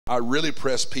I really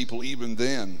pressed people even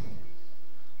then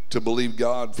to believe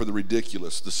God for the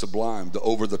ridiculous, the sublime, the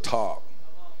over the top,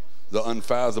 the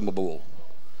unfathomable.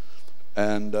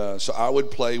 And so I would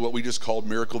play what we just called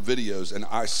miracle videos, and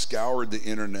I scoured the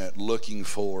internet looking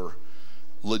for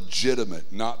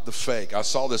legitimate, not the fake. I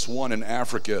saw this one in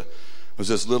Africa. It was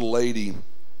this little lady.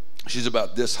 She's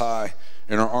about this high,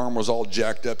 and her arm was all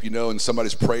jacked up, and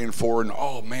somebody's praying for her, and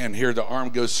oh man, here the arm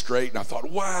goes straight. And I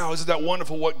thought, wow, isn't that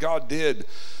wonderful what God did?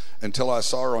 Until I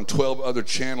saw her on 12 other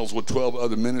channels with 12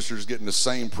 other ministers getting the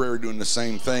same prayer, doing the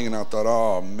same thing, and I thought,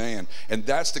 oh man. And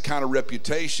that's the kind of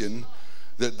reputation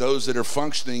that those that are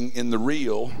functioning in the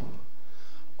real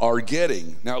are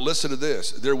getting. Now listen to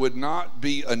this. There would not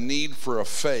be a need for a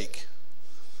fake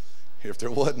if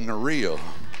there wasn't a real.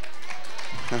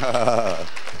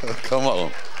 Come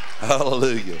on.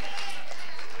 Hallelujah.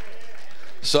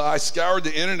 So I scoured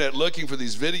the internet looking for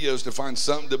these videos to find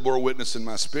something that bore witness in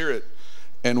my spirit.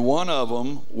 And one of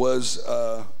them was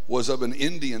of an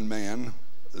Indian man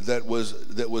that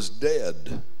was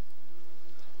dead.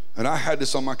 And I had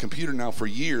this on my computer now for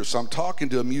years. So I'm talking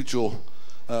to a mutual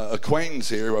acquaintance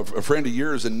here, a friend of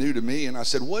yours and new to me, and I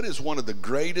said, what is one of the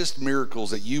greatest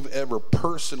miracles that you've ever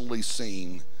personally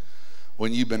seen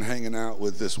when you've been hanging out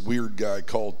with this weird guy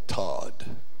called Todd?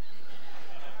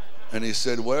 And he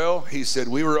said,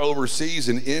 we were overseas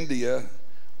in India,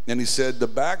 and he said, the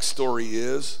backstory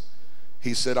is,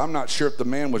 he said, I'm not sure if the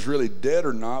man was really dead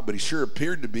or not, but he sure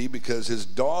appeared to be, because his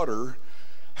daughter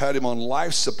had him on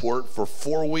life support for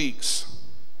 4 weeks.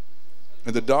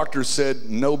 And the doctor said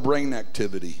no brain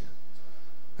activity.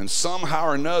 And somehow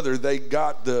or another, they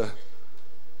got the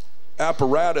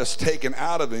apparatus taken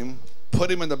out of him, put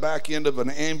him in the back end of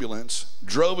an ambulance,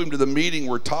 drove him to the meeting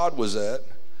where Todd was at,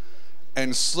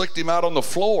 and slicked him out on the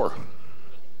floor.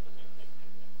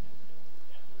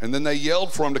 And then they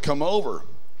yelled for him to come over.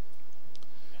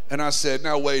 And I said,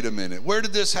 now wait a minute, where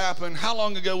did this happen? How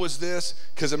long ago was this?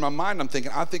 Because in my mind I'm thinking,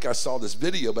 I think I saw this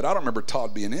video, but I don't remember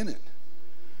Todd being in it.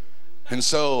 And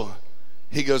so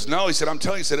he goes, no, he said, I'm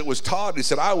telling you, he said, it was Todd. He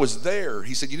said, I was there.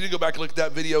 He said, you need to go back and look at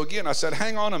that video again. I said,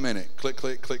 hang on a minute. Click,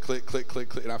 click, click, click, click, click,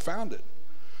 click, and I found it.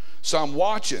 So I'm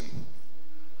watching,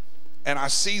 and I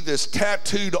see this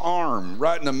tattooed arm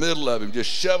right in the middle of him, just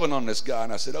shoving on this guy.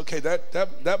 And I said, okay,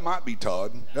 that might be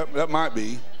Todd. That might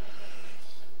be.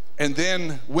 And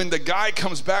then when the guy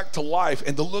comes back to life,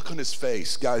 and the look on his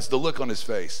face, guys, the look on his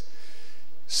face,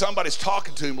 somebody's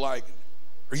talking to him like,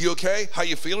 are you okay? How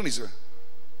you feeling? He's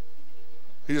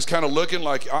just kind of looking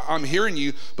like, I'm hearing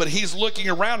you, but he's looking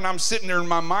around, and I'm sitting there in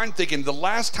my mind thinking, the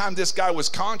last time this guy was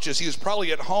conscious, he was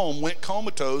probably at home, went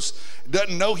comatose,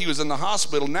 doesn't know he was in the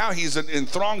hospital. Now he's in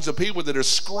throngs of people that are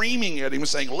screaming at him and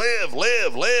saying, live,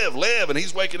 live, live, live, and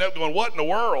he's waking up going, what in the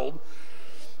world?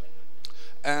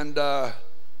 And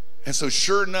so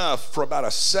sure enough, for about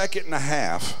a second and a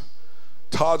half,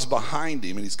 Todd's behind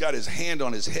him, and he's got his hand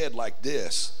on his head like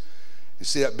this. You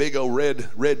see that big old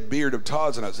red beard of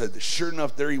Todd's, and I said, sure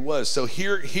enough, there he was. So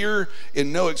here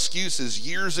in No Excuses,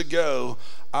 years ago,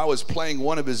 I was playing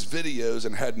one of his videos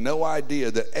and had no idea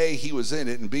that A, he was in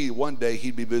it, and B, one day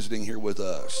he'd be visiting here with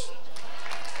us.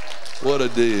 What a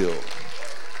deal.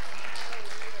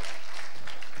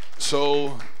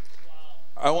 So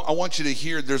I want you to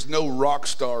hear, there's no rock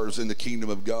stars in the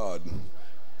kingdom of God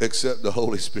except the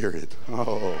Holy Spirit.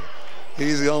 Oh.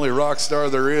 He's the only rock star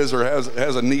there is or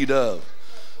has a need of.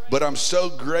 But I'm so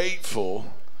grateful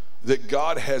that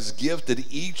God has gifted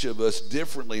each of us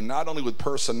differently, not only with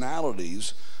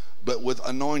personalities, but with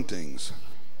anointings.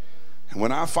 And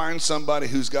when I find somebody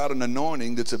who's got an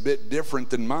anointing that's a bit different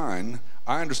than mine,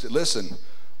 I understand. Listen,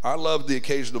 I love the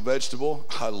occasional vegetable.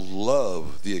 I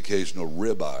love the occasional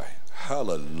ribeye.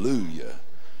 Hallelujah.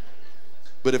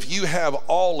 But if you have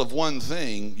all of one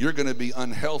thing, you're going to be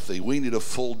unhealthy. We need a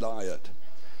full diet.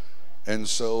 And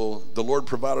so the Lord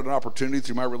provided an opportunity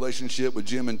through my relationship with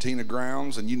Jim and Tina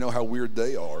Grounds, and you know how weird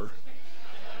they are.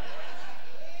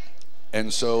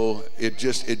 And so it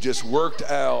just worked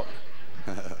out.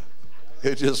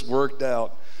 It just worked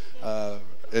out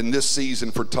in this season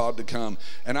for Todd to come.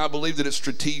 And I believe that it's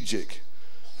strategic.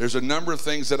 There's a number of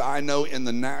things that I know in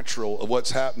the natural of what's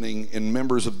happening in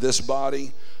members of this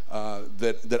body,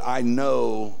 that I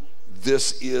know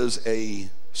this is a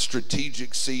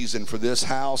strategic season for this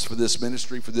house, for this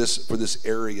ministry, for this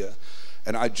area.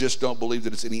 And I just don't believe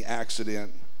that it's any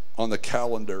accident on the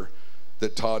calendar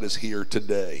that Todd is here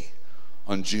today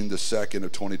on June the 2nd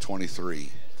of 2023.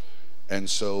 And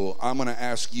so I'm going to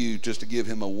ask you just to give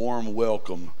him a warm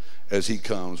welcome as he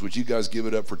comes. Would you guys give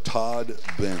it up for Todd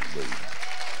Bentley?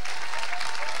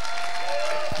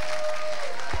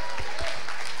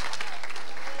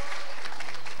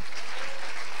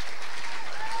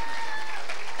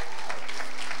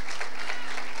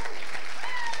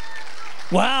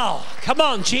 Wow. Come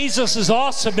on, Jesus is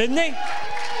awesome, isn't he?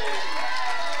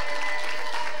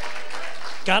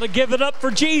 Got to give it up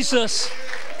for Jesus.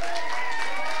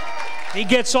 He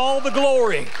gets all the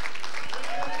glory.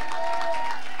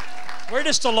 We're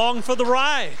just along for the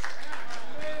ride.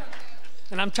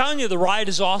 And I'm telling you, the ride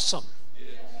is awesome.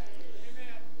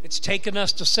 It's taken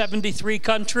us to 73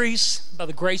 countries by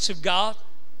the grace of God.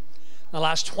 In the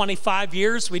last 25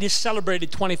 years, we just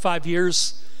celebrated 25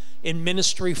 years in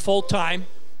ministry full-time.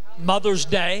 Mother's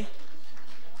Day.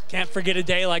 Can't forget a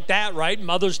day like that, right?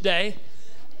 Mother's Day.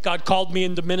 God called me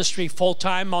into ministry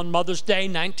full-time on Mother's Day,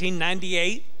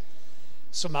 1998.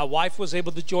 So my wife was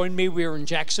able to join me. We were in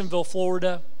Jacksonville,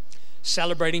 Florida,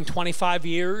 celebrating 25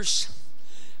 years.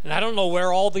 And I don't know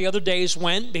where all the other days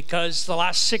went, because the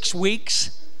last 6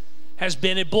 weeks has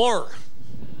been a blur.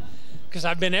 Because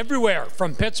I've been everywhere,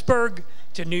 from Pittsburgh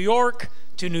to New York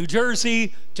to New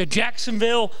Jersey to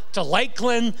Jacksonville to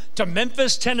Lakeland to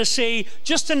Memphis, Tennessee,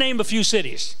 just to name a few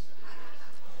cities.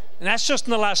 And that's just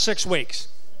in the last 6 weeks.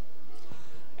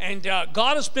 And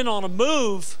God has been on a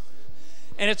move,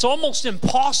 and it's almost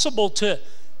impossible to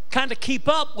kind of keep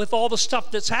up with all the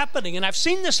stuff that's happening. And I've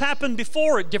seen this happen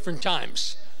before at different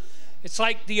times. It's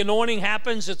like the anointing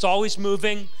happens, it's always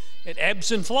moving, it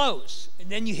ebbs and flows. And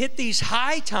then you hit these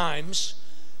high times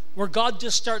where God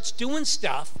just starts doing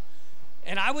stuff.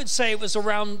 And I would say it was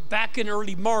around back in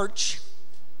early March,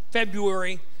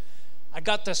 February, I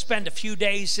got to spend a few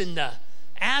days in the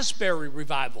Asbury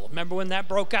revival. Remember when that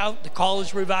broke out, the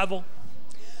college revival?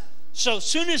 So as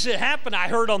soon as it happened, I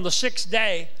heard on the 6th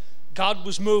day, God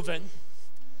was moving.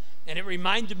 And it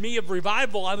reminded me of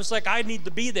revival. I was like, I need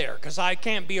to be there, because I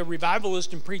can't be a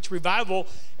revivalist and preach revival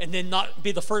and then not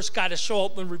be the first guy to show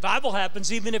up when revival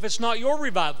happens, even if it's not your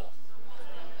revival.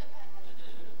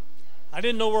 I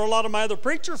didn't know where a lot of my other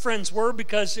preacher friends were,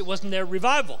 because it wasn't their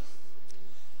revival.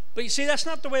 But you see, that's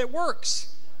not the way it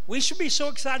works. We should be so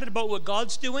excited about what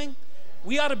God's doing.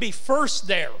 We ought to be first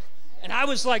there. And I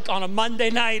was like on a Monday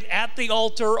night at the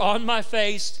altar on my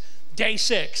face, day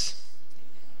 6.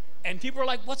 And people are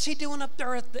like, what's he doing up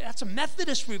there? That's a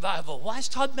Methodist revival. Why is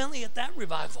Todd Bentley at that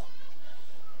revival?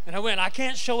 And I went, I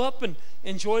can't show up and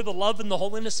enjoy the love and the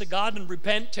holiness of God and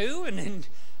repent too? And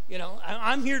you know,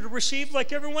 I'm here to receive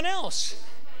like everyone else.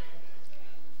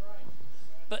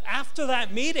 But after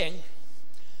that meeting,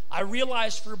 I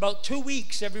realized for about 2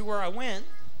 weeks, everywhere I went,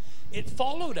 it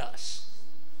followed us.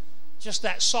 Just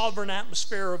that sovereign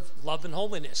atmosphere of love and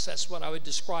holiness. That's what I would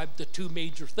describe the 2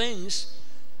 major things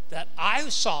that I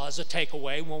saw as a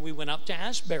takeaway when we went up to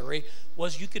Asbury,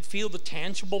 was you could feel the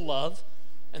tangible love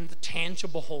and the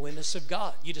tangible holiness of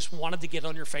God. You just wanted to get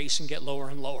on your face and get lower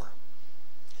and lower.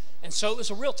 And so it was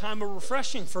a real time of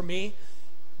refreshing for me.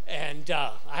 And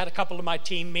I had a couple of my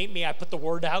team meet me. I put the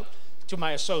word out to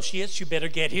my associates, you better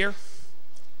get here.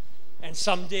 And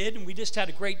some did, and we just had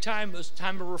a great time. It was a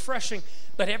time of refreshing.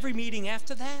 But every meeting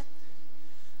after that,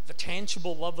 the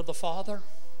tangible love of the Father.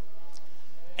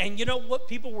 And you know what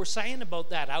people were saying about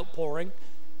that outpouring?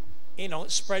 You know,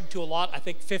 it spread to a lot, I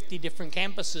think 50 different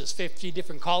campuses, 50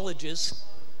 different colleges.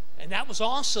 And that was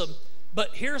awesome.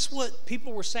 But here's what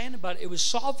people were saying about it. It was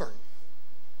sovereign.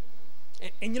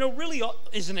 And you know, really,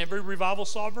 isn't every revival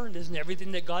sovereign? Isn't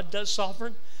everything that God does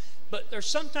sovereign? But there's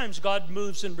sometimes God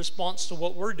moves in response to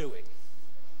what we're doing.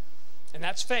 And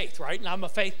that's faith, right? And I'm a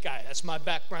faith guy. That's my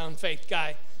background, faith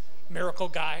guy, miracle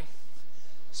guy.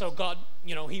 So God,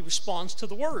 you know, he responds to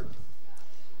the word.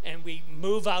 And we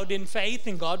move out in faith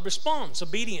and God responds,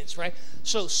 obedience, right?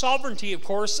 So sovereignty, of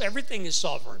course, everything is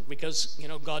sovereign because, you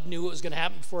know, God knew what was going to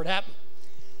happen before it happened.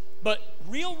 But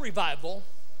real revival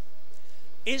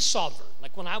is sovereign.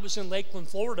 Like when I was in Lakeland,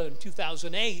 Florida in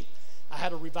 2008, I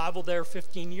had a revival there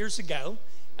 15 years ago,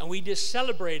 and we just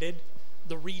celebrated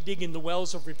the redigging the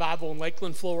wells of revival in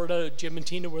Lakeland, Florida. Jim and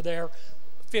Tina were there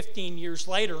 15 years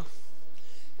later.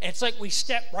 And it's like we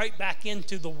stepped right back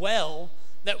into the well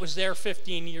that was there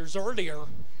 15 years earlier,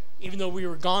 even though we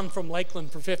were gone from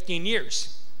Lakeland for 15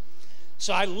 years.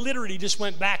 So I literally just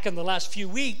went back in the last few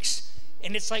weeks,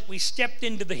 and it's like we stepped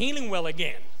into the healing well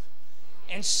again.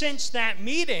 And since that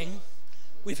meeting,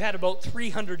 we've had about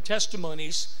 300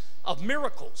 testimonies of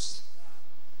miracles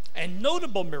and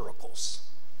notable miracles.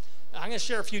 I'm going to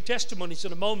share a few testimonies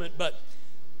in a moment, but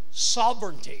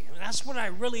sovereignty. And that's when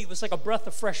it was like a breath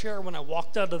of fresh air when I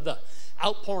walked out of the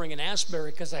outpouring in Asbury,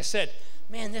 because I said,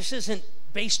 man, this isn't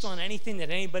based on anything that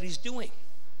anybody's doing.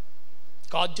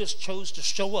 God just chose to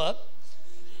show up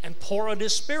and pour out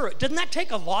his Spirit. Doesn't that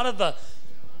take a lot of the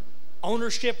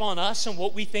ownership on us and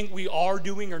what we think we are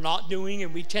doing or not doing?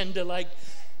 And we tend to like,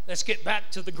 let's get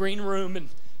back to the green room and,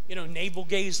 you know, navel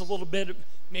gaze a little bit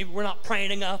Maybe we're not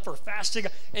praying enough or fasting.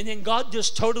 And then God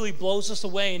just totally blows us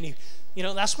away. And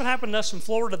that's what happened to us in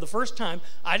Florida the first time.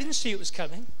 I didn't see it was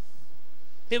coming.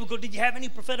 People go, did you have any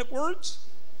prophetic words?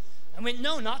 I went,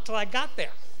 no, not till I got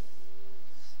there.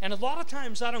 And a lot of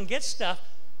times I don't get stuff.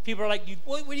 People are like,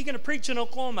 what are you going to preach in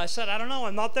Oklahoma? I said, I don't know.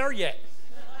 I'm not there yet.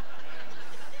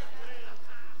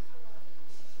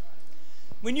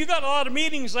 When you got a lot of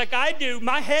meetings like I do,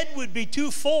 my head would be too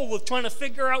full with trying to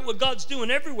figure out what God's doing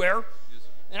everywhere.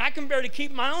 And I can barely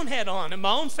keep my own head on and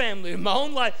my own family and my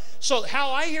own life. So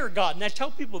how I hear God, and I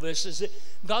tell people this, is that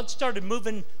God started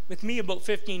moving with me about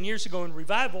 15 years ago in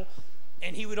revival,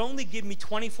 and he would only give me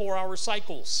 24-hour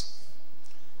cycles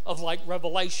of like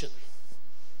revelation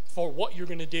for what you're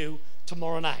going to do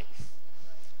tomorrow night.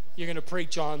 You're going to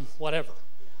preach on whatever.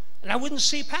 And I wouldn't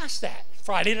see past that.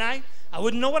 Friday night, I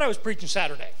wouldn't know what I was preaching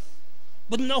Saturday.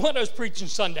 Wouldn't know what I was preaching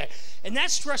Sunday. And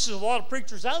that stresses a lot of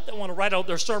preachers out that want to write out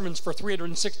their sermons for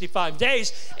 365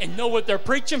 days and know what they're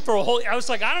preaching for a whole year. I was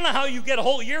like, I don't know how you get a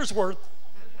whole year's worth.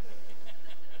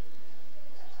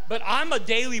 But I'm a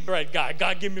daily bread guy.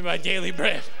 God, give me my daily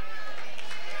bread.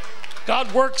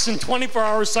 God works in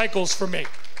 24-hour cycles for me.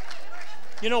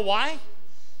 You know why?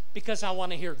 Because I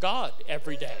want to hear God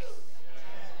every day.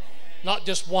 Not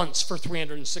just once for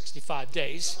 365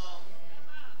 days.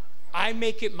 I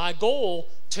make it my goal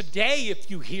today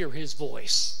if you hear his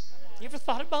voice. You ever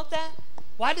thought about that?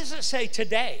 Why does it say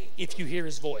today if you hear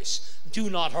his voice? Do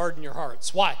not harden your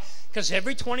hearts. Why? Because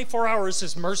every 24 hours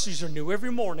his mercies are new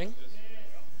every morning.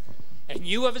 And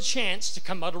you have a chance to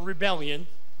come out of rebellion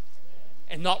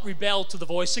and not rebel to the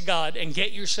voice of God and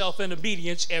get yourself in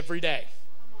obedience every day.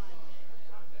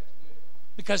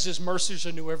 Because his mercies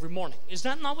are new every morning. Is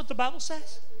that not what the Bible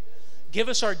says? Give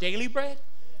us our daily bread.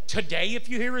 Today, if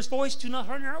you hear his voice, do not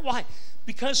harden your heart. Why?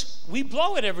 Because we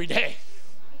blow it every day.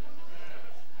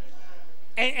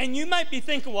 And you might be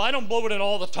thinking, well, I don't blow it in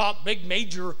all the top, big,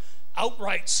 major,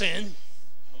 outright sin.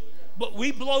 But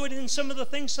we blow it in some of the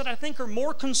things that I think are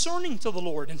more concerning to the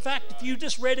Lord. In fact, if you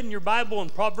just read in your Bible in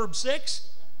Proverbs 6,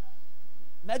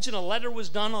 imagine a letter was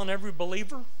done on every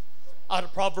believer out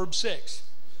of Proverbs 6.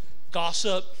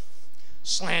 Gossip,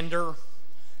 slander,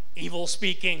 evil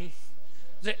speaking.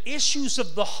 The issues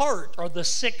of the heart are the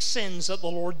 6 sins that the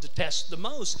Lord detests the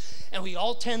most. And we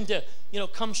all tend to,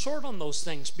 come short on those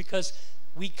things because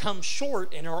we come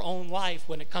short in our own life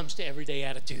when it comes to everyday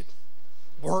attitude.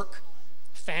 Work,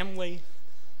 family,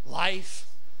 life,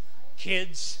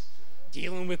 kids,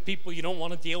 dealing with people you don't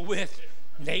want to deal with,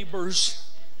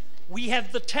 neighbors. We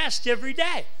have the test every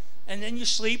day. And then you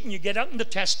sleep and you get up and the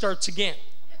test starts again.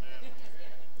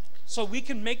 So we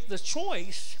can make the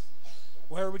choice,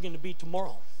 where are we going to be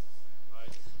tomorrow? Right.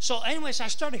 So anyways, I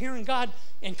started hearing God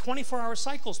in 24-hour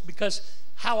cycles because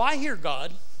how I hear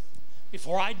God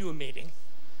before I do a meeting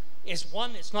is,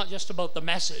 one, it's not just about the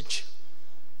message.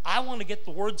 I want to get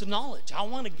the words of knowledge. I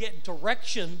want to get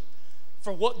direction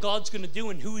for what God's going to do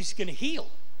and who he's going to heal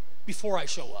before I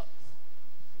show up.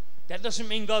 That doesn't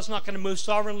mean God's not going to move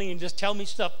sovereignly and just tell me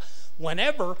stuff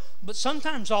whenever, but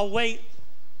sometimes I'll wait,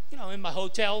 in my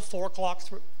hotel, 4 o'clock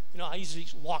through. I usually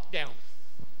lock down.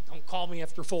 Don't call me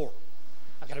after 4.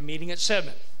 I got a meeting at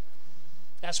 7.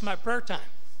 That's my prayer time.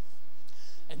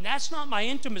 And that's not my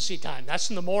intimacy time. That's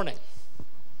in the morning.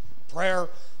 Prayer,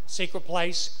 secret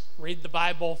place, read the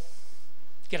Bible,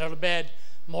 get out of bed,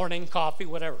 morning, coffee,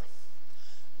 whatever.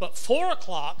 But 4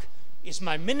 o'clock is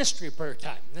my ministry prayer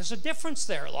time. There's a difference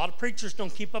there. A lot of preachers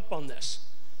don't keep up on this.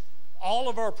 All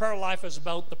of our prayer life is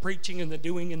about the preaching and the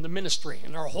doing and the ministry.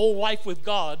 And our whole life with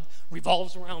God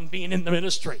revolves around being in the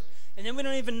ministry. And then we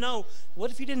don't even know,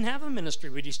 what if you didn't have a ministry?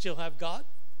 Would you still have God?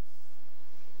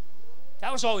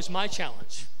 That was always my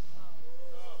challenge.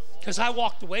 Because I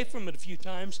walked away from it a few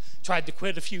times, tried to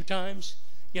quit a few times.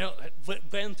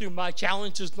 Been through my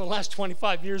challenges in the last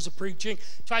 25 years of preaching,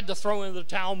 tried to throw in the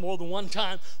towel more than one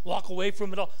time, walk away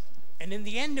from it all. And in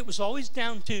the end, it was always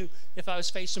down to, if I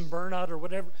was facing burnout or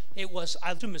whatever, it was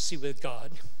intimacy with God.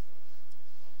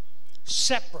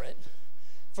 Separate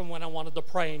from when I wanted to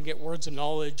pray and get words of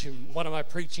knowledge and what am I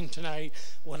preaching tonight?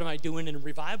 What am I doing in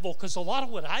revival? Because a lot of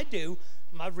what I do,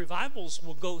 my revivals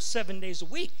will go 7 days a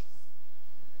week.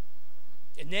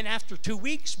 And then after 2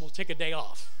 weeks, we'll take a day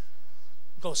off.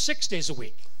 Go 6 days a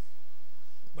week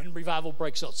when revival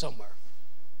breaks out somewhere.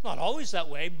 Not always that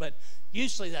way, but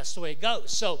usually that's the way it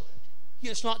goes. So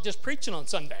it's not just preaching on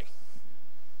Sunday.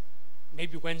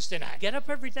 Maybe Wednesday night. I get up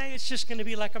every day, it's just going to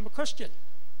be like I'm a Christian.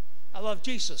 I love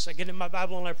Jesus. I get in my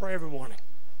Bible and I pray every morning.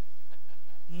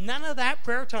 None of that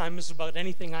prayer time is about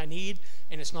anything I need,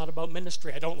 and it's not about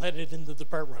ministry. I don't let it into the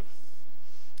prayer room.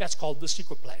 That's called the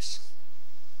secret place.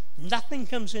 Nothing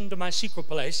comes into my secret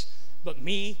place but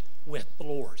me with the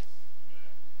Lord.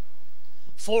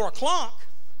 4 o'clock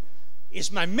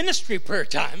is my ministry prayer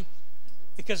time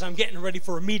because I'm getting ready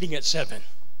for a meeting at 7.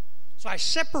 So I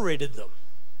separated them.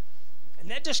 And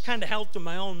that just kind of helped in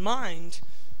my own mind,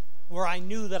 where I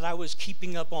knew that I was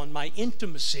keeping up on my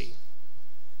intimacy,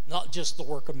 not just the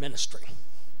work of ministry.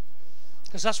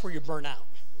 Because that's where you burn out.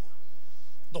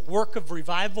 The work of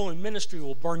revival and ministry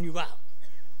will burn you out.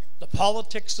 The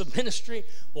politics of ministry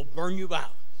will burn you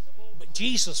out. But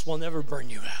Jesus will never burn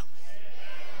you out.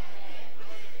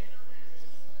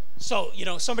 So,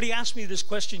 somebody asked me this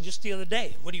question just the other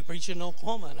day. What do you preach in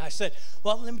Oklahoma? And I said,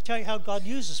 well, let me tell you how God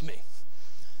uses me.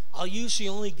 I'll usually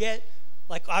only get,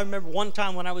 like I remember one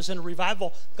time when I was in a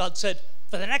revival, God said,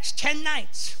 for the next 10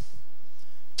 nights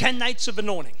of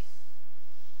anointing.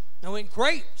 I went,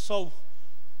 great. So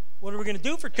what are we going to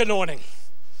do for anointing?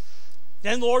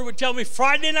 Then the Lord would tell me,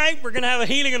 Friday night, we're going to have a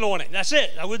healing anointing. That's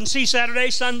it. I wouldn't see Saturday,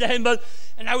 Sunday,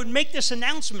 and I would make this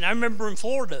announcement. I remember in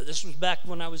Florida, this was back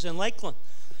when I was in Lakeland.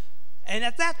 And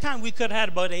at that time, we could have had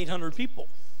about 800 people.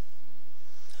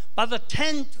 By the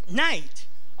 10th night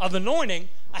of anointing,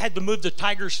 I had to move to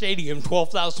Tiger Stadium,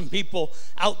 12,000 people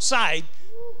outside,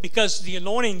 because the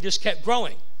anointing just kept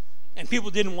growing. And people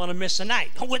didn't want to miss a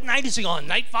night. Oh, what night is he on?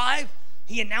 Night 5?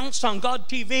 He announced on God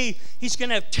TV, he's going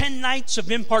to have 10 nights of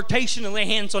impartation and lay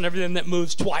hands on everything that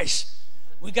moves twice.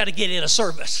 We got to get in a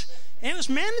service. And it was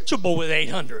manageable with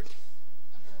 800.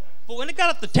 But when it got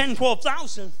up to 10,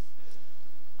 12,000,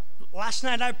 last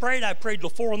night I prayed till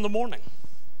 4 in the morning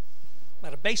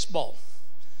at a baseball.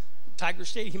 Tiger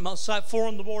Stadium outside, 4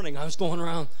 in the morning. I was going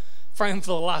around praying for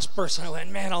the last person. I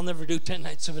went, man, I'll never do 10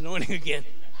 nights of anointing again.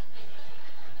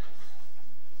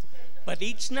 But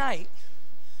each night,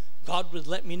 God would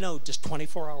let me know just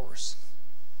 24 hours.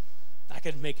 I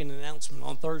could make an announcement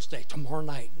on Thursday, tomorrow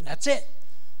night, and that's it.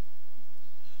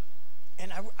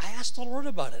 And I asked the Lord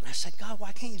about it, and I said, God,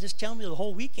 why can't you just tell me the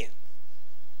whole weekend?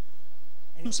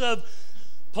 In terms of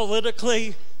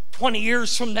politically, 20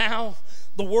 years from now,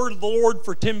 the word of the Lord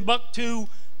for Timbuktu,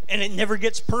 and it never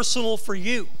gets personal for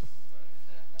you.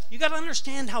 You got to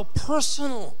understand how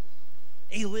personal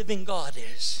a living God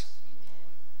is,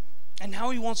 and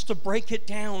how he wants to break it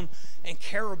down and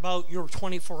care about your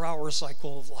 24-hour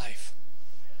cycle of life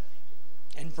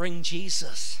and bring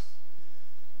Jesus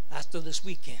after this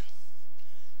weekend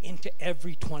into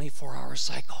every 24-hour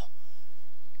cycle.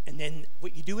 And then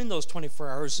what you do in those 24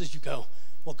 hours is you go,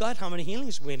 well, God, how many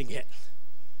healings are we going to get?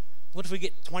 What if we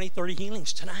get 20, 30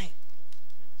 healings tonight?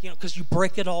 Because you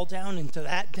break it all down into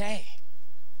that day.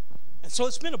 And so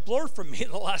it's been a blur for me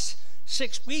the last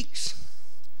 6 weeks,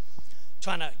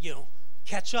 trying to,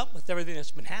 catch up with everything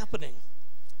that's been happening.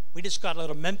 We just got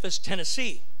out of Memphis,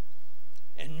 Tennessee.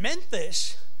 And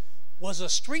Memphis was a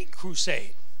street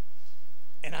crusade.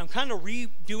 And I'm kind of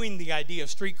redoing the idea of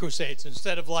street crusades.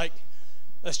 Instead of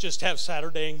let's just have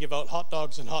Saturday and give out hot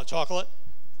dogs and hot chocolate,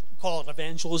 call it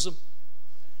evangelism.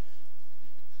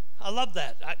 I love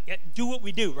that. Do what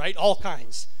we do, right? All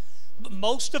kinds. But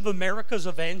most of America's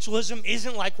evangelism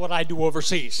isn't like what I do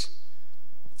overseas.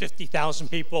 50,000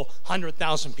 people,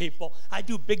 100,000 people. I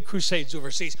do big crusades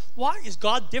overseas. Why? Is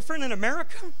God different in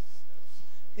America?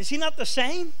 Is he not the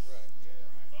same?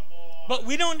 But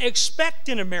we don't expect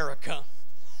in America,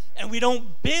 and we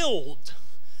don't build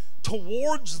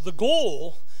towards the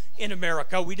goal in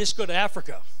America. We just go to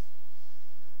Africa.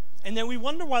 And then we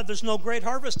wonder why there's no great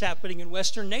harvest happening in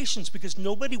Western nations, because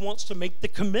nobody wants to make the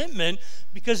commitment,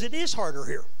 because it is harder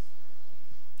here.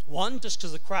 One, just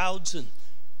because the crowds, and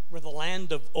we're the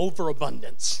land of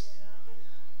overabundance.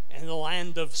 And the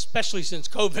land of, especially since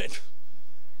COVID,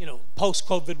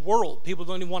 post-COVID world, people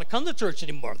don't even want to come to church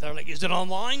anymore. They're like, is it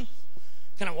online?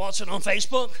 Can I watch it on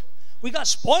Facebook? We got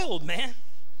spoiled, man.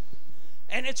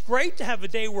 And it's great to have a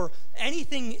day where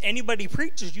anything anybody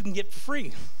preaches, you can get for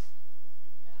free.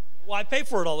 Well, I pay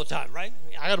for it all the time, right?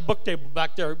 I got a book table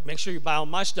back there. Make sure you buy all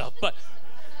my stuff. But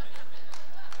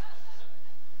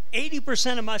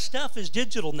 80% of my stuff is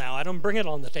digital now. I don't bring it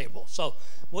on the table. So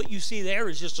what you see there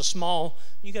is just a small,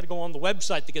 you got to go on the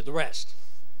website to get the rest.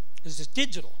 Because it's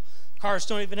digital. Cars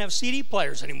don't even have CD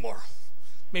players anymore.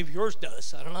 Maybe yours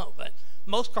does. I don't know. But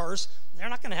most cars, they're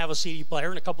not going to have a CD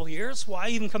player in a couple of years. Why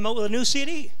even come out with a new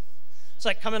CD? It's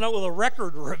like coming out with a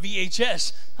record or a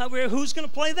VHS. Who's going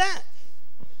to play that?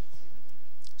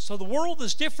 So the world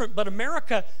is different, but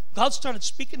America, God started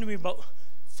speaking to me about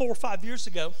 4 or 5 years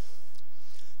ago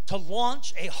to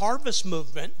launch a harvest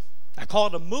movement. I call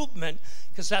it a movement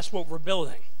because that's what we're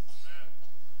building.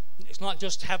 It's not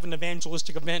just have an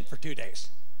evangelistic event for 2 days.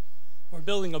 We're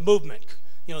building a movement.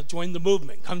 Join the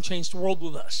movement. Come change the world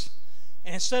with us.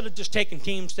 And instead of just taking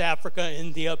teams to Africa,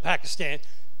 India, Pakistan,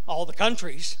 all the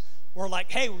countries, were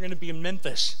like, hey, we're going to be in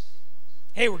Memphis.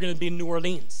 Hey, we're going to be in New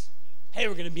Orleans. Hey,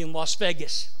 we're going to be in Las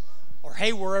Vegas. Or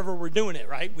hey, wherever we're doing it,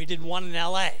 right? We did one in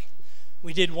LA.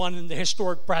 We did one in the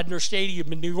historic Bradner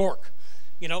Stadium in New York.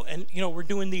 We're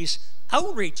doing these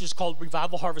outreaches called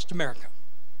Revival Harvest America.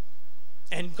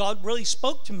 And God really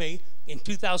spoke to me in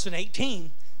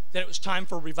 2018 that it was time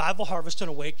for Revival Harvest and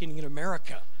Awakening in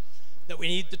America. That we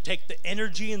need to take the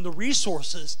energy and the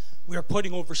resources we are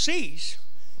putting overseas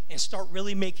and start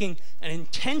really making an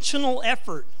intentional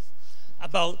effort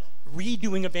about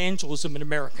redoing evangelism in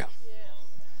America.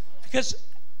 Because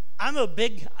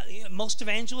most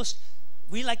evangelists,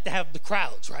 we like to have the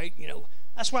crowds, right?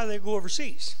 That's why they go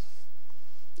overseas.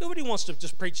 Nobody wants to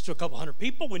just preach to a couple hundred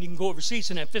people when you can go overseas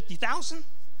and have 50,000.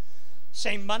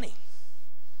 Same money.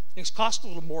 Things cost a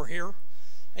little more here,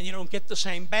 and you don't get the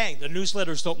same bang. The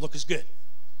newsletters don't look as good.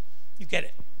 You get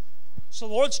it. So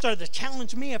the Lord started to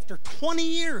challenge me after 20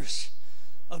 years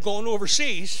of going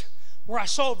overseas, where I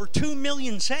saw over 2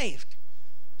 million saved,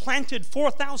 planted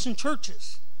 4,000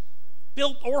 churches,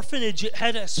 built orphanage, it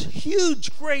had a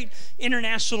huge, great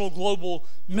international global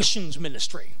missions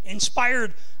ministry,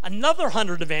 inspired another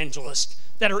 100 evangelists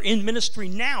that are in ministry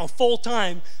now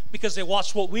full-time because they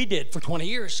watched what we did for 20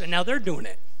 years, and now they're doing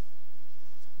it.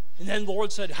 And then the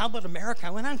Lord said, how about America?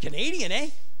 I went, I'm Canadian, eh?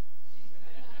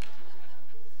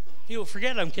 People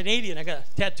forget I'm Canadian. I got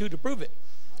a tattoo to prove it.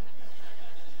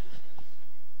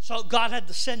 So God had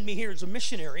to send me here as a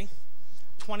missionary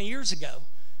 20 years ago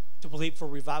to believe for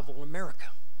revival in America.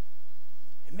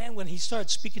 And man, when he started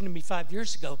speaking to me 5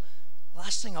 years ago, the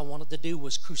last thing I wanted to do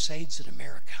was crusades in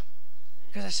America.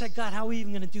 Because I said, God, how are we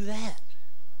even going to do that?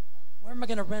 Where am I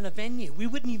going to rent a venue? We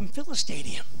wouldn't even fill a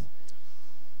stadium.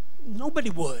 Nobody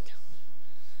would.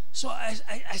 So I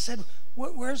said,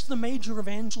 where's the major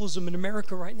evangelism in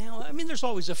America right now? I mean, there's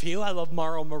always a few. I love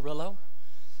Mauro Murillo.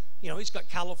 He's got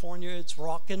California, it's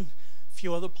rocking. A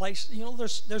few other places.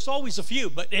 There's always a few.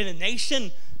 But in a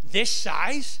nation this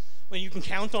size, when you can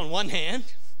count on one hand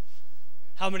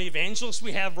how many evangelists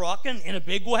we have rocking in a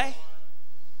big way.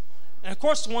 And of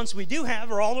course, the ones we do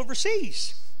have are all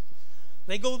overseas.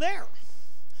 They go there.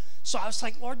 So I was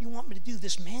like, Lord, you want me to do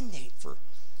this mandate for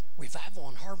revival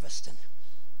and harvest? And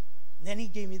then he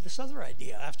gave me this other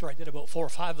idea after I did about 4 or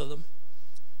 5 of them.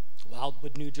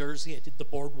 Wildwood, New Jersey, I did the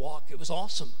boardwalk. It was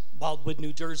awesome. Wildwood,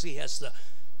 New Jersey has the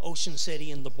Ocean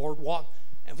City and the boardwalk.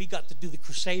 And we got to do the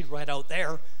crusade right out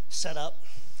there, set up,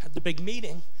 had the big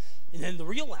meeting. And then the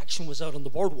real action was out on the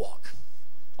boardwalk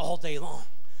all day long.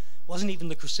 It wasn't even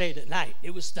the crusade at night.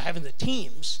 It was having the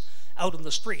teams out on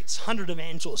the streets, 100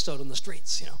 evangelists out on the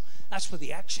streets. That's where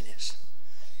the action is.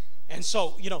 And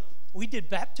so, we did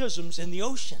baptisms in the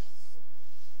ocean.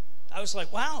 I was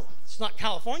like, wow, it's not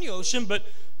California ocean, but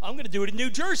I'm going to do it in New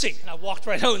Jersey. And I walked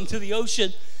right out into the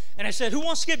ocean, and I said, who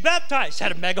wants to get baptized?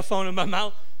 Had a megaphone in my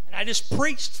mouth, and I just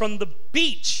preached from the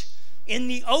beach in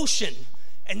the ocean,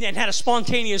 and then had a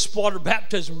spontaneous water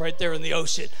baptism right there in the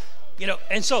ocean.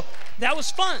 And so that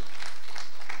was fun.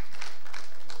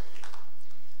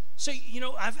 So,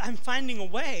 I'm finding a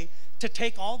way to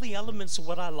take all the elements of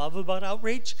what I love about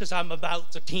outreach, because I'm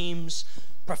about the teams,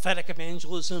 prophetic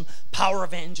evangelism, power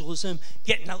evangelism,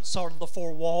 getting outside of the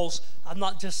 4 walls. I'm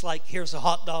not just like, here's a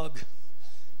hot dog.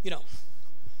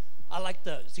 I like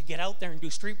to get out there and do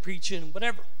street preaching,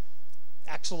 whatever.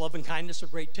 Acts of love and kindness are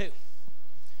great too.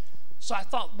 So I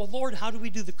thought, well, Lord, how do we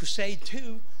do the crusade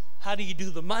too? How do you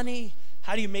do the money?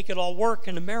 How do you make it all work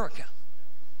in America?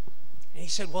 And he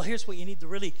said, well, here's what you need to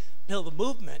really build a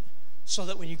movement so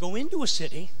that when you go into a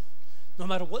city, no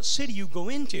matter what city you go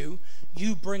into,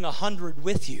 you bring 100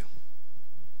 with you.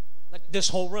 Like this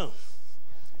whole room.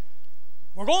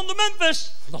 We're going to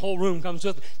Memphis. The whole room comes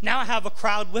with me. Now I have a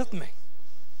crowd with me.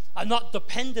 I'm not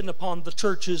dependent upon the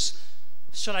churches.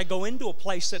 Should I go into a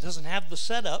place that doesn't have the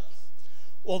setup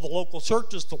or the local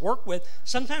churches to work with?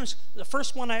 Sometimes the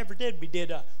first one I ever did, we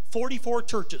did 44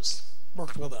 churches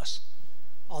worked with us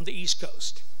on the East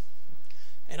Coast.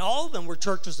 And all of them were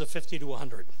churches of 50 to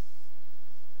 100.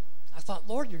 I thought,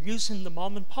 Lord, you're using the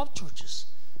mom and pop churches,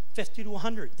 50 to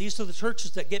 100. These are the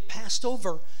churches that get passed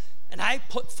over. And I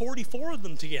put 44 of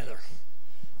them together.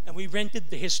 And we rented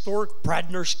the historic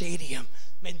Bradner Stadium,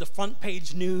 made the front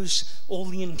page news,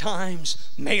 Olean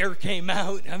Times, mayor came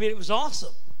out. I mean, it was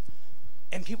awesome.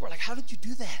 And people were like, how did you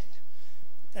do that?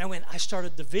 And I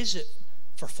started to visit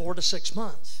for 4 to 6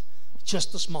 months,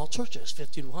 just the small churches,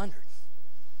 50 to 100.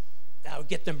 I would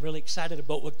get them really excited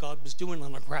about what God was doing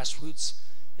on the grassroots.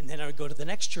 And then I would go to the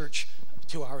next church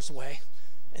 2 hours away,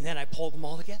 and then I pulled them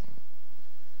all together.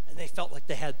 And they felt like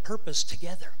they had purpose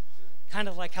together. Kind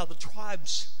of like how the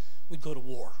tribes would go to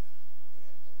war.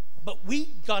 But we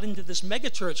got into this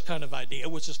megachurch kind of idea,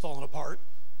 which is falling apart.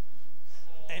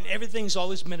 And everything's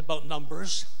always been about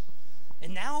numbers.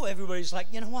 And now everybody's like,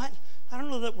 you know what? I don't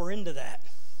know that we're into that.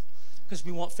 Because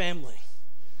we want family.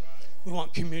 We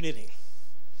want community.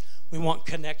 We want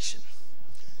connection.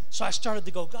 So I started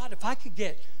to go, God, if I could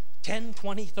get 10,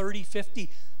 20, 30, 50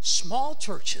 small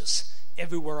churches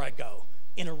everywhere I go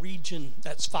in a region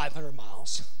that's 500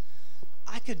 miles,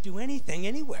 I could do anything,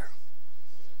 anywhere.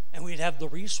 And we'd have the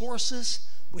resources,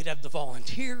 we'd have the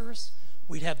volunteers,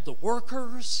 we'd have the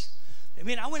workers. I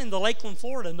mean, I went into Lakeland,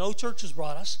 Florida, no churches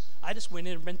brought us. I just went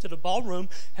in and rented a ballroom,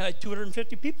 had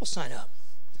 250 people sign up.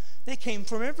 They came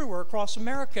from everywhere across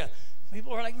America.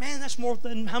 People were like, man, that's more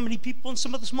than how many people in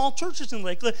some of the small churches in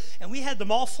Lakeland. And we had them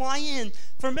all fly in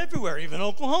from everywhere, even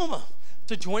Oklahoma,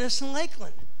 to join us in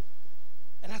Lakeland.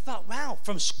 And I thought, wow,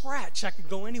 from scratch, I could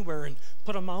go anywhere and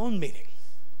put on my own meeting.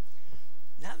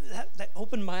 Now that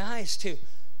opened my eyes to,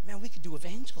 man, we could do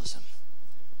evangelism.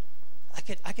 I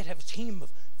could have a team of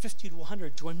 50 to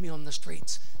 100 join me on the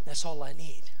streets. That's all I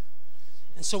need.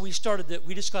 And so we started that.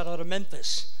 We just got out of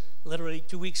Memphis literally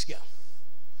 2 weeks ago.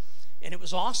 And it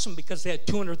was awesome because they had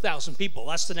 200,000 people.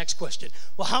 That's the next question.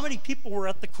 Well, how many people were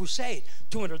at the crusade?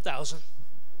 200,000.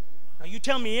 Now, you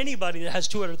tell me anybody that has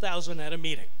 200,000 at a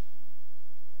meeting.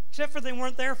 Except for they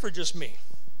weren't there for just me.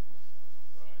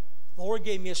 The Lord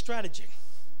gave me a strategy.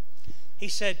 He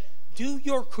said, do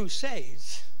your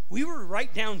crusades. We were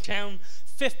right downtown,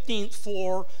 15th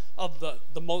floor of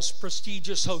the most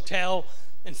prestigious hotel.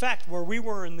 In fact, where we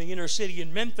were in the inner city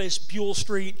in Memphis, Buell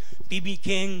Street, B.B.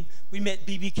 King. We met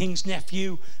B.B. King's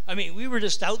nephew. I mean, we were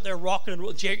just out there rocking and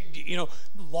rolling. You know,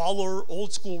 Lawler,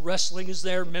 old school wrestling is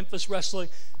there, Memphis wrestling.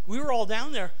 We were all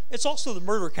down there. It's also the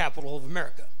murder capital of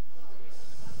America.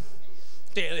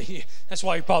 That's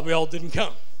why you probably all didn't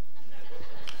come.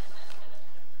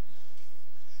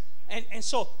 And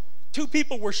so 2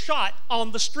 people were shot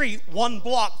on the street 1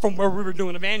 block from where we were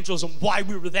doing evangelism, why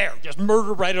we were there. Just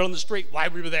murder right on the street, why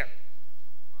we were there.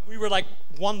 We were like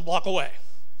 1 block away.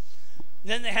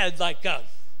 And then they had like a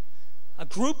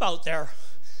group out there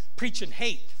preaching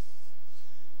hate.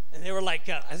 And they were like,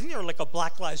 I think they were like a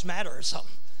Black Lives Matter or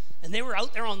something. And they were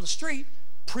out there on the street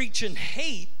preaching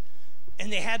hate.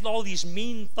 And they had all these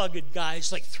mean thugged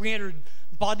guys, like 300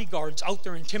 bodyguards out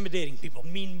there intimidating people,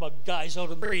 mean mug guys out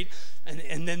on the street,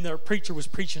 and then their preacher was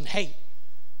preaching hate.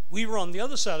 We were on the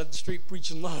other side of the street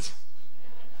preaching love.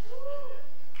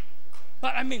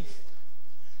 But I mean,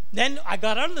 then I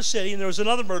got out of the city and there was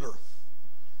another murder.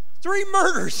 3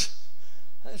 murders.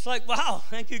 It's like, wow,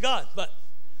 thank you, God. But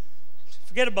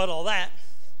forget about all that.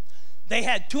 They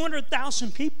had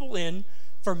 200,000 people in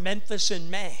for Memphis in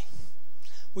May,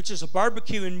 which is a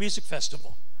barbecue and music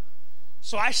festival.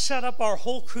 So I set up our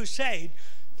whole crusade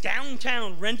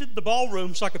downtown, rented the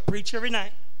ballroom so I could preach every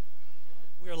night.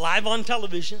 We were live on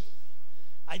television.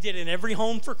 I did in every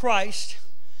home for Christ.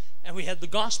 And we had the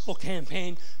gospel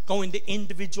campaign going to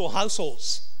individual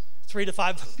households, 3 to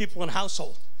 5 people in a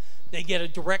household. They get a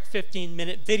direct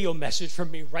 15-minute video message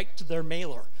from me right to their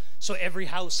mailer. So every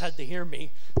house had to hear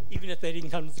me, even if they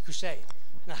didn't come to the crusade.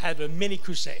 And I had a mini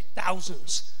crusade,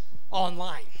 thousands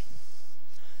online.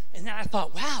 And then I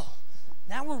thought, wow,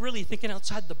 now we're really thinking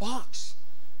outside the box.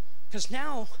 Because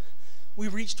now we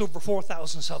reached over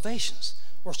 4,000 salvations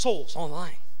or souls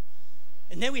online.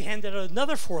 And then we handed out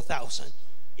another 4,000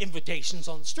 invitations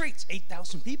on the streets,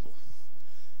 8,000 people.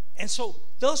 And so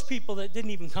those people that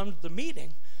didn't even come to the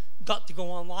meeting got to go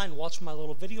online, watch my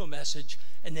little video message,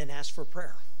 and then ask for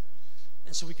prayer.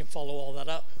 And so we can follow all that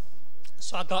up.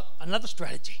 So I got another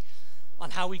strategy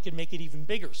on how we can make it even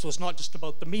bigger. So it's not just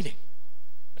about the meeting,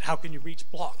 but how can you reach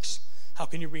blocks? How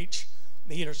can you reach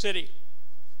the inner city?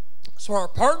 So our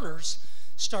partners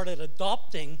started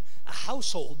adopting a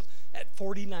household at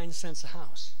 49 cents a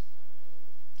house.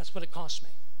 That's what it cost me.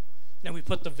 Then we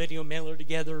put the video mailer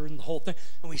together and the whole thing,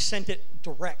 and we sent it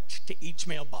direct to each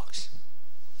mailbox.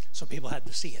 So people had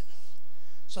to see it.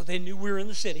 So they knew we were in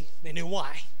the city. They knew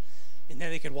why. And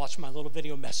then they could watch my little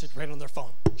video message right on their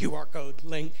phone. QR code,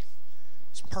 link.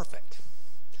 It's perfect.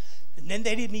 And then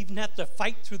they didn't even have to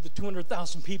fight through the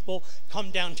 200,000 people, come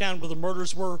downtown where the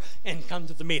murders were, and come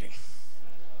to the meeting.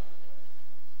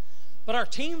 But our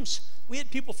teams, we had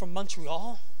people from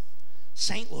Montreal,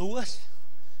 St. Louis,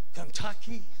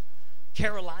 Kentucky,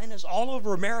 Carolinas, all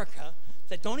over America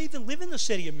that don't even live in the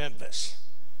city of Memphis.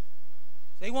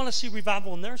 They want to see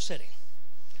revival in their city.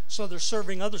 So they're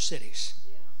serving other cities.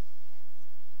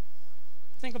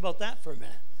 Think about that for a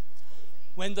minute.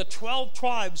 When the 12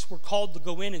 tribes were called to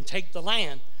go in and take the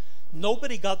land,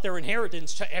 nobody got their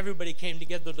inheritance till everybody came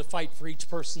together to fight for each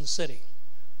person's city.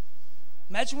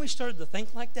 Imagine we started to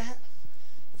think like that.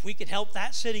 if we could help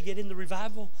that city get into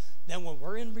revival, then when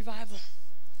we're in revival,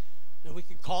 then we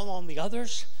could call on the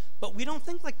others. But we don't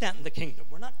think like that in the kingdom.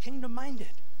 We're not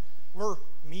kingdom-minded. We're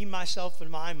me, myself,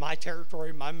 and my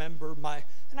territory, my member,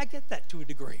 and I get that to a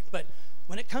degree. But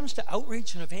when it comes to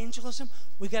outreach and evangelism,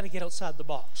 we got to get outside the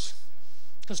box,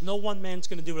 because no one man's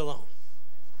going to do it alone.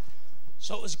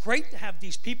 So it was great to have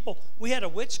these people. We had a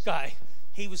witch guy.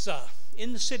 He was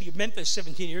in the city of Memphis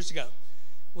 17 years ago.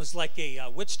 Was like a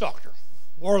witch doctor,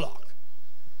 warlock,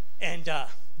 and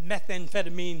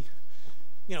methamphetamine,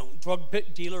 drug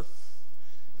dealer.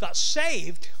 Got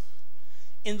saved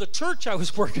in the church I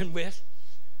was working with,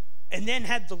 and then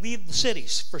had to leave the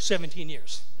cities for 17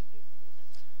 years.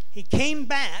 He came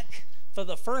back for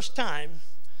the first time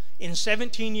in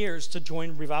 17 years to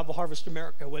join Revival Harvest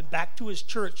America. Went back to his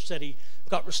church that he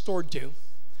got restored to.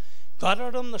 Got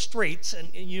out on the streets,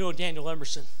 and you know Daniel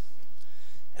Emerson.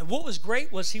 And what was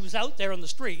great was he was out there on the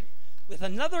street with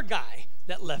another guy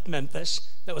that left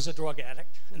Memphis that was a drug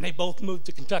addict, and they both moved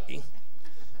to Kentucky.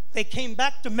 They came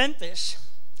back to Memphis,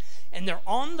 and they're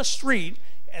on the street,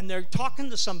 and they're talking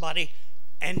to somebody,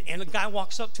 and a guy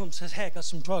walks up to him and says, "Hey, I got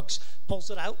some drugs."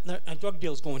 Pulls it out, and a drug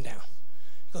deal's going down.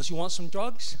 He goes, "You want some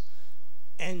drugs?"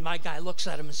 And my guy looks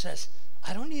at him and says,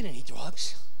 "I don't need any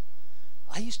drugs.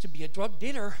 I used to be a drug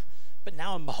dealer, but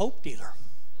now I'm a hope dealer."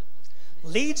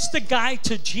 Leads the guy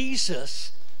to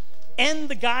Jesus, and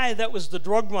the guy that was the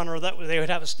drug runner, that they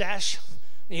would have a stash,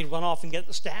 and he'd run off and get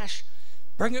the stash,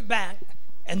 bring it back,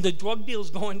 and the drug deal's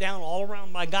going down all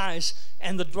around my guys,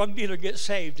 and the drug dealer gets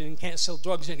saved and can't sell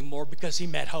drugs anymore because he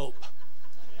met hope.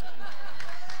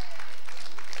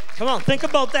 Come on, think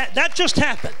about that. That just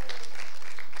happened.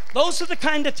 Those are the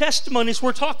kind of testimonies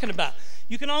we're talking about.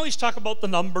 You can always talk about the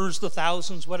numbers, the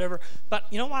thousands, whatever, but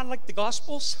you know why I like the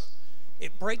Gospels?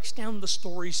 It breaks down the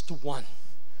stories to one.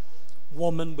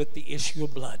 Woman with the issue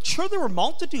of blood. Sure, there were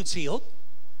multitudes healed,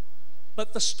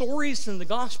 but the stories in the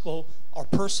Gospel are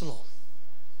personal.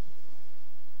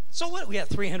 So what? We have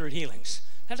 300 healings.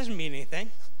 That doesn't mean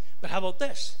anything. But how about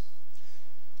this?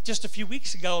 Just a few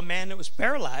weeks ago, a man that was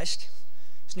paralyzed,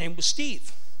 his name was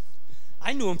Steve.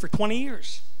 I knew him for 20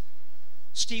 years.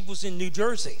 Steve was in New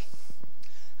Jersey.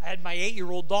 I had my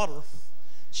 8-year-old daughter.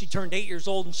 She turned 8 years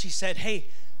old, and she said, "Hey,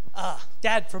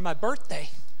 Dad, for my birthday,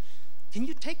 can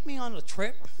you take me on a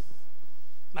trip?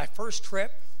 My first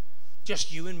trip,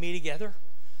 just you and me together.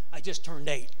 I just turned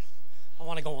 8. I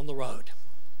want to go on the road.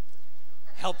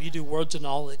 Help you do words of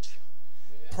knowledge,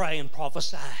 pray and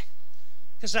prophesy,"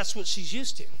 because that's what she's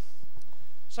used to.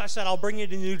 So I said, "I'll bring you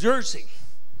to New Jersey."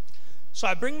 So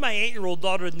I bring my 8-year-old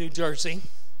daughter to New Jersey,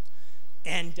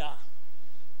 and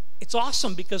it's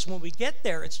awesome because when we get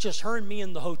there, it's just her and me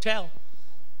in the hotel.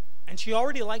 And she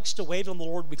already likes to wait on the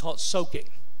Lord. We call it soaking.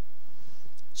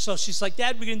 So she's like,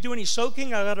 "Dad, we going to do any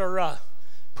soaking?" I got our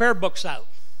prayer books out.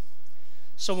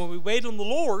 So when we wait on the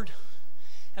Lord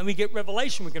and we get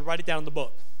revelation, we can write it down in the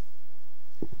book.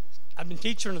 I've been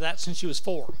teaching her that since she was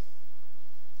 4.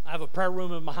 I have a prayer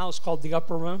room in my house called the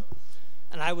upper room,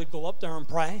 and I would go up there and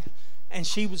pray, and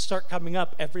she would start coming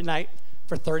up every night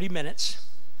for 30 minutes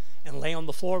and lay on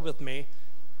the floor with me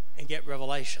and get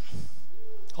revelation.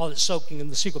 Called it soaking in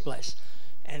the secret place.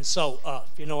 And so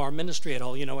if you know our ministry at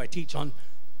all, you know I teach on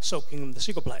soaking in the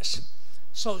secret place.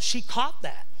 So she caught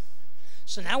that.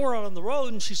 So now we're out on the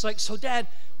road, and she's like, "So Dad,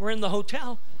 we're in the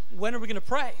hotel. When are we going to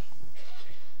pray?"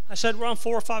 I said, "Around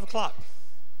 4 or 5 o'clock.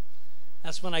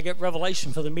 That's when I get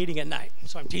revelation for the meeting at night.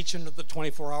 So I'm teaching her the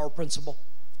 24-hour principle.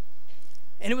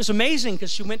 And it was amazing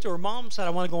because she went to her mom and said,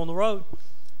 "I want to go on the road."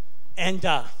 And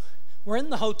we're in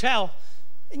the hotel.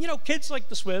 And, you know, kids like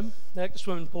to swim. They like the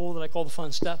swimming pool. They like all the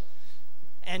fun stuff.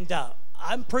 And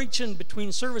I'm preaching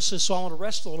between services, so I want to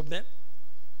rest a little bit.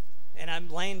 And I'm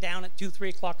laying down at 2, 3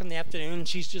 o'clock in the afternoon, and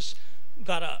she's just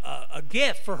got a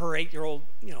gift for her 8-year-old,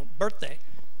 birthday,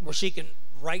 where she can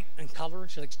write and color.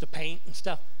 She likes to paint and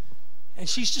stuff. And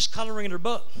she's just coloring in her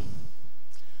book.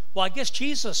 Well, I guess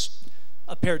Jesus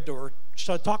appeared to her,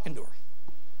 started talking to her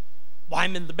while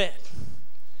I'm in the bed.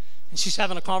 And she's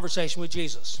having a conversation with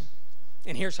Jesus.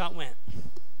 And here's how it went.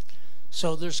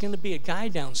 So there's going to be a guy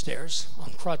downstairs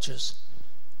on crutches,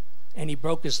 and he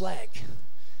broke his leg.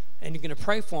 And you're going to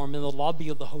pray for him in the lobby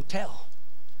of the hotel,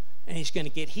 and he's going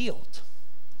to get healed.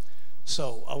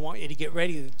 So I want you to get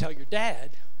ready to tell your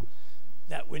dad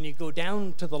that when you go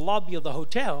down to the lobby of the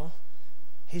hotel,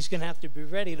 he's going to have to be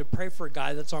ready to pray for a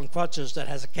guy that's on crutches that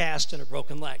has a cast and a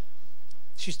broken leg.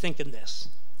 She's thinking this.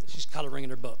 She's coloring in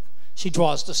her book. She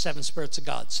draws the 7 spirits of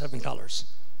God, 7 colors,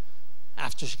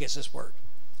 after she gets this word.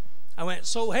 I went,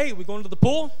 "So, hey, we going to the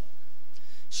pool?"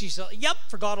 She said, "Yep,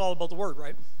 forgot all about the word,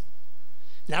 right?"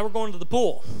 Now we're going to the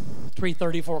pool,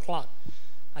 3:30, 4 o'clock.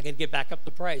 I got to get back up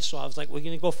to pray. So I was like, we're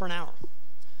going to go for an hour.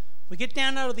 We get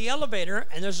down out of the elevator,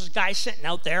 and there's this guy sitting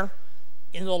out there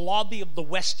in the lobby of the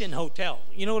Westin Hotel.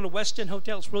 You know what a Westin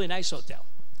Hotel is? It's a really nice hotel.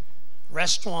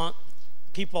 Restaurant,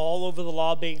 people all over the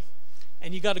lobby,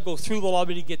 and you got to go through the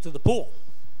lobby to get to the pool.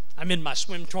 I'm in my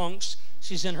swim trunks.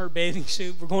 She's in her bathing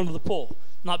suit. We're going to the pool.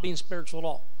 Not being spiritual at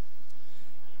all.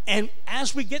 And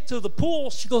as we get to the pool,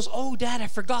 she goes, oh, Dad, I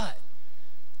forgot.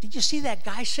 Did you see that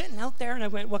guy sitting out there? And I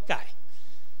went, what guy?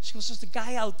 She goes, there's the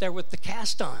guy out there with the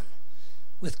cast on,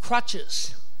 with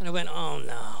crutches. And I went, oh,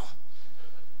 no.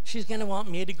 She's going to want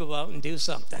me to go out and do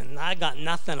something. I got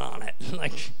nothing on it.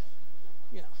 Like,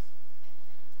 you know.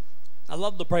 I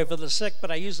love to pray for the sick,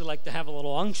 but I usually like to have a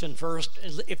little unction first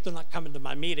if they're not coming to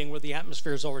my meeting where the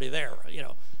atmosphere is already there, you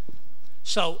know.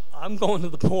 So I'm going to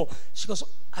the pool. She goes,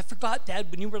 I forgot,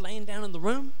 Dad, when you were laying down in the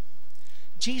room,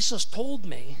 Jesus told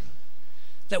me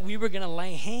that we were going to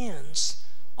lay hands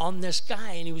on this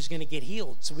guy and he was going to get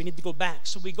healed. So we need to go back.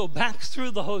 So we go back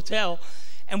through the hotel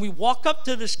and we walk up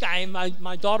to this guy. And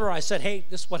my daughter, I said, hey,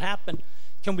 this is what happened.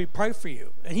 Can we pray for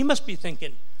you? And he must be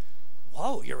thinking,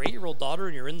 whoa, your 8-year-old daughter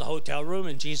and you're in the hotel room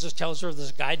and Jesus tells her there's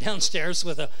a guy downstairs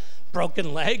with a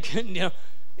broken leg. And, you know,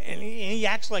 and he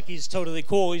acts like he's totally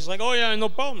cool. He's like, oh, yeah, no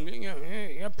problem.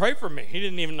 Yeah, pray for me. He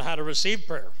didn't even know how to receive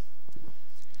prayer.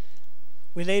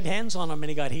 We laid hands on him and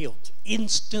he got healed.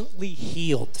 Instantly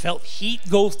healed. Felt heat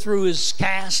go through his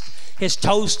cast. His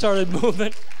toes started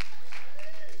moving.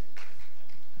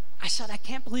 I said, I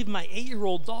can't believe my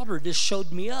 8-year-old daughter just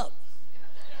showed me up.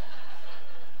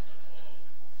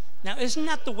 Now, isn't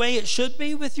that the way it should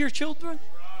be with your children?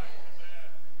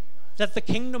 That the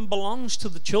kingdom belongs to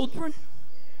the children?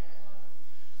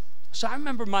 So I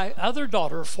remember my other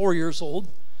daughter, 4 years old,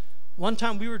 one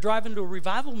time we were driving to a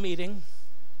revival meeting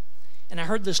and I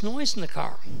heard this noise in the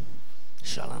car.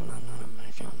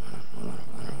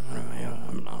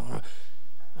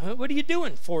 What are you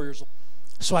doing, 4 years old?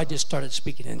 So I just started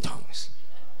speaking in tongues.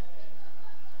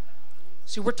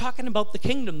 See, we're talking about the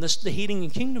kingdom. This is the Healing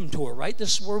and Kingdom Tour, right?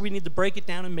 This is where we need to break it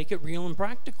down and make it real and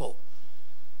practical.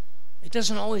 It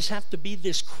doesn't always have to be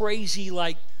this crazy,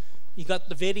 like you got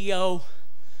the video,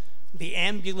 the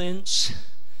ambulance.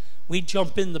 We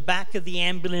jump in the back of the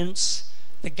ambulance.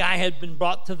 The guy had been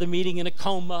brought to the meeting in a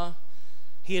coma.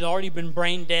 He had already been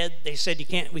brain dead. They said,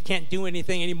 we can't do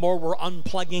anything anymore. We're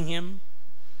unplugging him.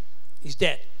 He's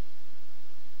dead.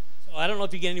 So I don't know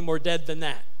if you get any more dead than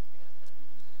that.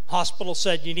 Hospital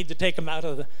said, you need to take him out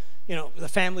of the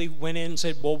family went in and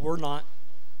said, well, we're not.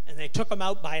 And they took him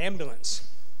out by ambulance.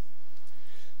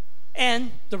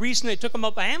 And the reason they took him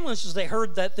out by ambulance is they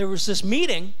heard that there was this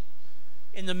meeting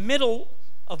in the middle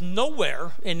of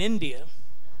nowhere in India,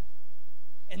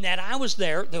 and that I was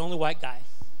there, the only white guy,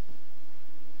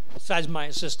 besides my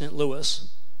assistant,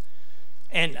 Lewis.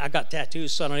 And I got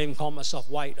tattoos, so I don't even call myself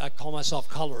white. I call myself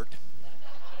colored.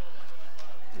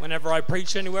 Whenever I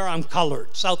preach anywhere, I'm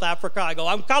colored. South Africa, I go,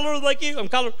 I'm colored like you, I'm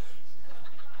colored.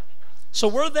 So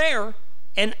we're there,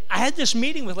 and I had this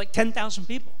meeting with like 10,000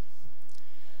 people.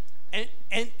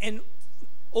 And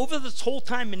over this whole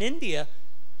time in India,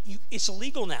 it's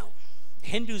illegal now.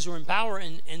 Hindus are in power,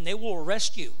 and they will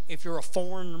arrest you if you're a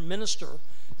foreign minister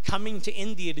coming to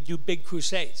India to do big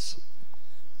crusades.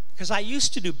 Because I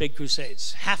used to do big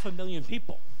crusades, 500,000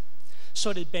 people.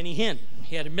 So did Benny Hinn.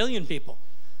 He had 1 million people.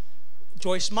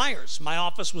 Joyce Myers. My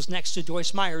office was next to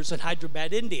Joyce Myers in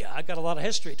Hyderabad, India. I got a lot of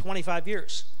history, 25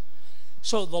 years.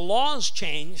 So the laws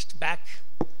changed back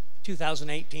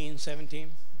 2018, 17.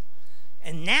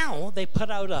 And now they put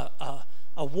out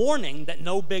a warning that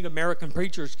no big American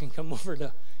preachers can come over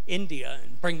to India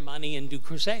and bring money and do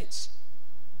crusades.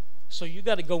 So you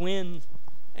got to go in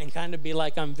and kind of be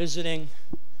like, I'm visiting.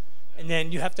 And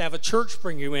then you have to have a church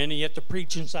bring you in, and you have to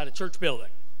preach inside a church building.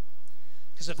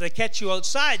 Because if they catch you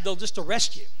outside, they'll just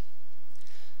arrest you.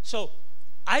 So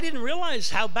I didn't realize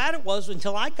how bad it was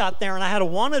until I got there and I had a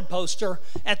wanted poster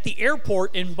at the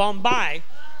airport in Bombay,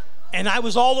 and I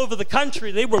was all over the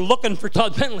country. They were looking for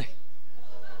Todd Bentley.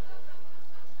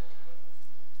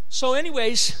 So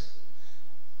anyways,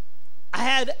 I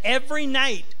had every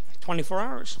night, 24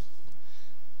 hours.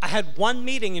 I had one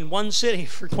meeting in one city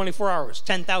for 24 hours,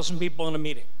 10,000 people in a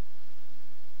meeting.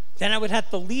 Then I would have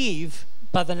to leave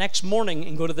by the next morning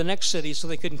and go to the next city so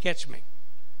they couldn't catch me.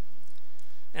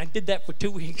 And I did that for 2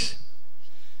 weeks.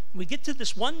 We get to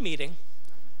this one meeting.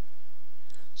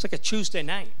 It's like a Tuesday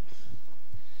night.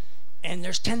 And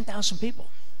there's 10,000 people.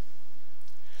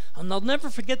 And I'll never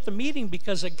forget the meeting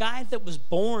because a guy that was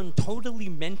born totally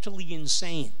mentally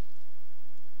insane.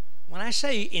 When I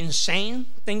say insane,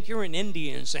 think you're in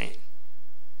India insane.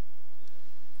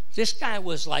 This guy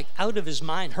was like out of his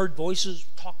mind, heard voices,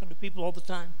 talking to people all the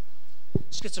time.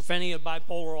 Schizophrenia,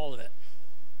 bipolar, all of it.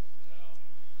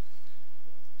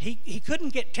 He couldn't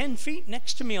get 10 feet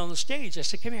next to me on the stage. I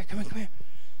said, come here, come here, come here.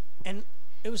 And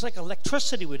it was like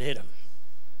electricity would hit him.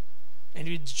 And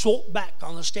he'd jolt back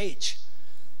on the stage.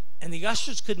 And the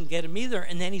ushers couldn't get him either.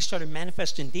 And then he started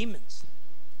manifesting demons.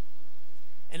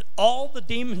 And all the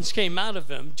demons came out of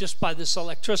him just by this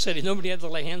electricity. Nobody had to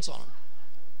lay hands on him.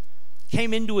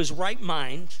 Came into his right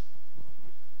mind.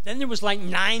 Then there was like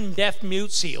 9 deaf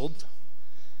mutes healed.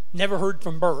 Never heard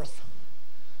from birth.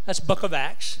 That's Book of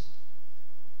Acts.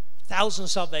 1,000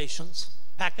 salvations.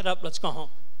 Pack it up, let's go home.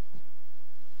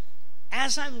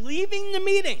 As I'm leaving the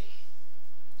meeting,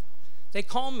 they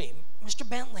call me, Mr.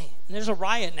 Bentley. And there's a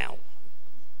riot now.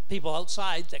 People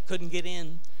outside that couldn't get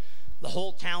in. The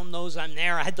whole town knows I'm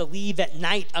there. I had to leave at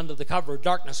night under the cover of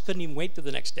darkness. Couldn't even wait till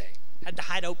the next day. Had to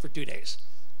hide out for 2 days.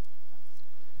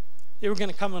 They were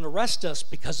going to come and arrest us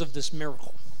because of this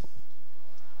miracle.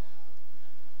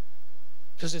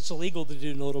 Because it's illegal to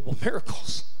do notable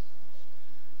miracles.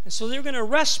 And so they were going to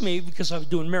arrest me because I was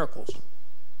doing miracles.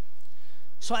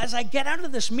 So as I get out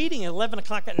of this meeting at 11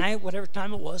 o'clock at night, whatever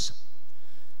time it was,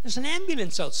 there's an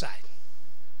ambulance outside.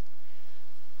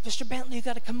 Mr. Bentley, you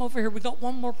got to come over here. We got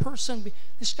one more person.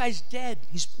 This guy's dead.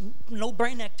 He's no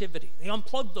brain activity. They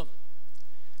unplugged him.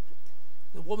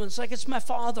 The woman's like, it's my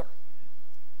father.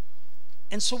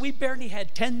 And so we barely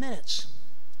had 10 minutes.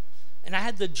 And I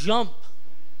had to jump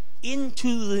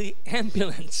into the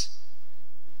ambulance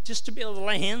just to be able to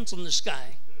lay hands on this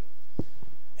guy.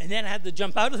 And then I had to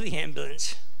jump out of the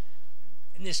ambulance.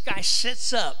 And this guy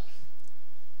sits up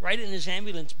right in his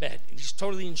ambulance bed. And he's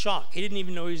totally in shock. He didn't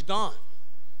even know he was gone.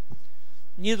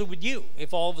 Neither would you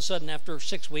if all of a sudden after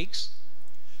 6 weeks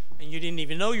and you didn't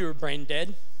even know you were brain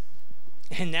dead.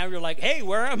 And now you're like, hey,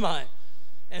 where am I?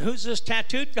 And who's this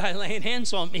tattooed guy laying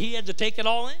hands on me? He had to take it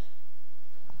all in.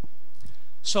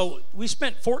 So we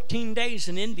spent 14 days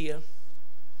in India,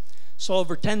 saw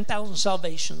over 10,000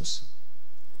 salvations,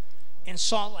 and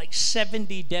saw like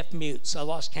 70 deaf mutes. I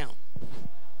lost count.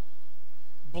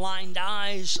 Blind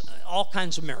eyes, all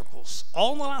kinds of miracles,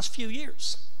 all in the last few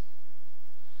years.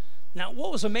 Now,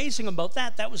 what was amazing about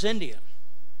that was India.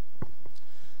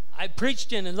 I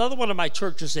preached in another one of my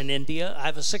churches in India. I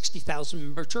have a 60,000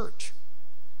 member church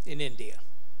in India.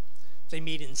 They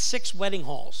meet in 6 wedding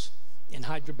halls in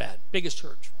Hyderabad, biggest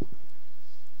church.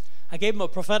 I gave them a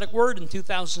prophetic word in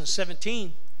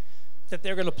 2017 that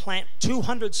they're going to plant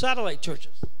 200 satellite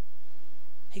churches.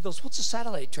 He goes, what's a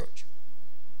satellite church?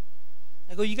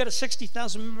 I go, you got a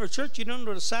 60,000 member church, you don't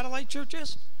know what a satellite church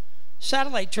is?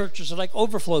 Satellite churches are like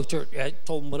overflow church. I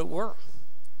told them what it were.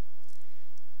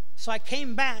 So I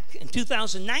came back in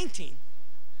 2019,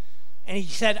 and he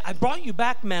said, I brought you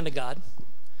back, man of God,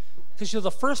 because you're the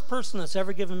first person that's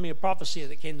ever given me a prophecy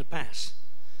that came to pass.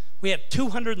 We have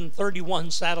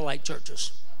 231 satellite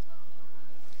churches.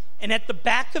 And at the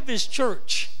back of his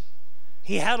church,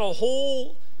 he had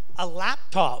a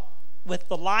laptop with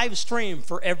the live stream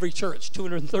for every church,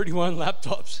 231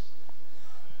 laptops.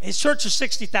 His church is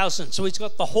 60,000, so he's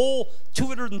got the whole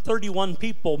 231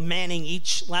 people manning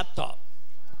each laptop.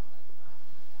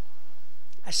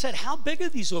 I said, how big are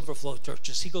these overflow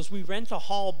churches? He goes, we rent a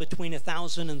hall between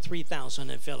 1,000 and 3,000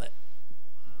 and fill it.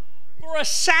 For a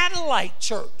satellite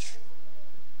church.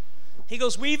 He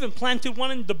goes, we even planted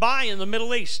one in Dubai in the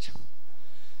Middle East.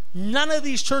 None of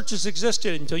these churches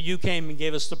existed until you came and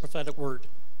gave us the prophetic word.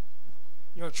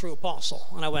 You're a true apostle.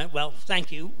 And I went, well,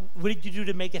 thank you. What did you do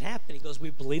to make it happen? He goes, we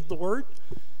believed the word,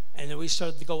 and then we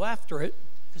started to go after it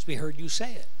because we heard you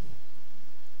say it.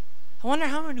 I wonder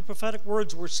how many prophetic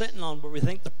words we're sitting on where we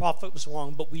think the prophet was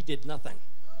wrong, but we did nothing.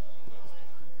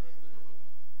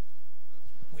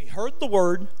 We heard the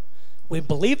word, we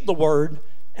believed the word,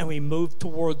 and we moved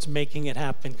towards making it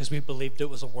happen because we believed it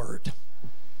was a word.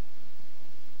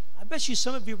 I bet you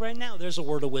some of you right now, there's a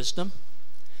word of wisdom.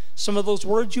 Some of those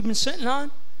words you've been sitting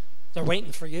on, they're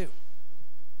waiting for you.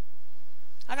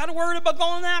 I got a word about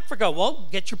going to Africa. Well,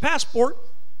 get your passport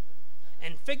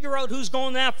and figure out who's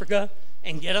going to Africa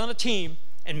and get on a team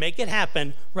and make it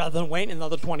happen rather than wait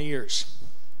another 20 years.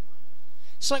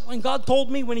 It's like when God told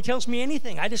me, when he tells me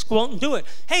anything, I just go out and do it.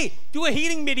 Hey, do a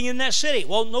healing meeting in that city.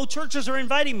 Well, no churches are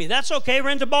inviting me. That's okay,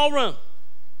 rent a ballroom.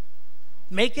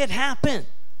 Make it happen.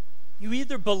 You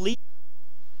either believe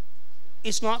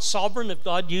it's not sovereign if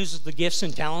God uses the gifts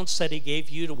and talents that he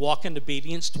gave you to walk in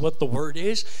obedience to what the word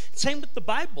is. Same with the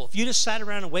Bible. If you just sat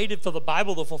around and waited for the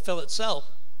Bible to fulfill itself,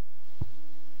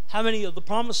 how many of the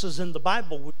promises in the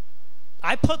Bible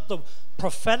I put the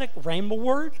prophetic rhema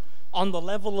word on the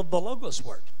level of the logos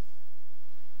word,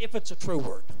 if it's a true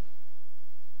word.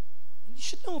 You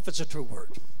should know if it's a true word.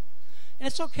 And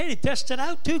it's okay to test it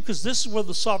out too, because this is where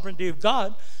the sovereignty of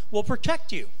God will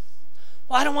protect you.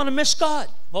 Well, I don't want to miss God.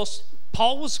 Well,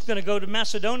 Paul was going to go to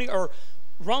Macedonia or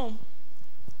Rome,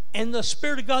 and the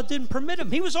Spirit of God didn't permit him.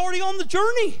 He was already on the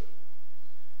journey.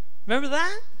 Remember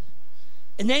that?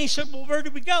 And then he said, well, where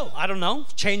did we go? I don't know.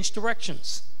 Changed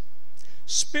directions.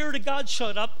 Spirit of God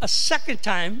showed up a second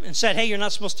time and said, hey, you're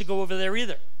not supposed to go over there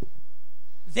either.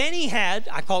 Then he had,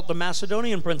 I call it the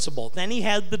Macedonian principle. Then he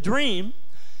had the dream,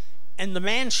 and the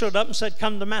man showed up and said,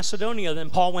 come to Macedonia. Then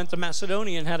Paul went to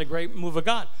Macedonia and had a great move of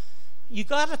God. You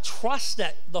got to trust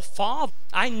that the Father.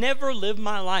 I never lived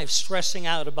my life stressing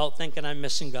out about thinking I'm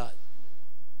missing God.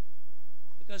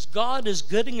 Because God is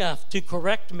good enough to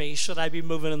correct me should I be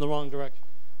moving in the wrong direction.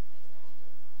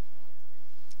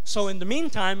 So in the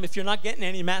meantime, if you're not getting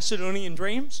any Macedonian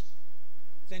dreams,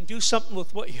 then do something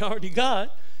with what you already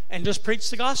got and just preach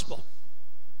the gospel.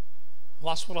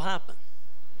 Watch what'll happen.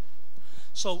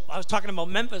 So I was talking about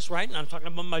Memphis, right? And I'm talking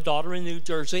about my daughter in New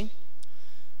Jersey.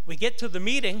 We get to the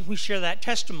meeting, we share that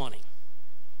testimony.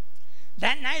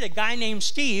 That night, a guy named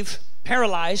Steve,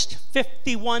 paralyzed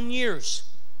 51 years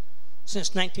since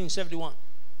 1971.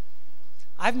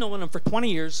 I've known him for 20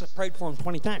 years. I prayed for him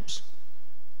 20 times.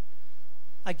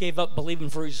 I gave up believing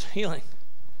for his healing.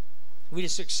 We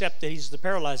just accepted he's the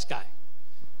paralyzed guy.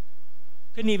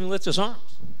 Couldn't even lift his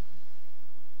arms.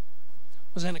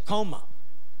 Was in a coma.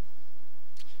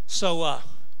 So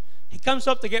he comes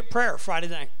up to get prayer Friday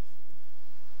night.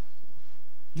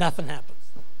 Nothing happens.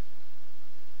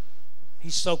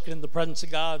 He's soaked in the presence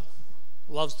of God,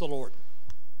 loves the Lord.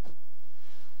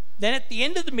 Then at the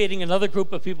end of the meeting, another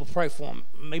group of people pray for him.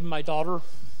 Maybe my daughter,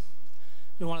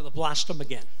 we wanted to blast him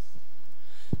again.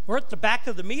 We're at the back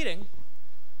of the meeting.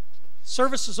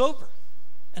 Service is over.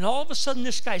 And all of a sudden,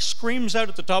 this guy screams out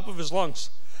at the top of his lungs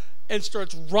and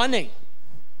starts running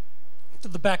to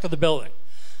the back of the building.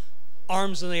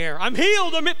 Arms in the air. I'm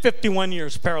healed. I'm at 51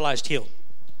 years, paralyzed, healed.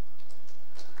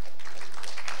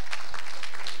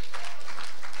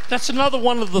 That's another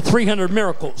one of the 300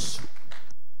 miracles.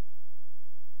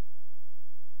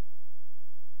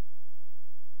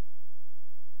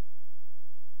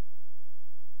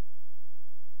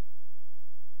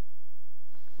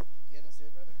 Yeah, that's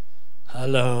it, brother.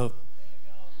 Hello.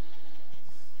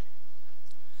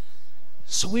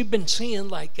 So we've been seeing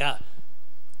like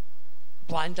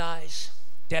blind eyes,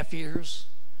 deaf ears,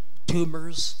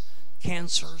 tumors,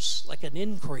 cancers, like an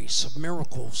increase of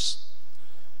miracles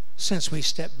since we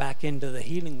stepped back into the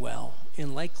healing well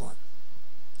in Lakeland.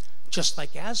 Just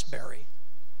like Asbury,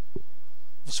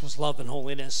 this was love and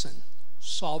holiness and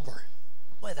sovereign.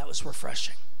 Boy, that was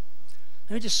refreshing.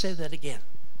 Let me just say that again.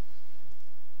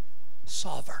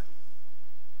 Sovereign.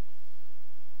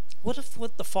 What if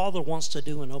what the Father wants to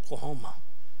do in Oklahoma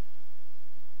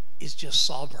is just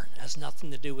sovereign, has nothing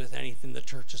to do with anything the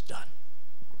church has done?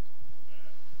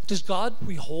 Does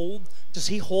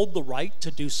he hold the right to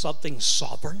do something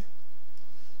sovereign,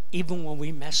 even when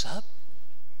we mess up?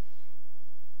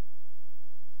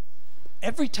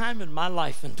 Every time in my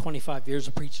life in 25 years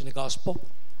of preaching the gospel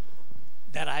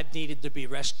that I've needed to be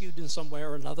rescued in some way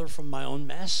or another from my own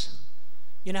mess,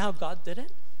 you know how God did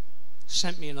it?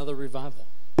 Sent me another revival.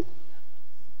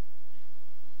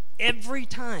 Every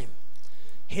time,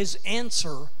 his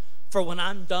answer for when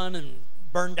I'm done and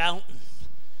burned out and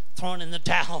thrown in the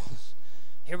towel,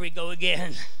 here we go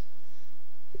again.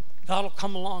 God will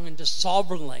come along and just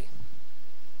sovereignly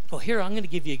go, here, I'm going to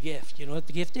give you a gift. You know what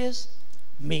the gift is?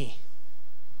 Me.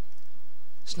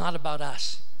 It's not about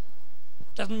us.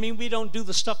 Doesn't mean we don't do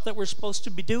the stuff that we're supposed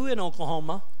to be doing in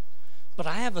Oklahoma, but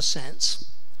I have a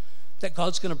sense that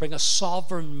God's going to bring a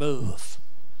sovereign move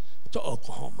to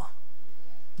Oklahoma.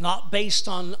 Not based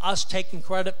on us taking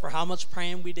credit for how much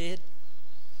praying we did,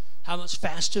 how much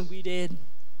fasting we did.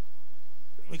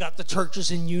 We got the churches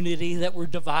in unity that were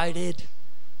divided.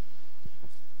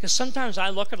 Because sometimes I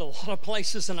look at a lot of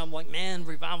places and I'm like, man,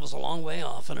 revival's a long way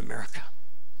off in America.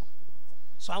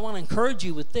 So I want to encourage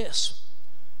you with this.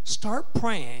 Start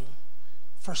praying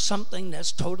for something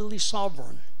that's totally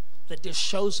sovereign, that just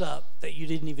shows up that you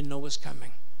didn't even know was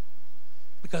coming.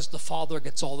 Because the Father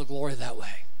gets all the glory that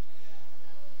way.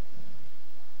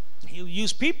 He'll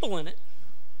use people in it,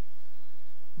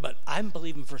 but I'm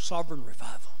believing for sovereign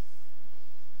revival.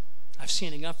 I've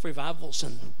seen enough revivals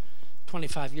in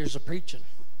 25 years of preaching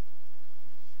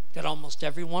that almost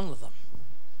every one of them,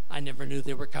 I never knew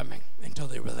they were coming until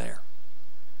they were there.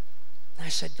 And I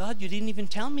said, God, you didn't even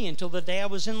tell me until the day I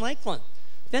was in Lakeland.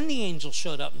 Then the angel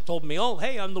showed up and told me, oh,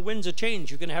 hey, on the winds of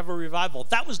change, you're going to have a revival.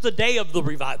 That was the day of the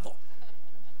revival.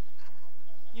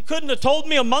 You couldn't have told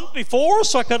me a month before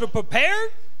so I could have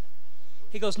prepared?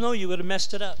 He goes, no, you would have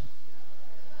messed it up.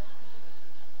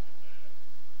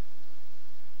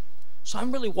 So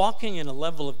I'm really walking in a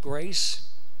level of grace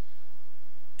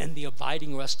and the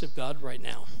abiding rest of God right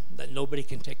now that nobody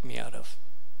can take me out of.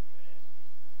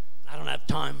 I don't have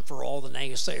time for all the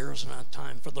naysayers. I don't have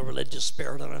time for the religious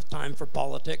spirit. I don't have time for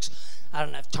politics. I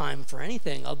don't have time for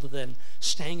anything other than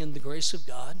staying in the grace of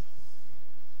God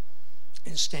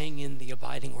and staying in the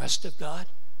abiding rest of God.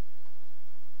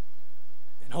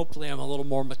 And hopefully I'm a little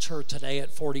more mature today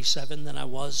at 47 than I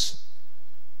was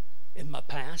in my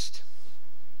past.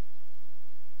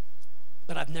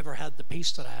 But I've never had the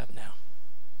peace that I have now.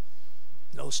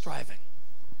 No striving.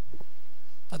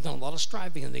 I've done a lot of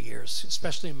striving in the years,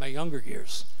 especially in my younger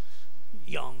years.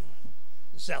 Young,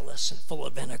 zealous, and full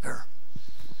of vinegar.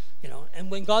 You know, and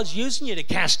when God's using you to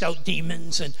cast out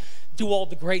demons and do all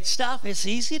the great stuff, it's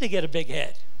easy to get a big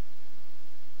head.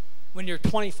 When you're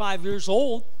 25 years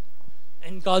old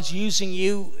and God's using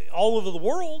you all over the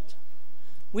world,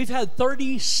 we've had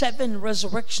 37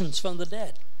 resurrections from the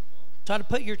dead. Try to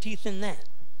put your teeth in that.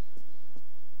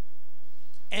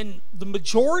 And the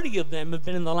majority of them have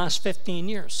been in the last 15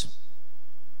 years.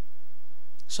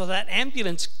 So that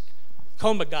ambulance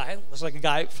coma guy was like a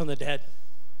guy from the dead.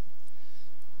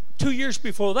 2 years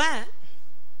before that,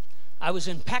 I was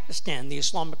in Pakistan, the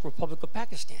Islamic Republic of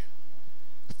Pakistan.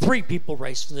 3 people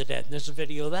raised from the dead. There's a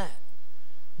video of that.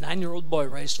 9-year-old boy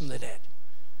raised from the dead.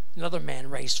 Another man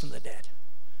raised from the dead.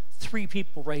 3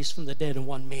 people raised from the dead in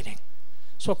one meeting.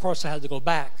 So, of course, I had to go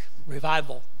back.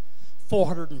 Revival.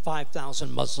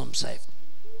 405,000 Muslims saved.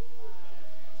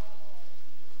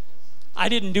 I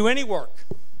didn't do any work.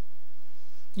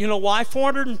 You know why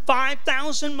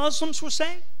 405,000 Muslims were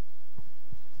saved?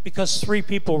 Because 3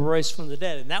 people were raised from the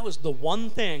dead. And that was the one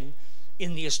thing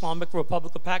in the Islamic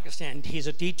Republic of Pakistan. He's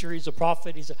a teacher, he's a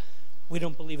prophet, we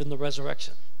don't believe in the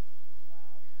resurrection.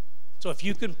 So if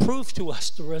you can prove to us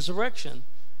the resurrection,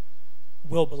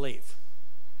 we'll believe.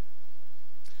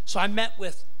 So I met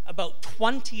with about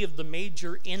 20 of the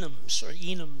major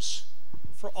imams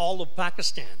for all of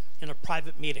Pakistan in a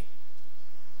private meeting.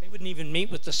 They wouldn't even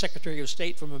meet with the Secretary of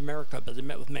State from America, but they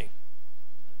met with me.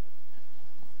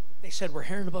 They said, we're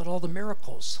hearing about all the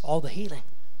miracles, all the healing.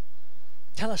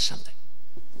 Tell us something.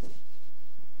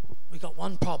 We got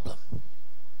one problem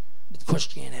with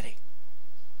Christianity.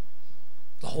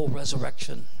 The whole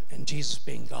resurrection and Jesus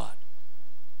being God.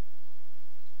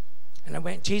 And I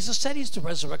went, Jesus said he's the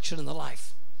resurrection and the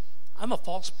life. I'm a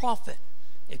false prophet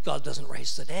if God doesn't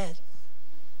raise the dead.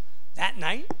 That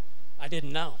night, I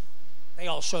didn't know. They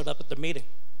all showed up at the meeting.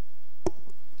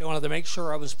 They wanted to make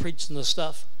sure I was preaching the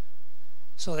stuff.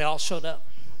 So they all showed up.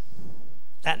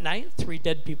 That night, 3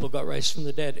 dead people got raised from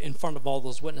the dead in front of all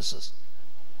those witnesses.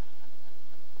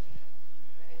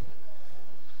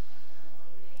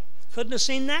 Couldn't have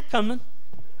seen that coming.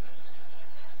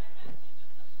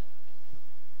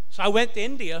 So I went to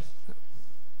India.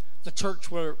 The church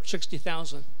were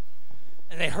 60,000.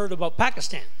 And they heard about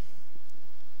Pakistan.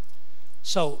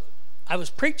 So I was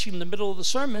preaching in the middle of the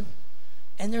sermon,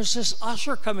 and there's this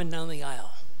usher coming down the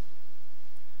aisle.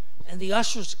 And the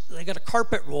ushers, they got a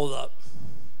carpet rolled up.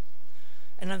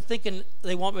 And I'm thinking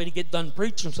they want me to get done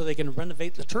preaching so they can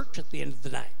renovate the church at the end of the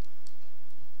night.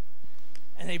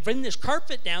 And they bring this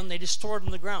carpet down, they just throw it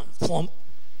on the ground. Flump.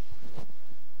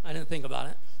 I didn't think about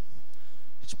it.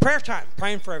 It's prayer time,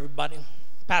 praying for everybody.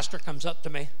 Pastor comes up to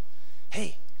me.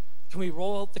 Hey, can we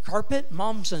roll out the carpet?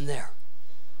 Mom's in there.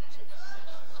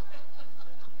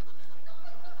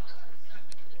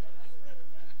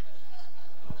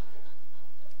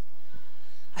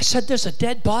 I said, there's a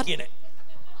dead body in it.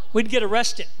 We'd get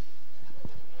arrested.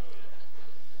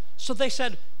 So they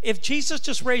said, if Jesus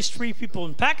just raised 3 people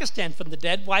in Pakistan from the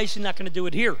dead, why is he not going to do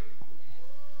it here?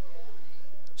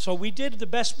 So we did the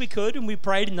best we could, and we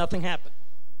prayed, and nothing happened.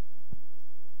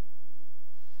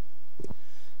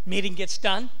 Meeting gets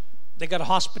done. They got a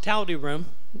hospitality room,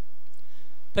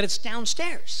 but it's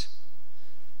downstairs.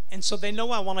 And so they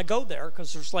know I want to go there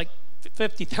because there's like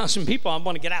 50,000 people. I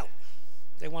want to get out.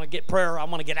 They want to get prayer. I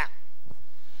want to get out.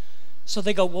 So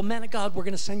they go, well, man of God, we're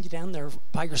going to send you down there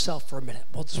by yourself for a minute.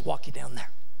 We'll just walk you down there.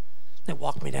 They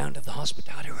walk me down to the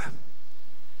hospitality room.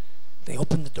 They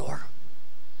open the door.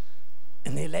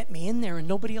 And they let me in there, and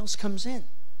nobody else comes in.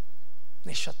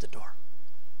 They shut the door.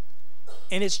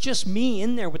 And it's just me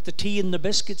in there with the tea and the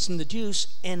biscuits and the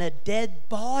juice and a dead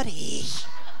body.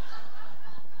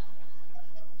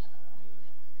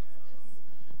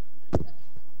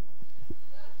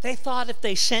 They thought if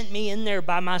they sent me in there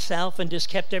by myself and just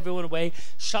kept everyone away,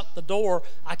 shut the door,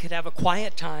 I could have a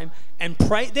quiet time and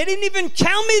pray. They didn't even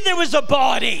tell me there was a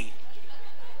body.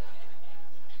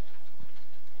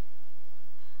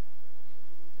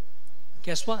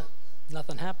 Guess what?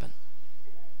 Nothing happened.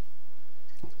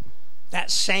 That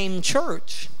same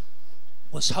church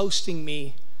was hosting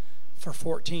me for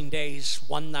 14 days,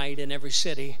 one night in every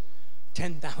city,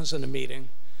 10,000 a meeting.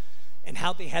 And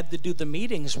how they had to do the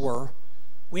meetings were,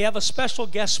 we have a special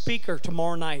guest speaker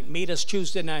tomorrow night. Meet us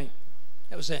Tuesday night.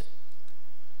 That was it.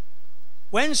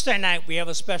 Wednesday night, we have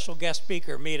a special guest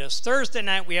speaker. Meet us. Thursday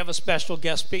night, we have a special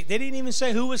guest speaker. They didn't even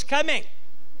say who was coming.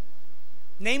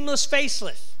 Nameless,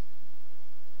 faceless.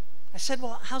 I said,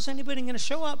 well, how's anybody going to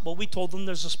show up? Well, we told them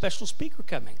there's a special speaker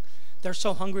coming. They're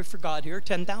so hungry for God here,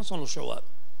 10,000 will show up.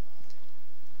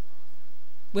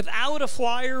 Without a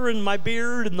flyer and my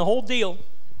beard and the whole deal,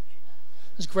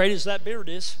 as great as that beard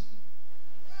is,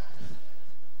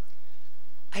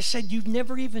 I said, you've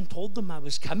never even told them I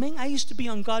was coming? I used to be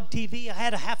on God TV. I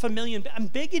had 500,000. I'm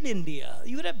big in India.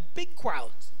 You would have big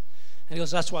crowds. And he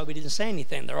goes, that's why we didn't say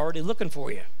anything. They're already looking for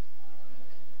you.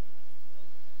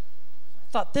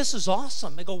 I thought, this is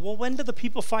awesome. I go, well, when do the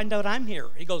people find out I'm here?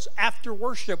 He goes, after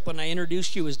worship, when I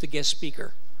introduced you as the guest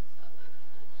speaker.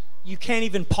 You can't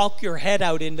even poke your head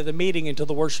out into the meeting until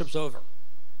the worship's over.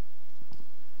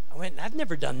 I went, I've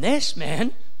never done this,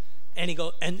 man. And he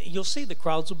goes, and you'll see the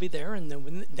crowds will be there, and then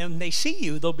when they see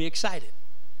you, they'll be excited.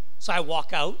 So I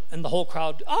walk out, and the whole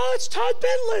crowd, oh, it's Todd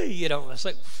Bentley. You know, it's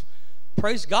like,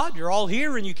 praise God, you're all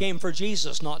here, and you came for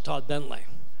Jesus, not Todd Bentley.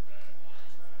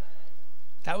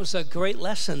 That was a great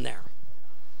lesson there.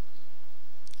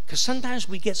 Because sometimes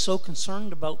we get so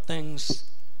concerned about things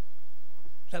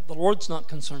that the Lord's not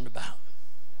concerned about.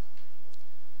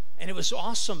 And it was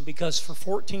awesome because for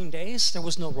 14 days, there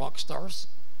was no rock stars.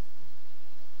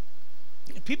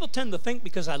 People tend to think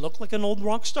because I look like an old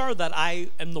rock star that I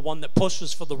am the one that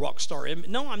pushes for the rock star.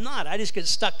 No, I'm not. I just get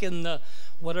stuck in the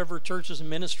whatever churches and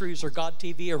ministries or God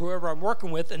TV or whoever I'm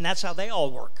working with, and that's how they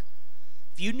all work.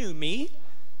 If you knew me,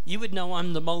 you would know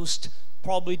I'm the most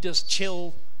probably just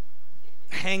chill,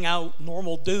 hang out,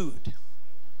 normal dude.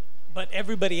 But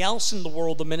everybody else in the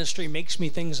world of ministry makes me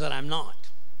things that I'm not.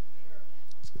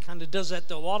 It kind of does that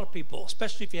to a lot of people,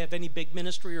 especially if you have any big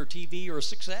ministry or TV or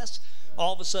success.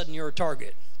 All of a sudden you're a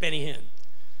target. Benny Hinn.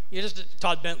 You're just a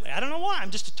Todd Bentley. I don't know why. I'm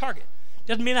just a target.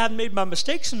 Doesn't mean I haven't made my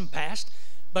mistakes in the past,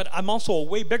 but I'm also a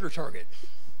way bigger target.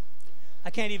 I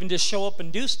can't even just show up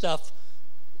and do stuff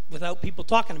without people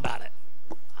talking about it.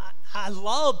 I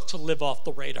love to live off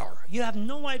the radar. You have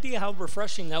no idea how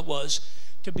refreshing that was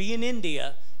to be in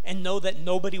India and know that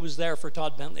nobody was there for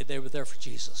Todd Bentley. They were there for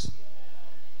Jesus.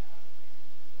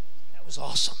 That was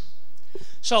awesome.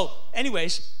 So,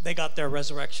 anyways, they got their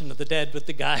resurrection of the dead with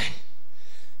the guy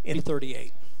in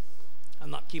 38. I'm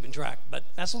not keeping track, but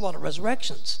that's a lot of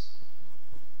resurrections.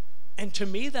 And to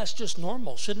me, that's just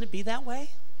normal. Shouldn't it be that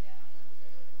way?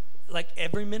 Like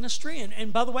every ministry.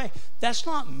 And by the way, that's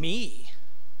not me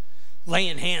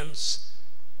laying hands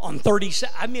on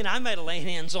 37. I mean, I might have laid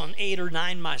hands on 8 or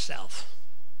 9 myself.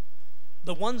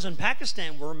 The ones in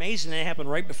Pakistan were amazing. They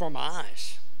happened right before my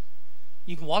eyes.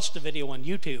 You can watch the video on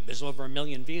YouTube. There's over 1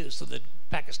 million views to the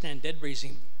Pakistan dead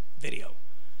raising video.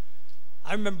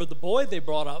 I remember the boy they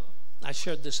brought up. I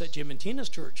shared this at Jim and Tina's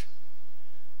church.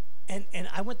 And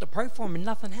I went to pray for him and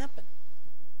nothing happened.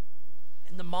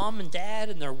 And the mom and dad,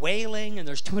 and they're wailing, and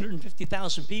there's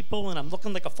 250,000 people, and I'm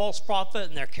looking like a false prophet,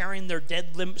 and they're carrying their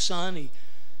dead limp son. He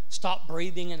stopped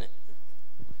breathing, and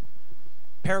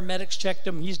paramedics checked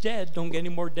him. He's dead. Don't get any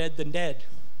more dead than dead.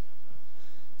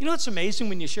 You know what's amazing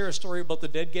when you share a story about the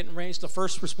dead getting raised? The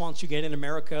first response you get in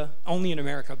America, only in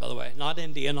America, by the way, not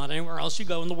India, not anywhere else you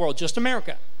go in the world, just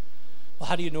America. Well,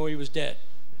 how do you know he was dead?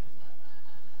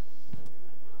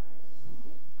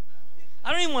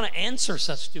 I don't even want to answer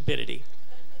such stupidity.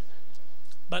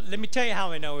 But let me tell you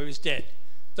how I know he was dead.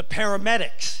 The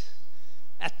paramedics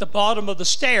at the bottom of the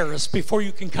stairs, before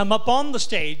you can come up on the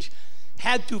stage,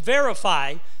 had to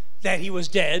verify that he was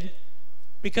dead,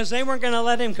 because they weren't going to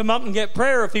let him come up and get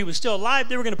prayer if he was still alive.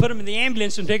 They were going to put him in the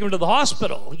ambulance and take him to the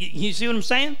hospital. You see what I'm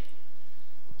saying?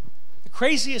 The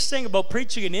craziest thing about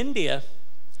preaching in India,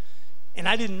 and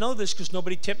I didn't know this because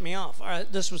nobody tipped me off. All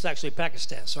right, this was actually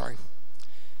Pakistan, sorry.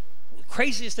 The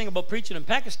craziest thing about preaching in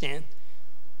Pakistan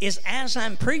is as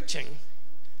I'm preaching,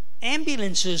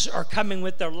 ambulances are coming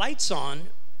with their lights on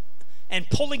and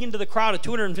pulling into the crowd of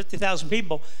 250,000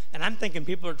 people. And I'm thinking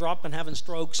people are dropping, having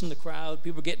strokes in the crowd.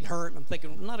 People are getting hurt. And I'm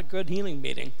thinking, not a good healing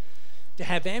meeting to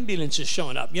have ambulances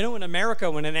showing up. You know, in America,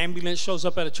 when an ambulance shows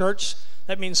up at a church,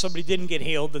 that means somebody didn't get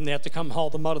healed, and they have to come haul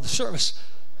them out of the service.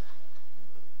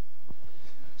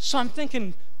 So I'm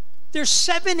thinking, there's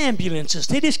 7 ambulances.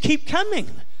 They just keep coming.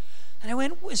 And I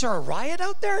went, is there a riot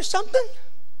out there or something?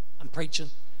 I'm preaching.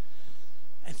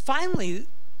 And finally,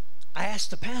 I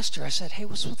asked the pastor, I said, hey,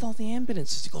 what's with all the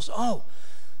ambulances? He goes, oh,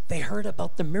 they heard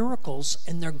about the miracles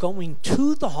and they're going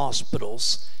to the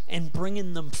hospitals and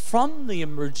bringing them from the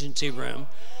emergency room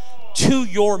to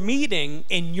your meeting,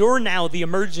 and you're now the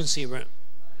emergency room.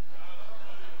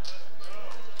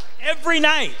 Every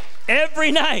night,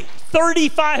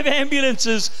 35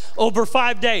 ambulances over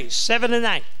 5 days, 7 a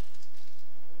night.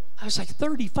 I was like,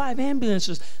 35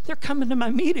 ambulances, they're coming to my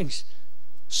meetings.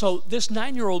 So this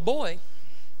 9-year-old boy,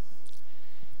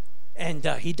 and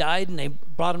he died, and they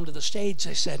brought him to the stage.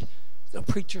 They said, the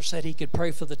preacher said he could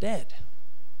pray for the dead.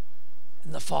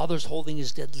 And the father's holding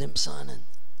his dead limp son, and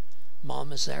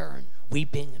mom is there and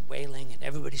weeping and wailing, and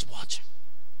everybody's watching.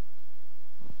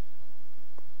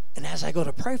 And as I go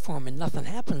to pray for him and nothing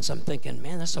happens, I'm thinking,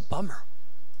 man, that's a bummer.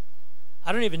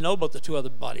 I don't even know about the 2 other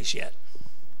bodies yet.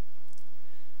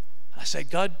 I said,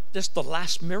 God, this is the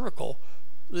last miracle,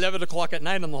 11 o'clock at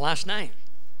night on the last night.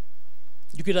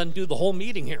 You could undo the whole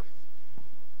meeting here.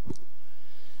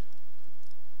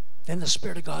 Then the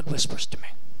Spirit of God whispers to me.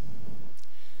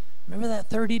 Remember that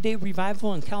 30-day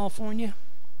revival in California?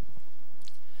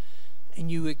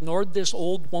 And you ignored this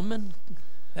old woman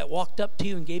that walked up to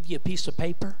you and gave you a piece of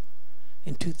paper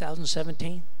in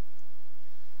 2017?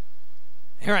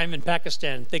 Here I am in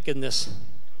Pakistan thinking this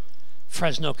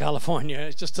Fresno, California,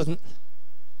 it's just an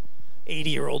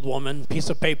 80-year-old woman, piece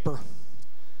of paper.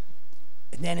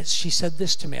 And then she said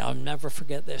this to me, I'll never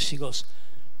forget this. She goes,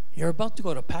 you're about to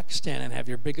go to Pakistan and have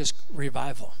your biggest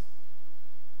revival.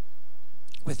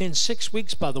 Within 6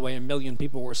 weeks, by the way, 1 million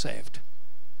people were saved.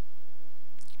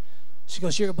 She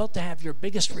goes, you're about to have your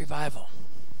biggest revival.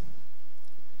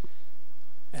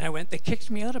 And I went, they kicked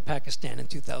me out of Pakistan in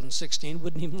 2016,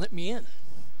 wouldn't even let me in.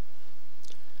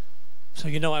 So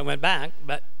you know I went back,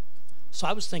 but so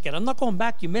I was thinking, I'm not going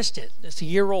back, you missed it. It's a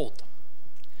year old.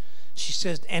 She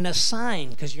says, and a sign,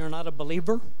 because you're not a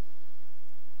believer,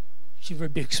 she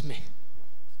rebukes me.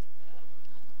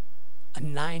 A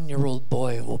 9-year-old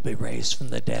boy will be raised from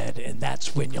the dead, and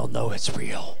that's when you'll know it's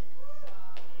real.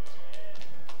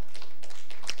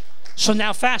 So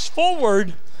now fast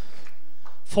forward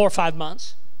 4 or 5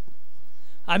 months.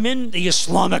 I'm in the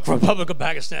Islamic Republic of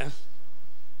Pakistan,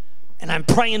 and I'm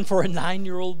praying for a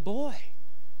 9-year-old boy,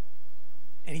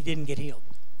 and he didn't get healed.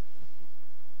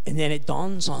 And then it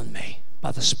dawns on me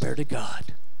by the Spirit of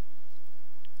God.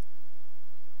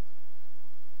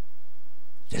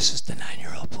 This is the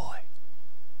 9-year-old boy.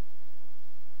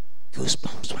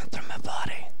 Goosebumps went through my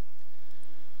body.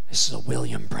 This is a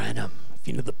William Branham. If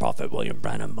you know the prophet William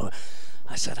Branham,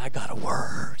 I said, I got a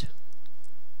word.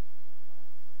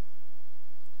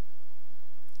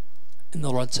 And the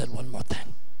Lord said one more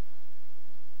thing.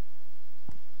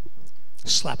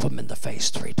 Slap him in the face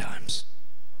 3 times.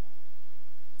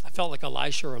 I felt like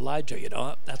Elisha or Elijah, you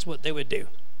know. That's what they would do.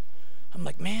 I'm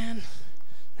like, man,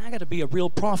 I got to be a real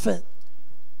prophet.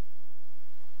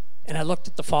 And I looked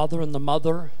at the father and the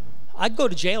mother. I'd go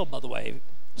to jail, by the way.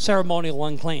 Ceremonial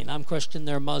unclean. I'm Christian,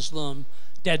 they're Muslim.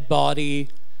 Dead body.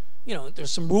 You know,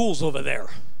 there's some rules over there.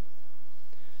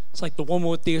 It's like the woman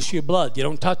with the issue of blood. You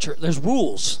don't touch her. There's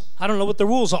rules. I don't know what the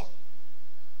rules are.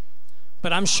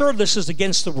 But I'm sure this is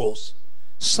against the rules.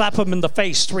 Slap him in the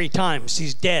face 3 times.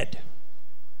 He's dead.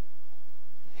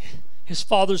 His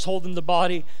father's holding the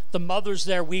body. The mother's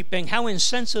there weeping. How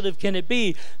insensitive can it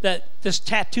be that this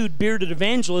tattooed, bearded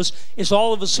evangelist is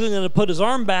all of a sudden going to put his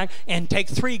arm back and take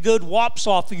 3 good whops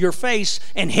off of your face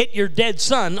and hit your dead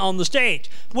son on the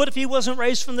stage? What if he wasn't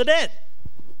raised from the dead?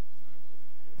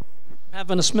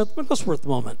 Having a Smith Wigglesworth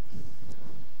moment.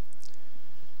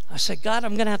 I said, God,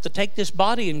 I'm going to have to take this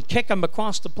body and kick him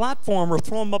across the platform or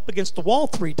throw him up against the wall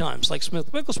 3 times like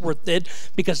Smith Wigglesworth did,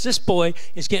 because this boy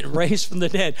is getting raised from the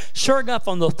dead. Sure enough,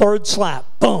 on the 3rd slap,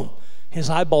 boom, his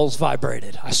eyeballs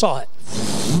vibrated. I saw it.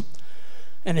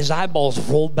 And his eyeballs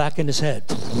rolled back in his head.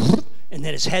 And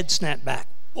then his head snapped back.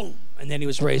 Boom. And then he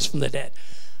was raised from the dead.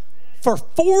 For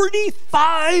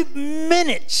 45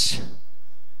 minutes,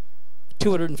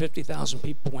 250,000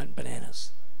 people went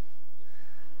bananas.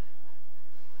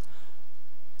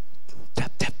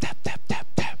 Tap, tap, tap, tap, tap,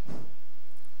 tap.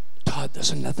 Todd,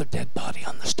 there's another dead body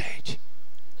on the stage.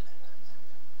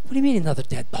 What do you mean another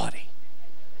dead body?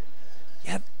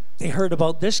 Yeah, they heard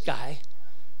about this guy.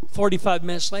 45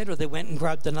 minutes later, they went and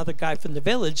grabbed another guy from the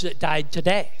village that died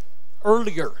today,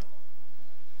 earlier.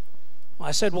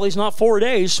 I said, well, he's not 4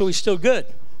 days, so he's still good.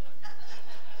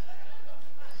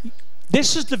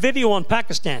 This is the video on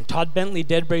Pakistan. Todd Bentley,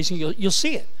 dead raising. You'll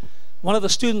see it. One of the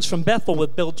students from Bethel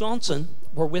with Bill Johnson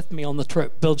were with me on the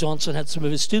trip. Bill Johnson had some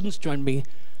of his students join me.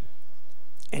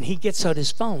 And he gets out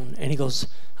his phone and he goes,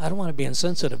 I don't want to be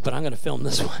insensitive, but I'm going to film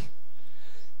this one.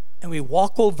 And we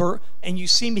walk over, and you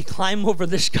see me climb over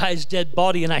this guy's dead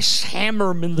body, and I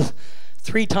hammer him in the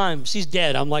 3 times. He's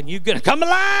dead. I'm like, "You gonna come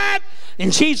alive?"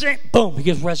 And Jesus, boom, he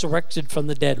gets resurrected from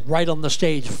the dead right on the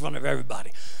stage in front of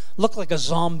everybody. Looked like a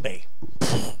zombie.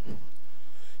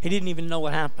 He didn't even know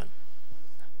what happened.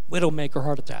 Widowmaker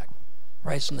heart attack,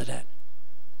 rise from the dead.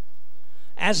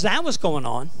 As that was going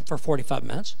on for 45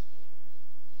 minutes,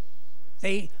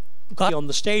 they got on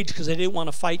the stage because they didn't want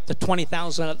to fight the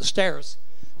 20,000 at the stairs.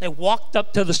 They walked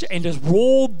up to the stage and just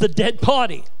rolled the dead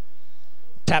body.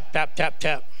 Tap, tap, tap,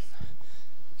 tap.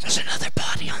 There's another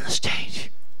body on the stage.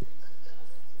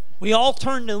 We all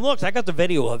turned and looked. I got the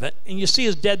video of it. And you see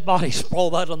his dead body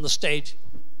sprawled out on the stage.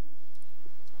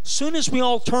 As soon as we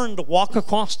all turned to walk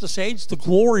across the stage, the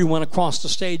glory went across the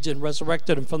stage and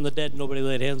resurrected him from the dead. Nobody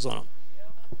laid hands on him.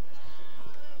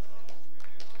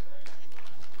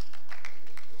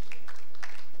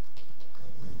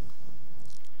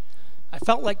 I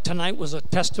felt like tonight was a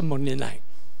testimony night.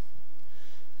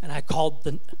 And I called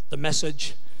the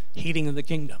message, Healing in the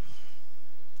Kingdom.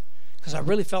 Because I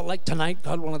really felt like tonight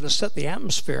God wanted to set the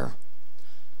atmosphere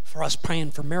for us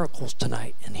praying for miracles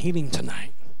tonight and healing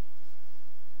tonight.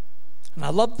 And I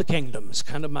love the kingdom. It's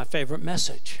kind of my favorite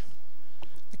message.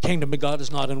 The kingdom of God is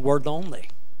not in word only,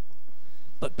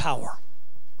 but power.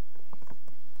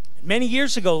 And many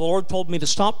years ago, the Lord told me to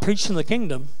stop preaching the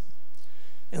kingdom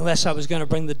unless I was going to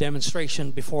bring the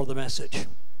demonstration before the message.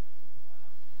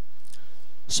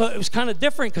 So it was kind of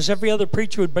different because every other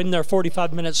preacher would bring their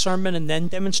 45-minute sermon and then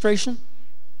demonstration.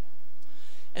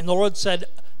 And the Lord said,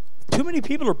 too many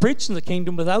people are preaching the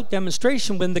kingdom without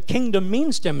demonstration when the kingdom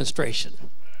means demonstration.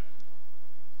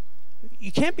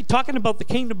 You can't be talking about the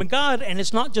kingdom of God and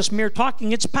it's not just mere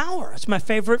talking, it's power. It's my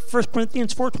favorite 1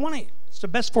 Corinthians 4:20. It's the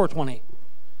best 4:20.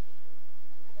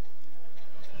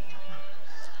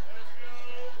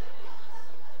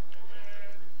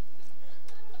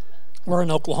 We're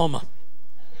in Oklahoma.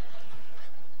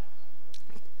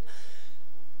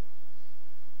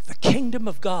 The kingdom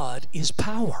of God is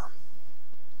power.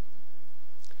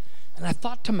 And I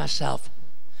thought to myself,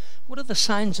 what are the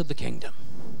signs of the kingdom?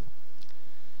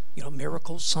 You know,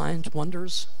 miracles, signs,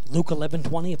 wonders. Luke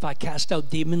 11:20, if I cast out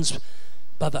demons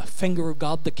by the finger of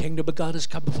God, the kingdom of God has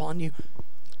come upon you.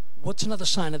 What's another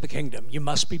sign of the kingdom? You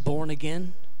must be born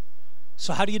again.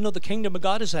 So how do you know the kingdom of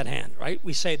God is at hand, right?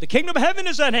 We say, the kingdom of heaven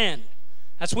is at hand.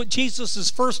 That's what Jesus'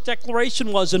 first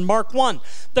declaration was in Mark 1.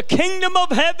 The kingdom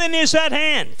of heaven is at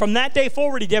hand. From that day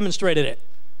forward, he demonstrated it.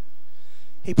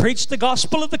 He preached the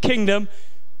gospel of the kingdom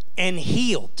and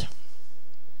healed.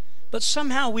 But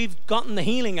somehow we've gotten the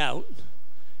healing out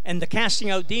and the casting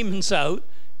out demons out,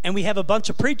 and we have a bunch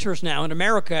of preachers now in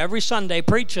America every Sunday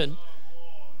preaching.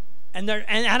 And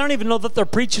I don't even know that they're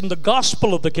preaching the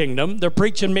gospel of the kingdom. They're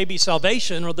preaching maybe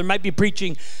salvation, or they might be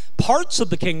preaching parts of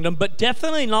the kingdom, but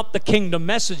definitely not the kingdom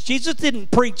message. Jesus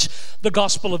didn't preach the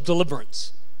gospel of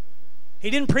deliverance. He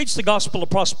didn't preach the gospel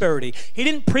of prosperity. He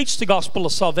didn't preach the gospel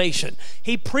of salvation.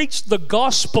 He preached the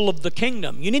gospel of the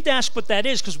kingdom. You need to ask what that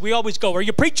is, because we always go, are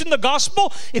you preaching the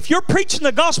gospel? If you're preaching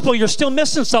the gospel, you're still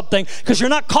missing something, because you're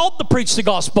not called to preach the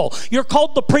gospel. You're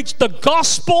called to preach the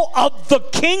gospel of the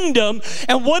kingdom.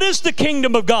 And what is the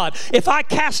kingdom of God? If I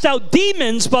cast out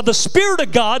demons by the Spirit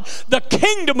of God, the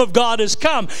kingdom of God has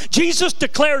come. Jesus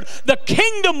declared the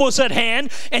kingdom was at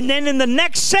hand, and then in the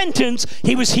next sentence,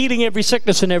 he was healing every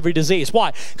sickness and every disease.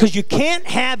 Why? Because you can't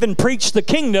have and preach the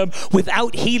kingdom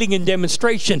without healing and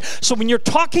demonstration. So when you're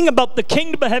talking about the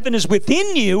kingdom of heaven is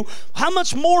within you, how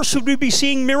much more should we be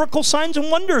seeing miracle signs and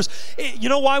wonders? You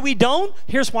know why we don't?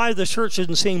 Here's why the church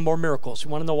isn't seeing more miracles. You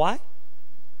want to know why?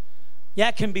 Yeah,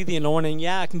 it can be the anointing.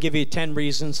 Yeah, I can give you 10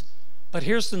 reasons. But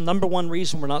here's the number one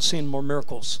reason we're not seeing more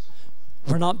miracles.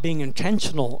 We're not being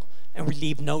intentional, and we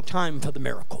leave no time for the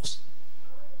miracles.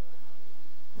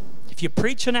 If you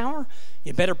preach an hour,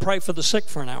 you better pray for the sick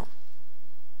for an hour.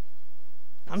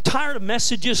 I'm tired of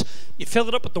messages. You fill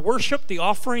it up with the worship, the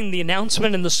offering, the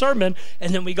announcement, and the sermon,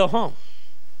 and then we go home.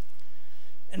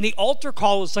 And the altar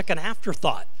call is like an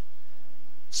afterthought.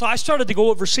 So I started to go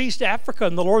overseas to Africa,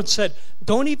 and the Lord said,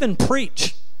 don't even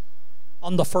preach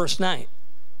on the first night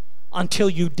until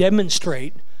you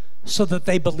demonstrate so that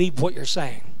they believe what you're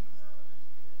saying.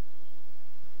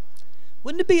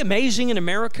 Wouldn't it be amazing in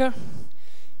America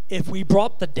if we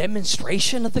brought the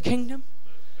demonstration of the kingdom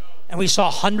and we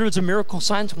saw hundreds of miracle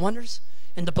signs and wonders,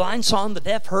 and the blind saw and the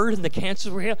deaf heard and the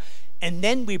cancers were healed, and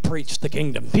then we preached the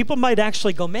kingdom? People might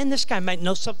actually go, man, this guy might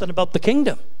know something about the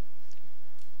kingdom.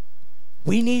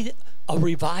 We need a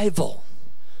revival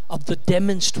of the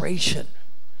demonstration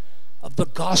of the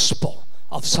gospel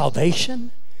of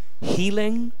salvation,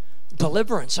 healing,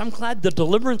 Deliverance. I'm glad the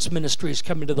deliverance ministry is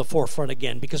coming to the forefront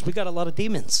again because we got a lot of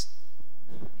demons.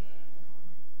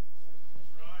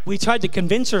 We tried to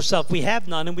convince ourselves we have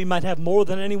none, and we might have more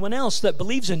than anyone else that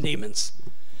believes in demons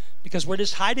because we're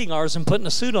just hiding ours and putting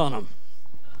a suit on them.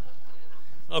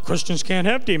 Well, Christians can't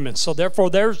have demons, so therefore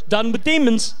they're done with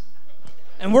demons.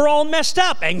 And we're all messed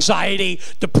up. Anxiety,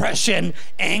 depression,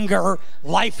 anger,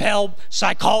 life help,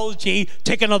 psychology,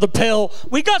 take another pill.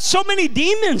 We got so many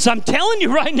demons, I'm telling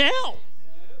you right now.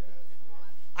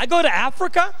 I go to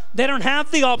Africa, they don't have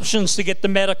the options to get the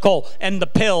medical and the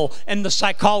pill and the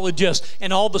psychologist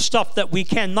and all the stuff that we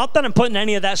can. Not that I'm putting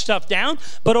any of that stuff down,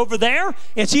 but over there,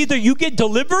 it's either you get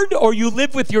delivered or you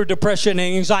live with your depression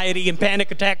and anxiety and panic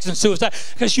attacks and suicide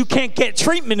because you can't get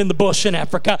treatment in the bush in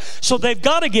Africa. So they've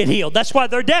got to get healed. That's why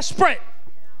they're desperate.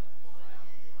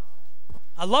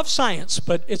 I love science,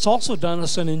 but it's also done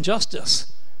us an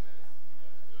injustice.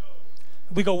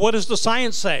 We go, what does the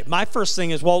science say? My first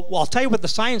thing is, well, I'll tell you what the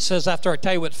science says after I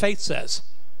tell you what faith says.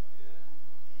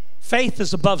 Faith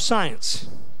is above science.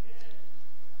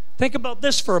 Think about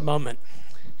this for a moment.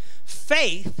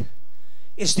 Faith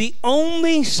is the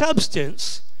only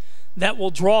substance that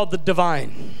will draw the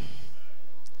divine.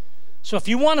 So if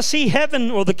you want to see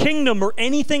heaven or the kingdom or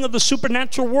anything of the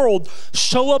supernatural world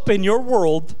show up in your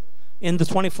world in the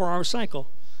 24-hour cycle,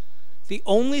 the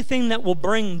only thing that will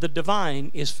bring the divine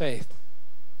is faith.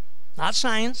 Not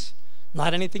science,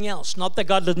 not anything else. Not that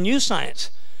God doesn't use science.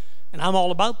 And I'm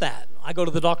all about that. I go to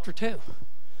the doctor too.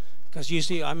 Because you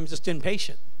see, I'm just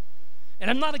impatient. And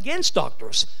I'm not against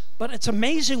doctors. But it's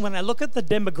amazing when I look at the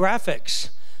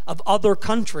demographics of other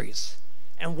countries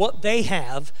and what they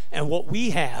have and what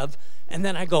we have. And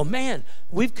then I go, man,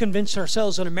 we've convinced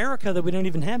ourselves in America that we don't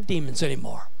even have demons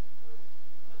anymore.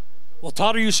 Well,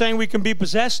 Todd, are you saying we can be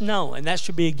possessed? No, and that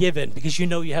should be a given because you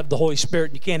know you have the Holy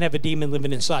Spirit and you can't have a demon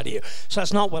living inside of you. So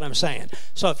that's not what I'm saying.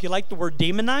 So if you like the word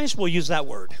demonized, we'll use that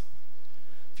word.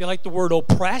 If you like the word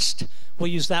oppressed,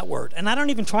 we'll use that word. And I don't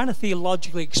even try to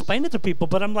theologically explain it to people,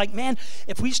 but I'm like, man,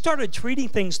 if we started treating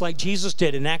things like Jesus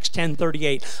did in Acts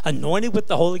 10:38, anointed with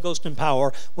the Holy Ghost and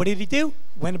power, what did he do?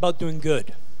 Went about doing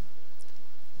good.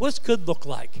 What does good look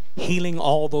like? Healing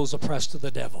all those oppressed of the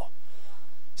devil.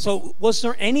 So was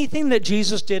there anything that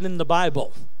Jesus did in the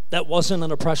Bible that wasn't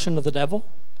an oppression of the devil?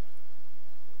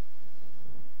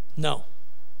 No.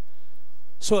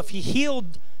 So if he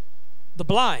healed the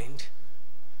blind,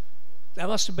 that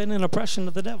must have been an oppression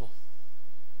of the devil.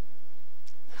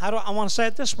 I want to say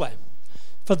it this way.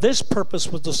 For this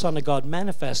purpose was the Son of God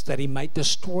manifest, that he might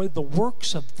destroy the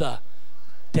works of the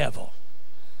devil.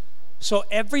 So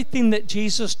everything that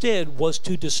Jesus did was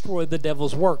to destroy the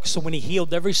devil's work. So when he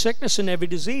healed every sickness and every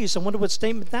disease, I wonder what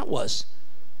statement that was.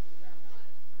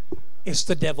 It's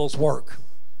the devil's work.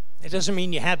 It doesn't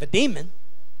mean you have a demon.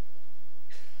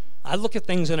 I look at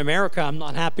things in America, I'm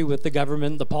not happy with the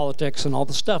government, the politics, and all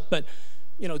the stuff. But,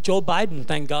 you know, Joe Biden,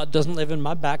 thank God, doesn't live in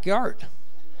my backyard.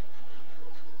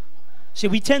 See,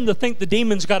 we tend to think the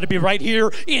demon's got to be right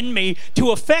here in me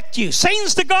to affect you.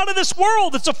 Satan's the god of this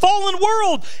world. It's a fallen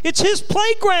world. It's his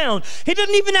playground. He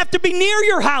doesn't even have to be near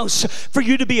your house for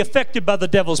you to be affected by the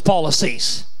devil's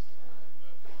policies.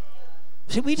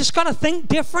 See, we just got to think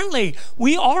differently.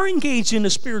 We are engaged in a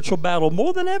spiritual battle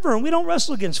more than ever, and we don't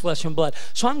wrestle against flesh and blood.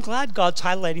 So I'm glad God's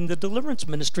highlighting the deliverance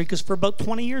ministry because for about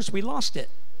 20 years we lost it.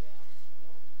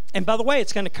 And by the way,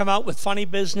 it's going to come out with funny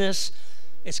business.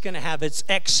 It's going to have its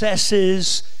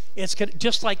excesses. It's going to,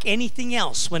 just like anything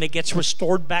else, when it gets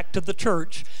restored back to the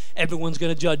church, everyone's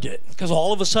going to judge it. Because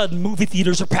all of a sudden, movie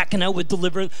theaters are packing out with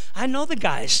deliverance. I know the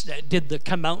guys that did the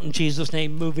Come Out in Jesus'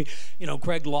 Name movie. You know,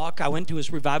 Greg Locke. I went to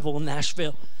his revival in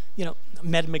Nashville. You know,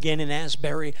 met him again in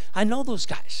Asbury. I know those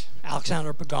guys.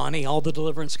 Alexander Pagani, all the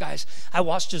deliverance guys. I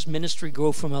watched his ministry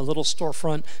grow from a little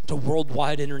storefront to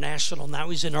worldwide, international. Now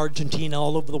he's in Argentina,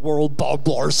 all over the world. Bob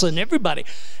Larson, everybody.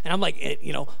 And I'm like,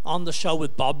 you know, on the show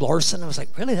with Bob Larson, I was like,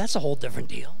 really? That's a whole different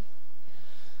deal.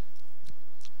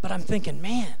 But I'm thinking,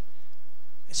 man,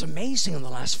 it's amazing in the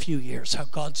last few years how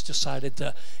God's decided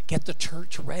to get the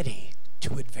church ready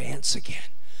to advance again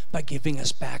by giving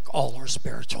us back all our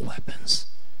spiritual weapons.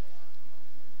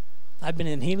 I've been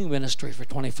in healing ministry for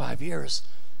 25 years,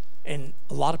 and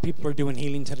a lot of people are doing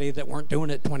healing today that weren't doing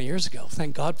it 20 years ago.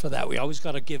 Thank God for that. We always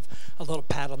got to give a little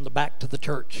pat on the back to the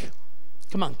church.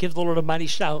 Come on, give the Lord a mighty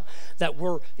shout that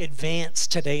we're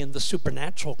advanced today in the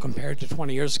supernatural compared to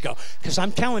 20 years ago. Because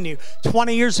I'm telling you,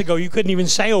 20 years ago, you couldn't even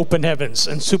say open heavens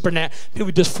and supernatural. People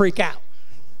would just freak out.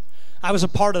 I was a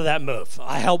part of that move.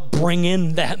 I helped bring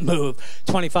in that move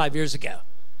 25 years ago.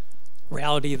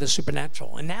 Reality of the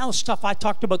supernatural. And now stuff I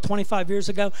talked about 25 years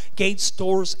ago, gates,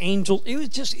 doors, angels,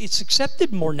 it's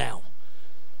accepted more now.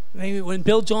 Maybe when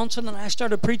Bill Johnson and I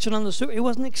started preaching on the super, it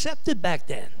wasn't accepted back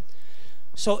then.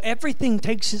 So everything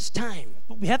takes its time.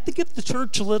 But we have to give the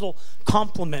church a little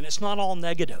compliment. It's not all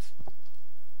negative.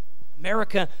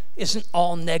 America isn't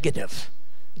all negative.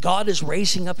 God is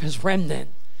raising up his remnant.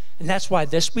 And that's why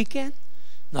this weekend,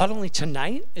 not only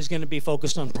tonight is going to be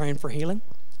focused on praying for healing.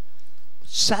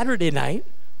 Saturday night,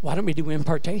 why don't we do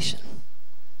impartation?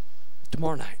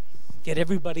 Tomorrow night. Get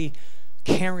everybody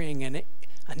carrying an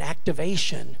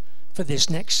activation for this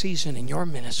next season in your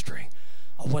ministry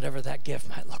of whatever that gift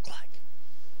might look like.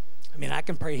 I mean, I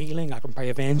can pray healing, I can pray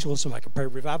evangelism, I can pray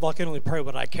revival. I can only pray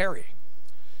what I carry.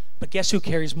 But guess who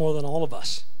carries more than all of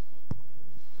us?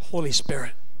 Holy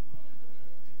Spirit.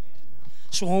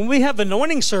 So when we have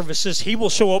anointing services, he will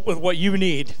show up with what you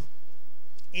need,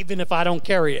 even if I don't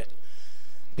carry it,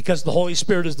 because the Holy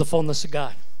Spirit is the fullness of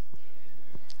God.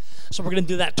 So we're going to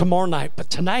do that tomorrow night. But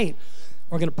tonight,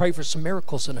 we're going to pray for some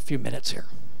miracles in a few minutes here.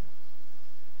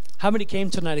 How many came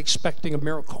tonight expecting a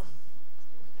miracle?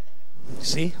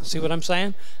 See what I'm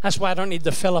saying? That's why I don't need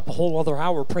to fill up a whole other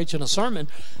hour preaching a sermon,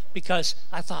 because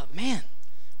I thought, man,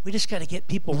 we just got to get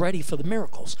people ready for the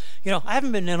miracles. You know, I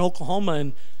haven't been in Oklahoma,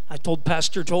 and I told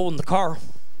Pastor Joel in the car,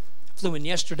 flew in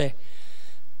yesterday,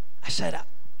 I said,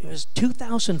 it was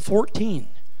 2014.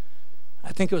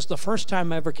 I think it was the first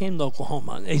time I ever came to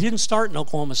Oklahoma. It didn't start in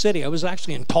Oklahoma City. I was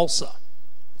actually in Tulsa.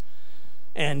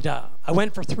 And I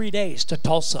went for 3 days to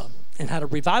Tulsa and had a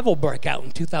revival breakout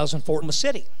in 2004 in the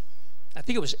city. I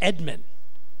think it was Edmond,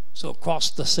 so across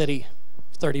the city,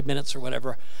 30 minutes or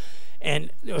whatever.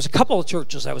 And there was a couple of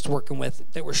churches I was working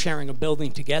with that were sharing a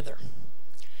building together.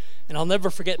 And I'll never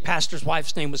forget, pastor's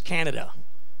wife's name was Canada.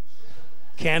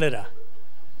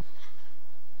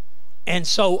 And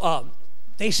so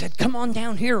they said, come on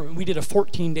down here. And we did a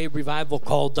 14-day revival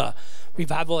called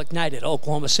Revival Ignited,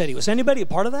 Oklahoma City. Was anybody a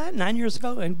part of that 9 years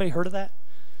ago? Anybody heard of that?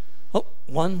 Oh,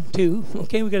 1, 2.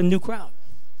 Okay, we got a new crowd.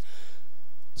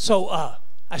 So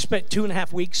I spent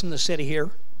 2.5 weeks in the city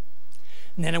here.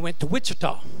 And then I went to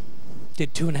Wichita.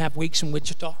 Did 2.5 weeks in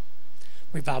Wichita.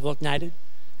 Revival Ignited.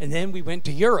 And then we went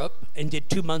to Europe and did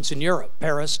 2 months in Europe.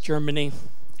 Paris, Germany,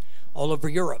 all over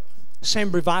Europe.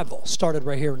 Same revival. Started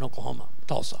right here in Oklahoma,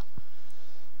 Tulsa.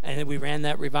 And then we ran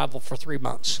that revival for 3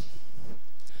 months.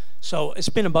 So it's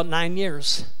been about 9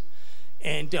 years.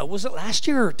 And was it last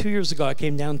year or 2 years ago I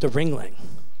came down to Ringling?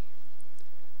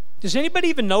 Does anybody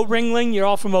even know Ringling? You're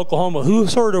all from Oklahoma.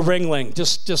 Who's heard of Ringling?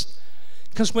 Just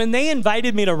because when they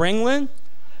invited me to Ringling,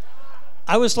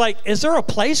 I was like, is there a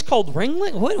place called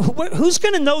Ringling? Who's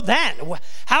going to know that?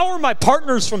 How are my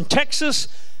partners from Texas,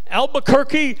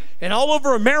 Albuquerque, and all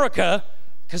over America,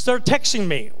 because they're texting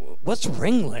me, what's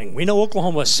Ringling? We know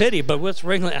Oklahoma City, but what's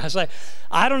Ringling? I was like,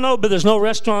 I don't know, but there's no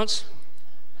restaurants.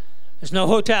 There's no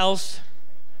hotels.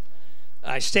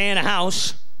 I stay in a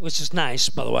house, which is nice,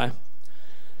 by the way.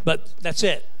 But that's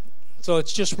it. So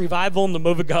it's just revival and the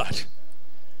move of God.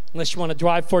 Unless you want to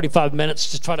drive 45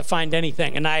 minutes to try to find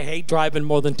anything. And I hate driving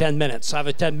more than 10 minutes. I have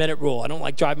a 10-minute rule. I don't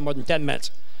like driving more than 10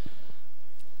 minutes.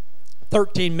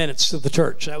 13 minutes to the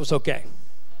church. That was okay.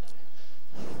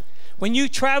 When you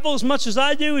travel as much as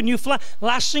I do and you fly,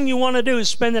 last thing you want to do is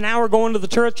spend an hour going to the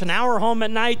church, an hour home at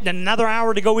night, then another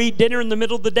hour to go eat dinner in the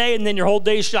middle of the day, and then your whole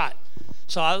day's shot.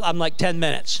 So I'm like 10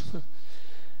 minutes.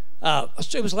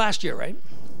 It was last year, right?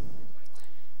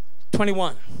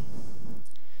 21.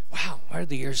 Wow, where did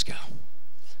the years go?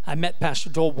 I met Pastor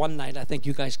Joel one night. I think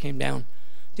you guys came down.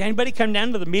 Did anybody come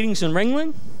down to the meetings in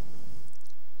Ringling?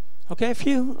 Okay, a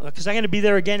few, because I'm going to be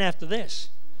there again after this.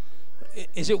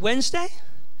 Is it Wednesday?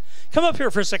 Come up here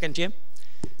for a second, Jim.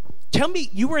 Tell me,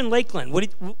 you were in Lakeland. What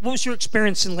was your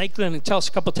experience in Lakeland? And tell us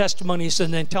a couple testimonies,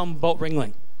 and then tell them about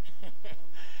Ringling.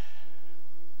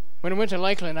 When I went to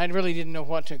Lakeland, I really didn't know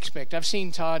what to expect. I've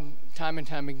seen Todd time and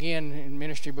time again in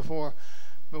ministry before,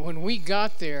 but when we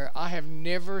got there, I have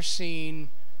never seen,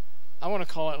 I want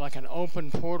to call it like an open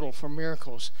portal for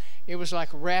miracles. It was like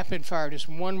rapid fire, just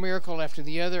one miracle after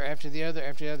the other, after the other,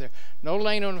 after the other. No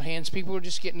laying on of hands. People were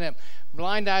just getting up.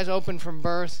 Blind eyes open from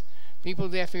birth. People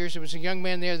with deaf ears. There was a young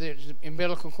man there that the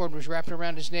umbilical cord was wrapped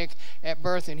around his neck at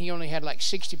birth, and he only had like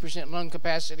 60% lung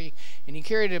capacity, and he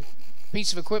carried a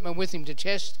piece of equipment with him to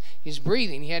test his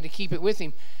breathing. He had to keep it with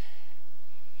him.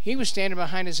 He was standing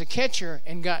behind as a catcher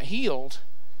and got healed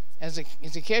as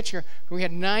a catcher, who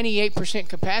had 98%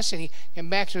 capacity, came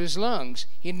back to his lungs.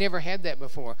 He had never had that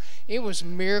before. It was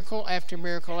miracle after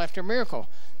miracle after miracle.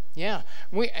 Yeah,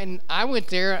 I went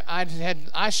there. I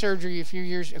had eye surgery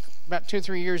about 2 or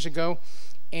 3 years ago,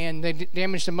 and they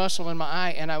damaged the muscle in my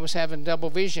eye, and I was having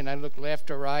double vision. I looked left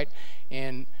or right,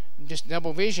 and just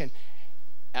double vision.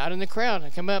 Out in the crowd, I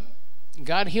come up.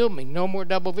 God healed me. No more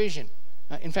double vision.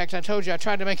 In fact, I told you I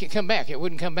tried to make it come back. It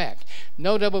wouldn't come back.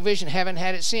 No double vision. Haven't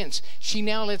had it since. She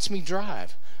now lets me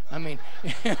drive. I mean,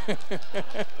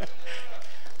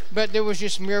 but there was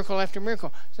just miracle after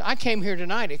miracle. So I came here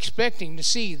tonight expecting to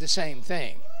see the same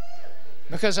thing,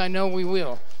 because I know we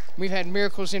will. We've had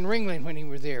miracles in Ringling when he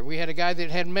was there. We had a guy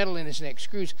that had metal in his neck,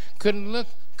 screws, couldn't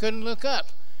look up.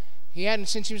 He hadn't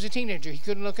since he was a teenager. He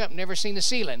couldn't look up, never seen the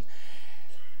ceiling.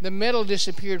 The metal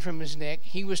disappeared from his neck.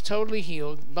 He was totally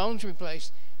healed, bones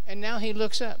replaced, and now he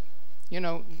looks up. You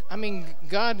know, I mean,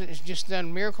 God has just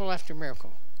done miracle after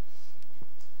miracle.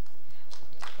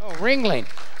 Oh, Ringling,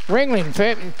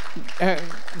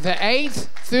 the 8th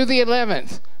through the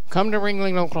 11th. Come to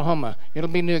Ringling, Oklahoma. It'll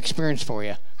be a new experience for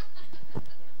you.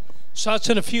 So it's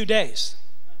in a few days.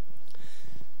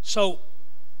 So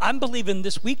I'm believing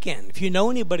this weekend, if you know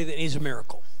anybody that needs a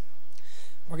miracle,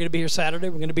 we're going to be here Saturday.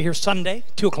 We're going to be here Sunday,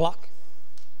 2 o'clock.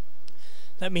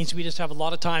 That means we just have a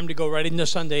lot of time to go right into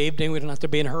Sunday evening. We don't have to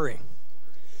be in a hurry.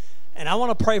 And I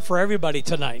want to pray for everybody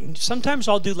tonight. And sometimes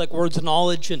I'll do like words of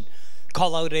knowledge and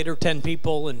call out 8 or 10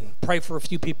 people and pray for a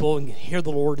few people and hear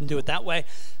the Lord and do it that way.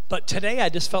 But today I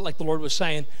just felt like the Lord was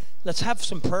saying, let's have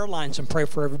some prayer lines and pray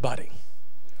for everybody.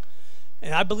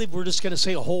 And I believe we're just going to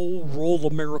see a whole roll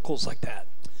of miracles like that.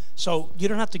 So you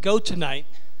don't have to go tonight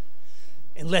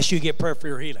unless you get prayer for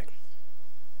your healing.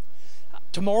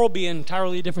 Tomorrow will be an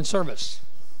entirely different service,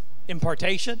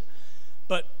 impartation,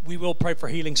 but we will pray for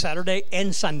healing Saturday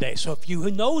and Sunday. So if you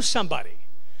know somebody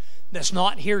that's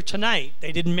not here tonight,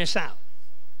 they didn't miss out.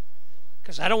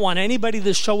 Because I don't want anybody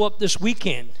to show up this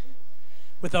weekend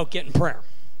without getting prayer,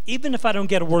 even if I don't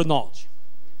get a word of knowledge.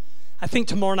 I think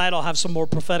tomorrow night I'll have some more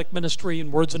prophetic ministry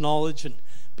and words of knowledge and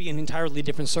be an entirely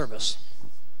different service.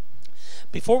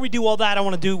 Before we do all that, I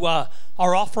want to do our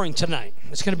offering tonight.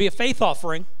 It's going to be a faith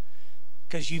offering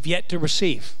because you've yet to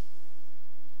receive.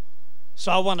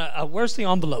 So I want to, where's the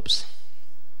envelopes?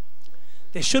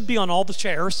 They should be on all the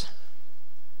chairs,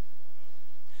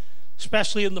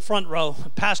 especially in the front row.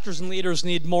 Pastors and leaders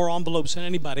need more envelopes than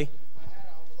anybody. I had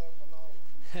an envelope on all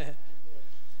of them.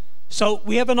 So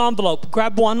we have an envelope.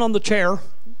 Grab one on the chair.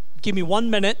 Give me 1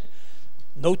 minute.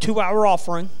 No 2-hour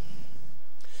offering.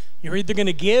 You're either going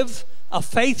to give a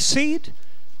faith seed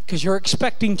because you're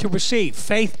expecting to receive.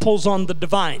 Faith pulls on the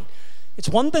divine. It's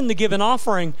one thing to give an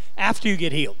offering after you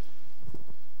get healed.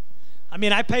 I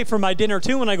mean, I pay for my dinner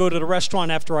too when I go to the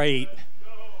restaurant after I eat.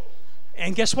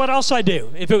 And guess what else I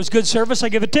do? If it was good service, I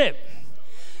give a tip.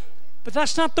 But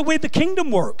that's not the way the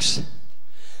kingdom works.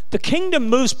 The kingdom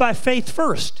moves by faith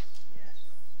first.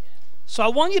 So I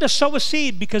want you to sow a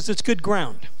seed because it's good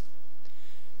ground.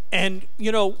 And,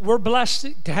 you know, we're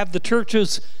blessed to have the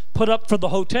churches put up for the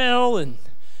hotel and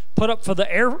put up for the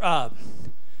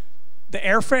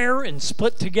airfare and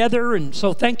split together. And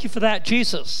so thank you for that,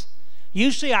 Jesus.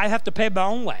 Usually I have to pay my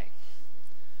own way.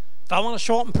 If I want to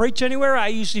show up and preach anywhere, I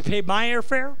usually pay my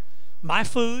airfare, my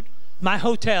food, my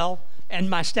hotel, and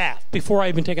my staff before I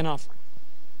even take an offering.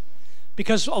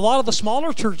 Because a lot of the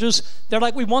smaller churches, they're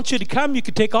like, we want you to come, you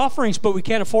can take offerings, but we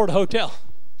can't afford a hotel.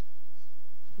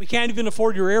 We can't even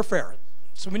afford your airfare.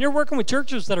 So when you're working with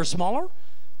churches that are smaller,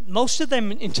 most of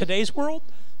them in today's world,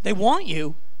 they want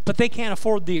you, but they can't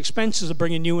afford the expenses of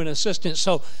bringing you an assistant.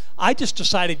 So I just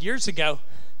decided years ago,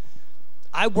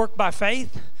 I work by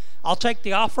faith. I'll take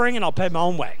the offering and I'll pay my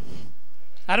own way.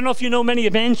 I don't know if you know many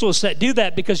evangelists that do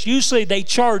that because usually they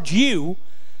charge you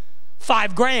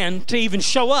 $5,000 to even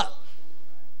show up.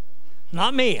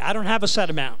 Not me. I don't have a set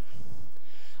amount.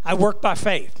 I work by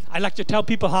faith. I like to tell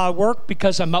people how I work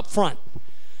because I'm up front.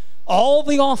 All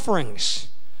the offerings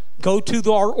go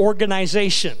to our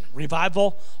organization,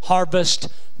 Revival Harvest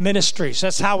Ministries.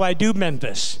 That's how I do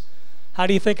Memphis. How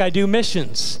do you think I do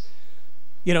missions?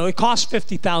 You know, it costs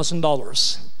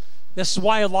 $50,000. This is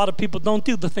why a lot of people don't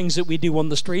do the things that we do on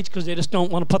the streets because they just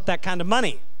don't want to put that kind of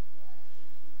money.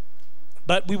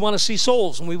 But we want to see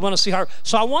souls and we want to see heart.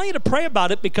 So I want you to pray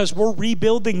about it because we're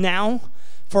rebuilding now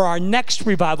for our next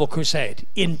revival crusade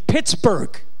in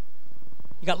Pittsburgh.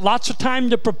 You got lots of time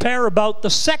to prepare about the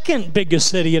second biggest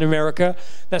city in America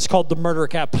that's called the murder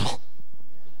capital.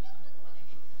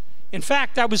 In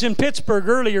fact, I was in Pittsburgh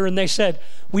earlier and they said,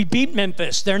 we beat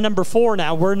Memphis. They're number 4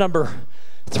 now. We're number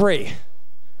 3.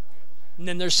 And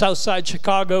then there's Southside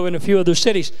Chicago and a few other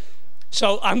cities.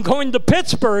 So I'm going to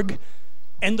Pittsburgh,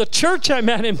 and the church I'm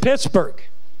at in Pittsburgh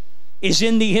is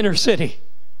in the inner city.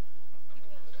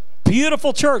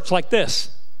 Beautiful church like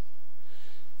this.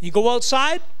 You go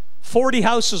outside, 40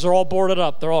 houses are all boarded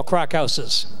up. They're all crack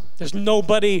houses. There's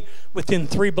nobody within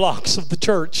 3 blocks of the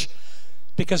church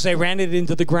because they ran it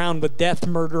into the ground with death,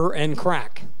 murder, and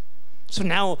crack. So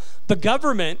now the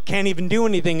government can't even do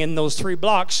anything in those 3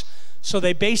 blocks. So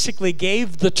they basically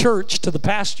gave the church to the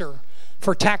pastor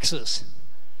for taxes.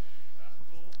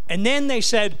 And then they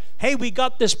said, hey, we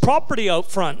got this property out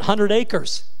front, 100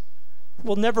 acres.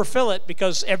 We'll never fill it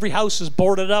because every house is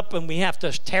boarded up and we have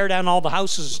to tear down all the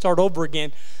houses and start over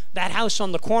again. That house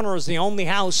on the corner is the only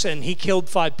house, and he killed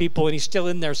 5 people, and he's still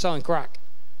in there selling crack.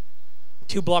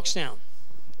 2 blocks down.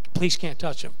 Police can't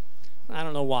touch him. I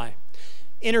don't know why.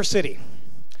 Inner city.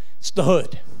 It's the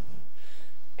hood.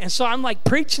 And so I'm like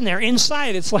preaching there.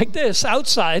 Inside, it's like this.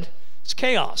 Outside, it's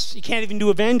chaos. You can't even do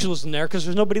evangelism there because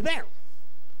there's nobody there.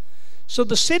 So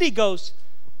the city goes,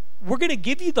 we're going to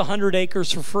give you the 100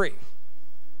 acres for free.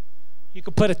 You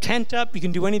can put a tent up. You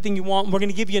can do anything you want. We're going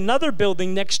to give you another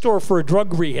building next door for a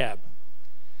drug rehab.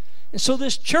 And so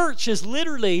this church is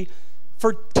literally,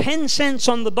 for 10 cents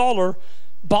on the dollar,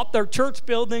 bought their church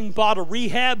building, bought a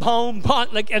rehab home,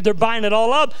 they're buying it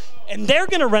all up, and they're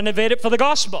going to renovate it for the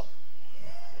gospel.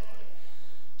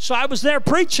 So I was there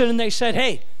preaching, and they said,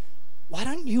 hey, why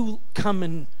don't you come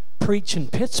and preach in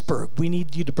Pittsburgh? We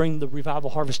need you to bring the Revival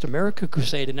Harvest America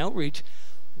crusade and outreach.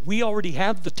 We already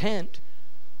have the tent,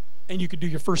 and you could do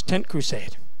your first tent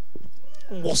crusade.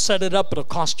 We'll set it up. It'll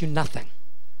cost you nothing.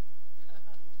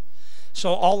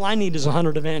 So all I need is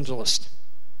 100 evangelists.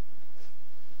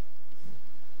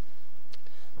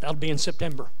 That'll be in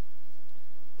September.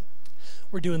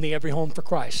 We're doing the Every Home for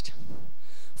Christ.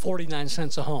 49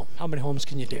 cents a home. How many homes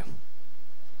can you do?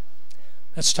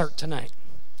 Let's start tonight.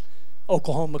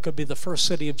 Oklahoma could be the first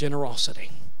city of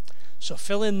generosity. So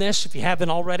fill in this if you haven't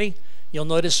already. You'll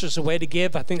notice there's a way to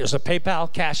give. I think there's a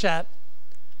PayPal, Cash App.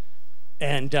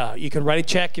 And you can write a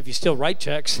check if you still write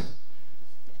checks.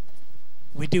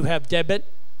 We do have debit,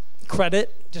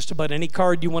 credit, just about any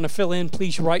card you want to fill in.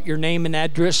 Please write your name and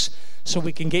address so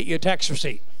we can get you a tax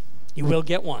receipt. You will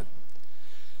get one.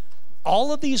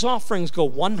 All of these offerings go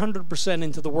 100%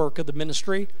 into the work of the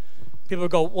ministry. People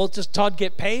go, well, does Todd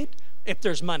get paid? If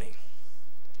there's money.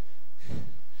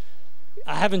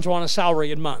 I haven't drawn a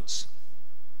salary in months.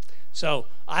 So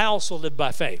I also live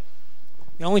by faith.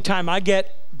 The only time I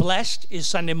get blessed is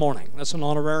Sunday morning. That's an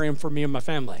honorarium for me and my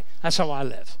family. That's how I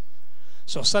live.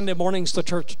 So Sunday mornings, the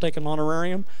church will take an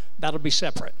honorarium. That'll be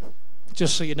separate.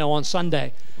 Just so you know, on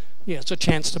Sunday, yeah, it's a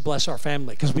chance to bless our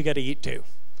family because we got to eat too.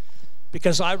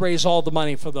 Because I raise all the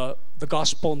money for the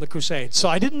gospel and the crusade. So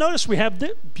I didn't notice we have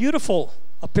beautiful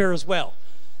up here as well.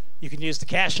 You can use the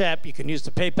Cash App. You can use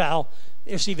the PayPal.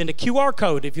 There's even a QR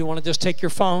code if you want to just take your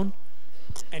phone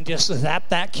and just zap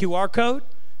that QR code.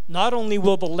 Not only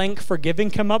will the link for giving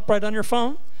come up right on your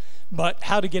phone, but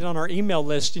how to get on our email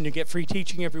list, and you get free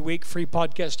teaching every week, free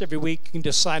podcast every week. You can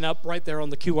just sign up right there on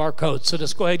the QR code. So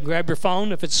just go ahead and grab your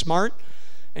phone if it's smart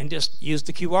and just use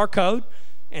the QR code,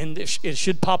 and it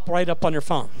should pop right up on your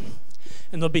phone.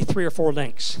 And there'll be 3 or 4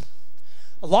 links.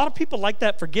 A lot of people like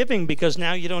that for giving because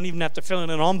now you don't even have to fill in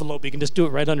an envelope. You can just do it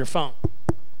right on your phone.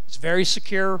 It's very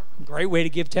secure, great way to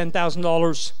give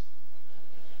 $10,000.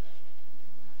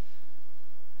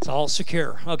 It's all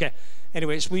secure. Okay.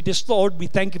 Anyways, Lord, we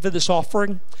thank you for this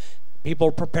offering. People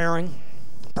are preparing,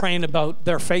 praying about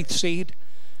their faith seed.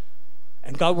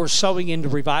 And God, we're sowing into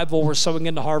revival. We're sowing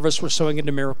into harvest. We're sowing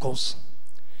into miracles.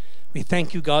 We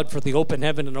thank you, God, for the open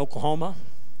heaven in Oklahoma.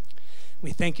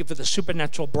 We thank you for the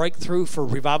supernatural breakthrough for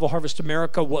Revival Harvest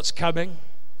America, what's coming.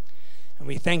 And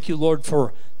we thank you, Lord,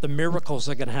 for the miracles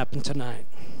that are going to happen tonight.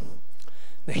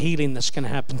 The healing that's going to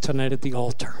happen tonight at the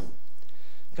altar.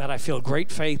 God, I feel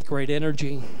great faith, great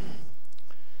energy.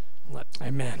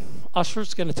 Amen.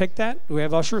 Ushers going to take that? Do we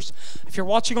have ushers? If you're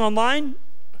watching online,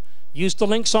 use the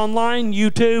links online,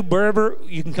 YouTube, wherever.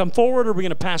 You can come forward, or we're going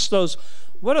to pass those.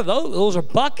 What are those? Those are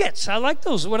buckets. I like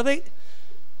those. What are they?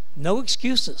 No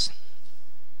excuses.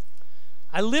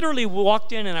 I literally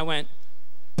walked in and I went,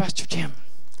 Pastor Jim,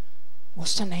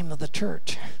 what's the name of the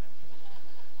church?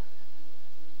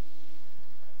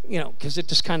 You know, because it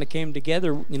just kind of came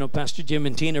together. You know, Pastor Jim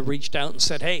and Tina reached out and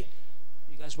said, hey,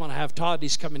 you guys want to have Todd?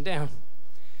 He's coming down.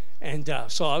 And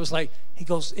so I was like, he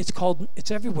goes,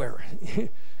 it's everywhere.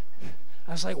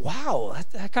 I was like, wow,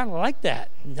 I kind of like that.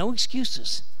 No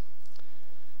excuses.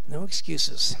 No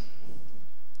excuses.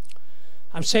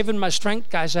 I'm saving my strength,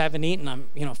 guys. I haven't eaten. I'm,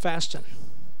 fasting.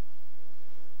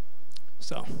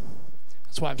 So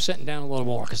that's why I'm sitting down a little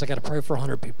more, because I got to pray for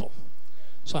 100 people.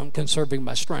 So I'm conserving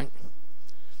my strength.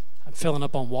 I'm filling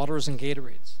up on waters and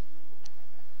Gatorades.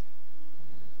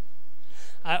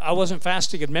 I wasn't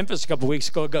fasting in Memphis a couple weeks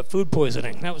ago. I got food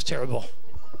poisoning. That was terrible.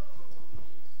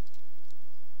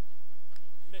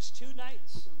 Missed 2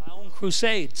 nights. My own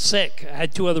crusade. Sick. I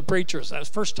had 2 other preachers. That was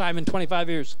the first time in 25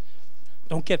 years.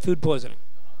 Don't get food poisoning.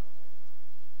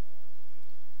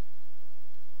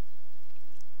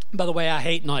 By the way, I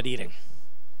hate not eating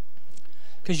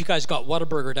because you guys got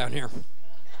Whataburger down here.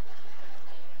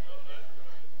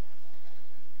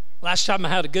 Last time I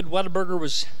had a good Whataburger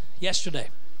was yesterday.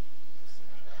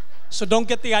 So don't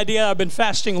get the idea I've been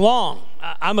fasting long.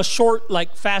 I'm a short,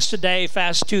 like fast a day,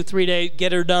 fast 2-3 days,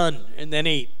 get her done, and then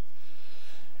eat.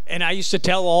 And I used to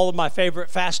tell all of my favorite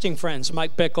fasting friends,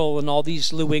 Mike Bickle and all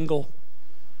these Lou Engle,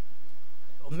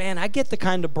 oh, man, I get the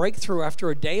kind of breakthrough after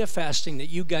a day of fasting that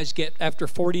you guys get after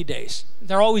 40 days.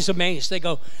 They're always amazed. They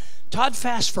go, Todd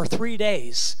fasts for 3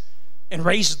 days and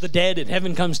raises the dead, and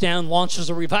heaven comes down, launches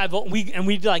a revival, and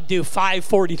we like do 5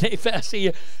 40-day fasts a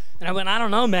year. And I went, I don't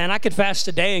know, man. I could fast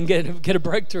a day and get a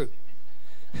breakthrough.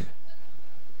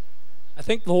 I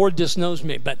think the Lord just knows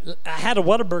me. But I had a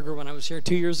Whataburger when I was here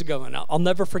 2 years ago, and I'll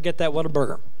never forget that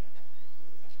Whataburger.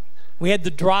 We had to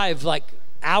drive like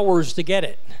hours to get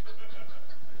it.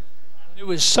 It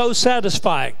was so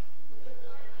satisfying.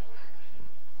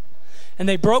 And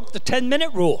they broke the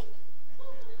 10-minute rule.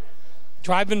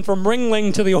 Driving from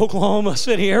Ringling to the Oklahoma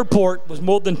City airport was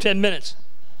more than 10 minutes.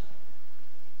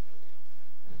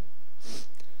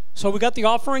 So we got the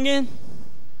offering in.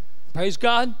 Praise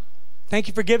God. Thank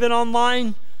you for giving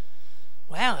online.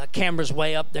 Wow, that camera's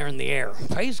way up there in the air.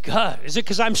 Praise God. Is it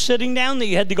because I'm sitting down that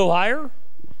you had to go higher?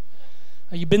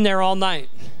 Or you been there all night?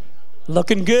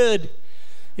 Looking good.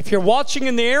 If you're watching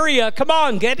in the area, come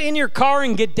on, get in your car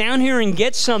and get down here and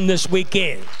get some this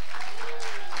weekend.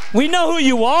 We know who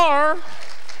you are.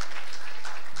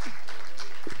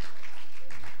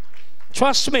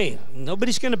 Trust me,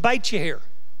 nobody's going to bite you here.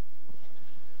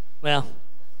 Well,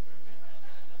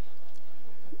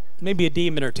 maybe a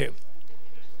demon or two.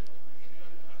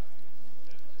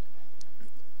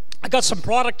 I got some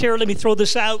product here. Let me throw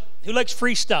this out. Who likes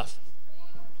free stuff?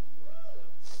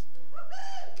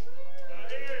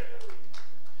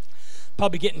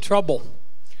 Probably get in trouble.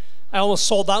 I almost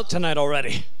sold out tonight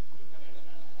already.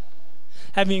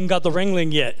 Haven't even got the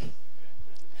Ringling yet.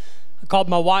 I called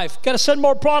my wife. Got to send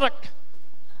more product.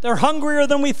 They're hungrier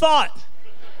than we thought.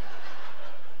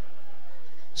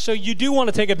 So you do want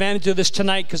to take advantage of this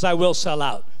tonight because I will sell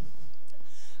out.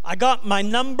 I got my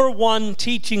 #1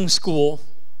 teaching school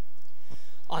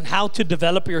on how to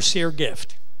develop your seer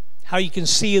gift, how you can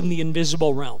see in the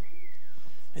invisible realm.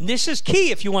 And this is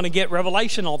key if you want to get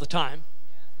revelation all the time,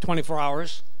 24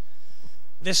 hours.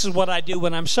 This is what I do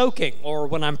when I'm soaking or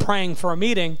when I'm praying for a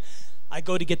meeting. I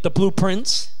go to get the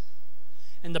blueprints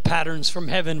and the patterns from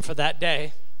heaven for that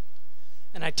day.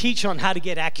 And I teach on how to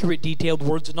get accurate, detailed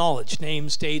words of knowledge,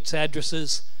 names, dates,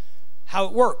 addresses, how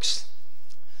it works.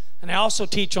 And I also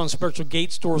teach on spiritual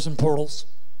gates, doors, and portals.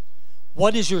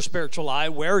 What is your spiritual eye,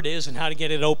 where it is, and how to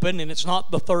get it open. And it's not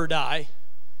the third eye.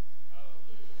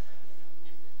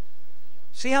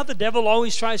 See how the devil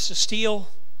always tries to steal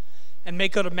and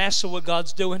make it a mess of what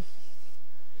God's doing?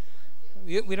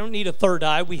 We don't need a third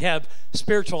eye. We have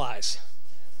spiritual eyes.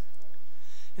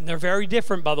 And they're very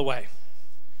different, by the way.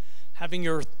 Having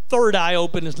your third eye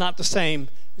open is not the same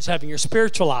as having your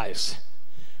spiritual eyes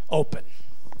open.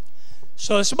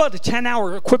 So it's about a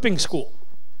 10-hour equipping school.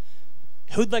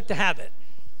 Who'd like to have it?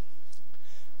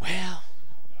 Well,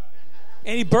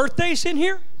 any birthdays in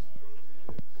here?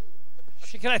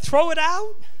 Can I throw it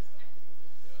out?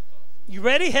 You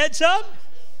ready? Heads up.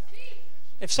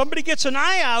 If somebody gets an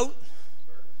eye out,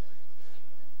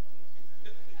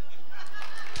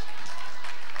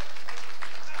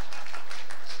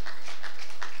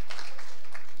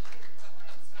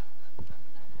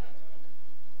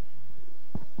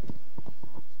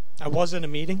 I was in a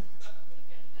meeting,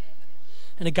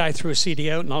 and a guy threw a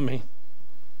CD out, not me.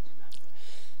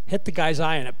 Hit the guy's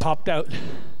eye, and it popped out,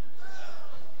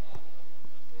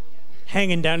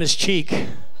 hanging down his cheek.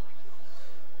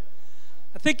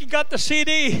 I think he got the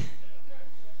CD.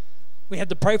 We had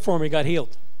to pray for him. He got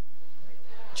healed.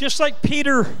 Just like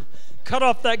Peter cut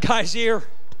off that guy's ear.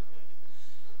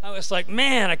 I was like,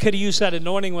 man, I could have used that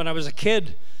anointing when I was a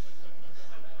kid,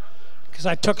 because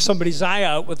I took somebody's eye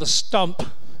out with a stump.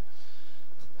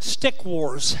 Stick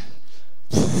wars,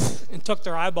 and took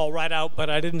their eyeball right out, but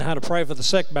I didn't know how to pray for the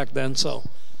sick back then, so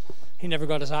he never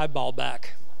got his eyeball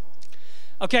back.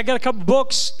 Okay, I got a couple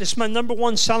books. This is my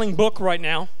 #1 selling book right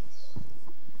now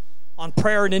on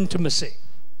prayer and intimacy.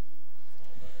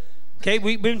 Okay,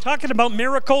 we've been talking about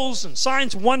miracles and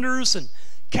signs and wonders and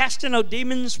casting out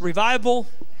demons, revival.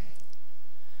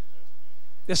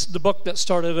 This is the book that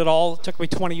started it all. It took me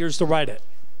 20 years to write it.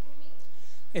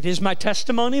 It is my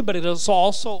testimony, but it is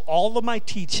also all of my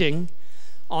teaching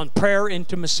on prayer,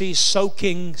 intimacy,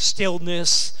 soaking,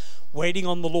 stillness, waiting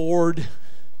on the Lord.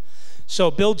 So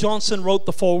Bill Johnson wrote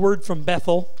the foreword from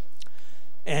Bethel.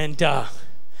 And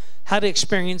how how to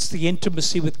experience the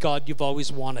intimacy with God you've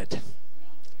always wanted.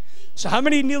 So how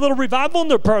many need a little revival in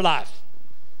their prayer life?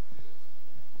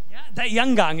 Yeah, that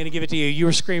young guy, I'm going to give it to you. You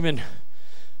were screaming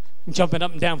and jumping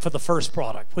up and down for the first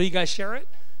product. Will you guys share it?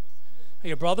 Are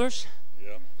your brothers?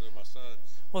 Yeah, they're my sons.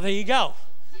 Well, there you go.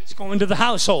 It's going to the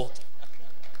household.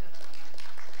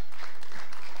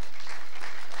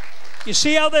 You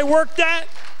see how they work that?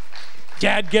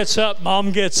 Dad gets up,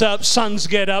 mom gets up, sons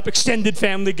get up, extended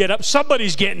family get up.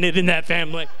 Somebody's getting it in that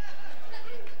family.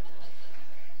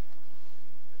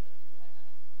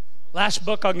 Last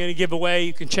book I'm going to give away.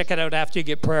 You can check it out after you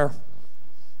get prayer.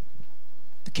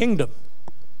 The Kingdom.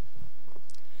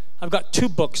 I've got 2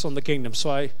 books on the kingdom, so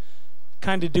I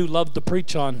kind of do love to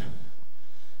preach on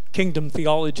kingdom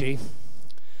theology.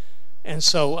 And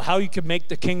so how you can make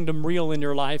the kingdom real in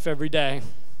your life every day,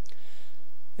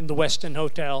 in the Westin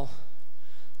Hotel,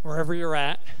 wherever you're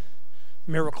at,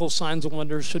 miracles, signs, and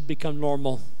wonders should become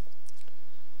normal.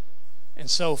 And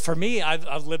so for me,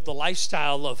 I've lived a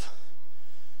lifestyle of,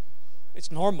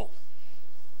 it's normal.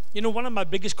 You know, one of my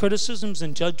biggest criticisms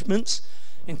and judgments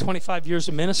in 25 years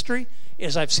of ministry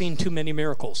is I've seen too many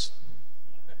miracles.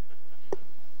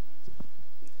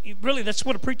 Really, that's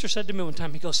what a preacher said to me one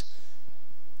time. He goes,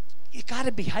 you got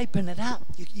to be hyping it up.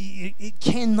 It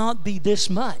cannot be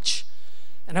this much.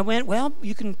 And I went, well,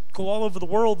 you can go all over the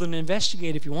world and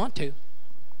investigate if you want to.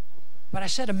 But I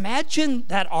said, imagine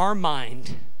that our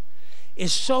mind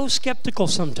is so skeptical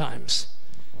sometimes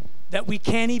that we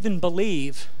can't even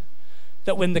believe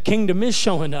that when the kingdom is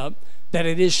showing up, that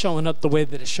it is showing up the way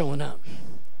that it's showing up.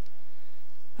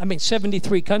 I mean,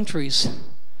 73 countries,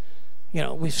 you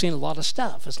know, we've seen a lot of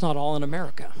stuff. It's not all in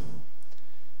America.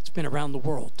 It's been around the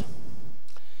world.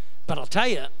 But I'll tell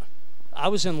you, I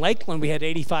was in Lakeland, we had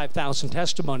 85,000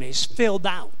 testimonies filled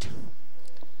out.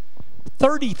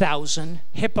 30,000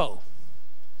 HIPPO,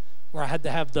 where I had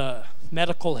to have the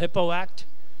medical HIPPO Act.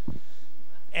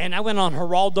 And I went on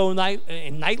Geraldo Night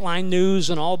and Nightline News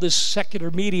and all this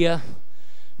secular media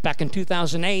back in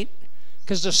 2008,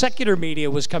 because the secular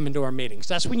media was coming to our meetings.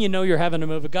 That's when you know you're having a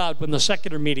move of God, when the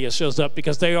secular media shows up,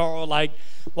 because they are all like,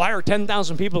 why are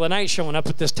 10,000 people a night showing up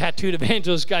at this tattooed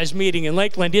evangelist guy's meeting in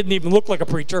Lakeland? Didn't even look like a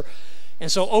preacher.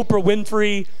 And so Oprah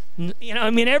Winfrey, you know, I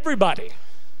mean, everybody.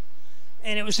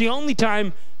 And it was the only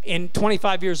time in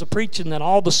 25 years of preaching that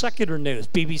all the secular news,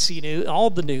 BBC News,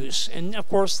 all the news, and of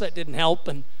course that didn't help.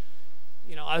 And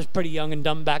you know, I was pretty young and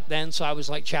dumb back then, so I was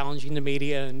like challenging the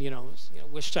media and, you know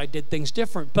wished I did things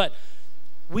different. But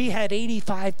we had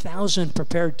 85,000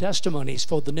 prepared testimonies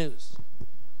for the news.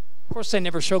 Of course, they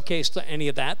never showcased any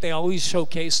of that. They always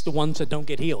showcased the ones that don't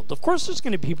get healed. Of course, there's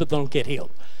going to be people that don't get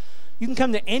healed. You can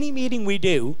come to any meeting we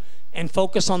do and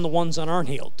focus on the ones that aren't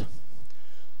healed.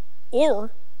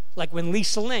 Or, like when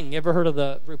Lisa Ling, you ever heard of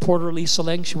the reporter Lisa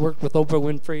Ling? She worked with Oprah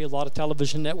Winfrey, a lot of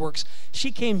television networks.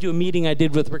 She came to a meeting I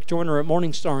did with Rick Joyner at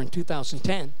Morningstar in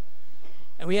 2010.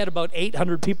 And we had about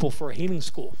 800 people for a healing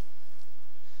school.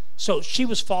 So she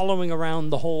was following around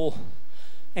the whole,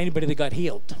 anybody that got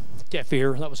healed. Deaf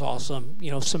ear, that was awesome.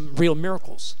 You know, some real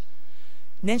miracles.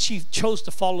 And then she chose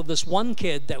to follow this one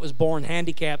kid that was born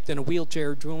handicapped in a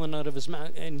wheelchair, drooling out of his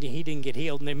mouth, and he didn't get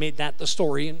healed. And they made that the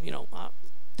story, and, you know,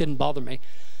 didn't bother me.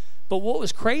 But what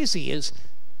was crazy is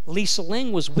Lisa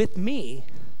Ling was with me,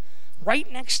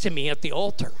 right next to me at the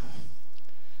altar.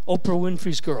 Oprah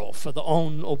Winfrey's girl for the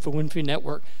own Oprah Winfrey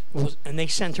Network. And they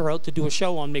sent her out to do a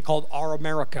show on me called Our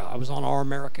America. I was on Our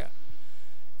America.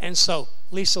 And so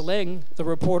Lisa Ling, the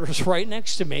reporter's right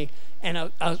next to me,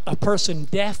 and a person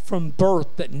deaf from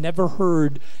birth that never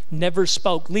heard, never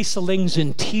spoke. Lisa Ling's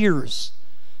in tears,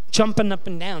 jumping up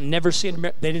and down, never seen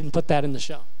her. They didn't put that in the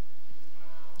show.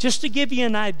 Just to give you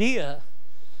an idea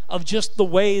of just the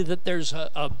way that there's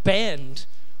a bend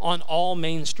on all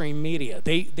mainstream media.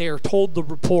 They are told to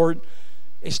report.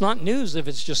 It's not news if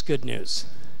it's just good news.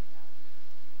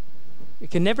 It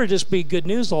can never just be good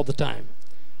news all the time.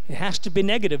 It has to be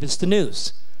negative. It's the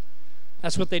news.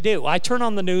 That's what they do. I turn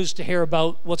on the news to hear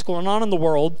about what's going on in the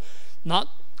world, not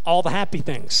all the happy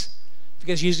things.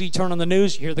 Because usually you turn on the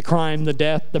news, you hear the crime, the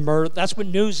death, the murder. That's what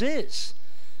news is.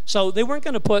 So they weren't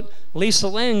going to put Lisa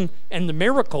Ling and the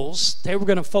miracles. They were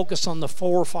going to focus on the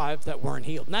 4 or 5 that weren't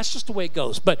healed. And that's just the way it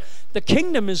goes. But the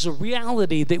kingdom is a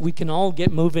reality that we can all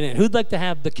get moving in. Who'd like to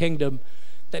have the kingdom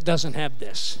that doesn't have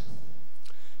this?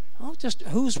 Oh, just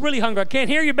who's really hungry? I can't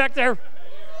hear you back there.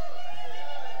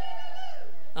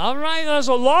 All right, there's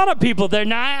a lot of people there.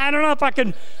 Now, I don't know if I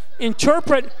can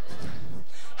interpret.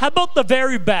 How about the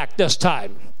very back this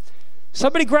time?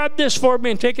 Somebody grab this for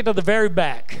me and take it to the very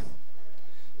back.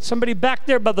 Somebody back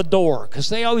there by the door, because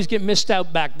they always get missed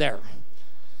out back there.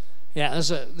 Yeah,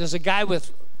 there's a guy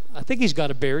with I think he's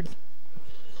got a beard.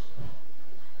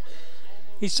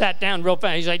 He sat down real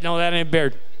fast. He's like, no, that ain't a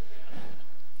beard.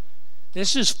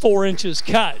 This is 4 inches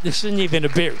cut. This isn't even a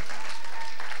beard.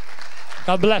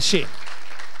 God bless you.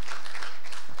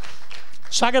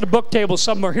 So I got a book table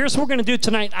somewhere. Here's what we're going to do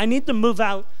tonight. I need to move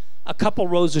out a couple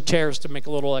rows of chairs to make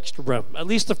a little extra room. At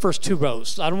least the first 2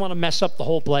 rows. I don't want to mess up the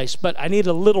whole place, but I need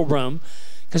a little room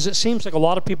because it seems like a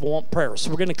lot of people want prayer. So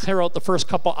we're going to clear out the first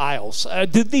couple aisles.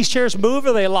 Did these chairs move or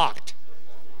are they locked?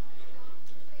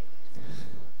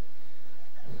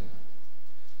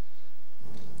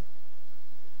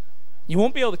 You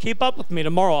won't be able to keep up with me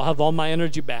tomorrow. I'll have all my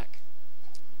energy back.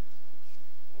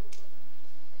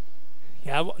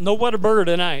 Yeah, no Whataburger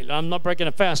tonight. I'm not breaking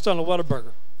a fast on a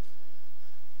Whataburger.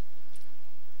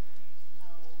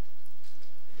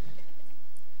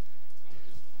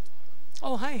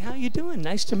 Oh, hi, how you doing?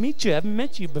 Nice to meet you. I haven't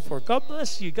met you before. God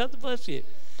bless you. God bless you.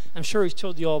 I'm sure he's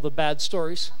told you all the bad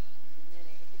stories.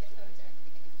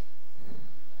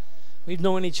 We've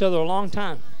known each other a long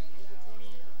time.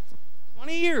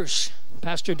 20 years,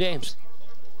 Pastor James.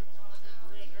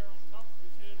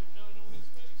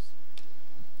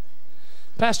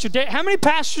 Pastor Dave, how many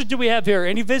pastors do we have here?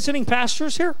 Any visiting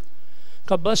pastors here?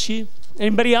 God bless you.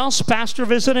 Anybody else? Pastor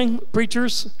visiting?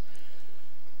 Preachers?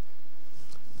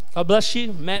 God bless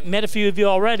you. Met a few of you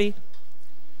already.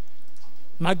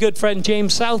 My good friend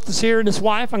James South is here and his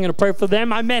wife. I'm going to pray for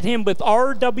them. I met him with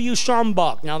R.W.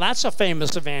 Schambach. Now that's a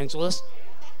famous evangelist.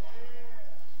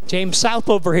 James South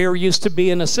over here used to be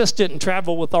an assistant and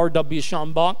travel with R.W.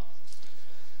 Schambach.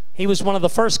 He was one of the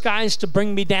first guys to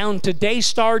bring me down to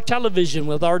Daystar Television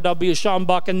with R.W.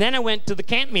 Schambach, and then I went to the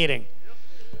camp meeting.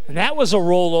 And that was a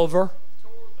rollover.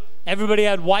 Everybody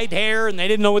had white hair, and they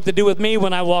didn't know what to do with me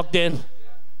when I walked in.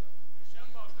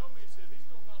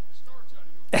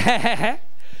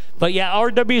 But yeah,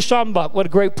 R.W. Schambach, what a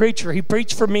great preacher. He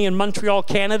preached for me in Montreal,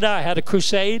 Canada. I had a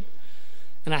crusade,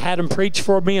 and I had him preach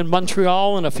for me in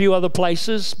Montreal and a few other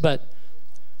places, but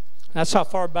that's how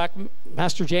far back,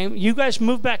 Pastor James. You guys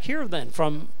moved back here then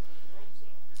from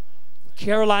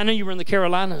Carolina. You were in the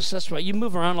Carolinas. That's right. You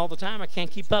move around all the time. I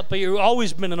can't keep up, but you've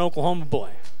always been an Oklahoma boy.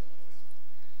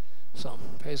 So,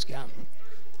 praise God.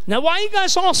 Now, why are you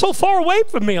guys all so far away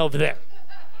from me over there?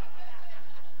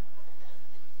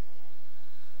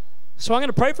 So I'm going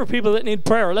to pray for people that need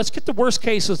prayer. Let's get the worst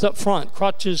cases up front.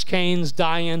 Crutches, canes,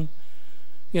 dying.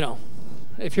 You know,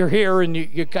 if you're here and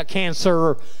you got cancer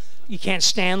or you can't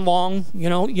stand long, you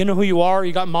know who you are.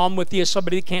 You got mom with you,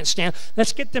 somebody that can't stand.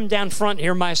 Let's get them down front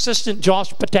here. My assistant,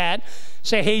 Josh Patat.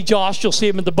 Say, hey, Josh. You'll see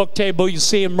him at the book table. You'll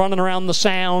see him running around the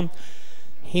sound.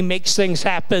 He makes things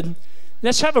happen.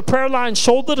 Let's have a prayer line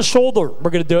shoulder to shoulder.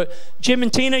 We're going to do it. Jim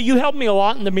and Tina, you help me a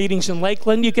lot in the meetings in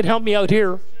Lakeland. You can help me out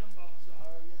here.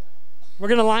 We're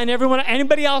going to line everyone up.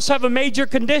 Anybody else have a major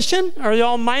condition? Or are they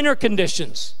all minor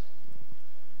conditions?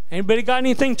 Anybody got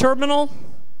anything terminal?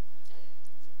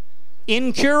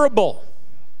 Incurable.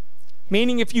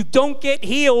 Meaning if you don't get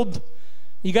healed,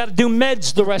 you got to do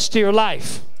meds the rest of your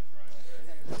life.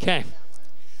 Okay.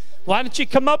 Why don't you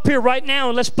come up here right now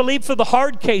and let's believe for the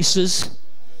hard cases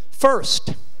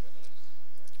first.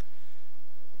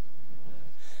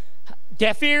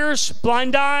 Deaf ears,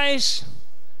 blind eyes.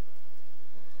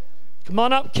 Come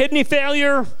on up. Kidney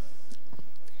failure.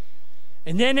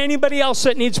 And then anybody else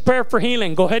that needs prayer for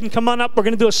healing, go ahead and come on up. We're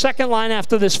going to do a second line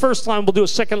after this first line. We'll do a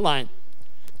second line.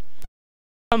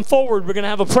 Come forward. We're going to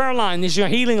have a prayer line. These are your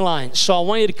healing lines. So I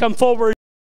want you to come forward.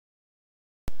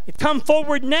 You come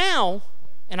forward now,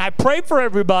 and I pray for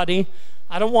everybody.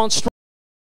 I don't want stress.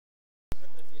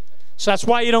 So that's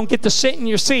why you don't get to sit in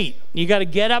your seat. You got to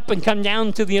get up and come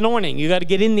down to the anointing. You got to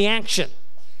get in the action.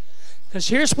 Because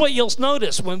here's what you'll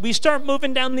notice. When we start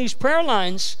moving down these prayer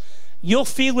lines, you'll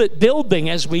feel it building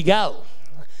as we go.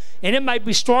 And it might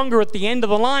be stronger at the end of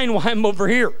the line while I'm over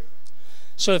here.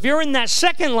 So if you're in that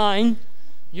second line,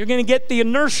 you're going to get the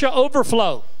inertia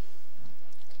overflow.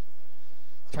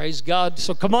 Praise God.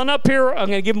 So come on up here. I'm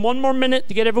going to give them 1 more minute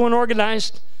to get everyone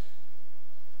organized.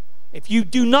 If you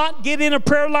do not get in a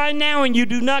prayer line now and you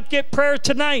do not get prayer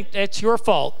tonight, that's your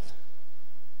fault.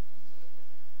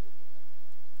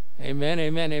 Amen,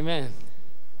 amen, amen.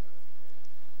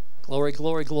 Glory,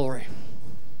 glory, glory.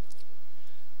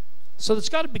 So there's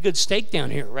got to be good steak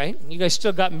down here, right? You guys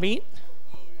still got meat?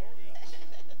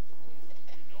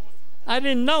 I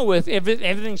didn't know if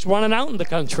everything's running out in the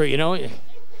country, you know.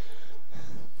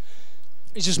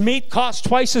 Is this meat cost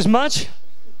twice as much?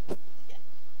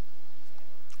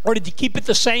 Or did you keep it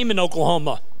the same in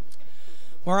Oklahoma?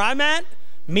 Where I'm at,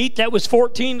 meat that was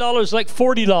 $14, like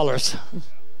 $40.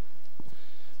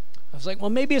 I was like,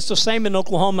 well, maybe it's the same in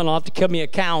Oklahoma and I'll have to kill me a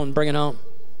cow and bring it home.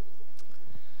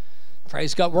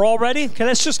 Praise God. We're all ready? Okay,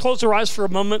 let's just close our eyes for a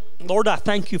moment. Lord, I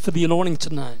thank you for the anointing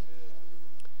tonight.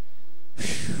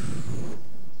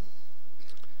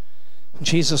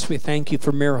 Jesus, we thank you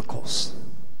for miracles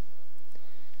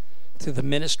through the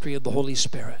ministry of the Holy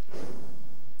Spirit.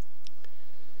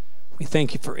 We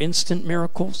thank you for instant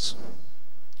miracles.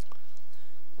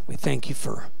 We thank you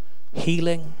for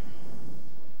healing.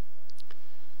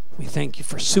 We thank you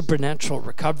for supernatural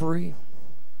recovery.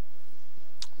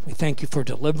 We thank you for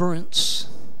deliverance.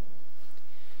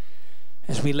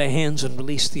 As we lay hands and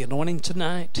release the anointing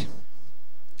tonight,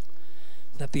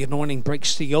 that the anointing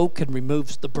breaks the yoke and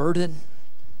removes the burden.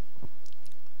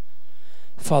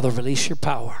 Father, release your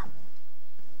power.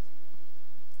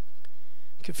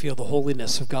 You can feel the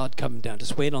holiness of God coming down.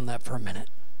 Just wait on that for a minute.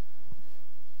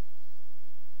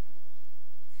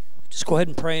 Just go ahead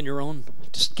and pray on your own.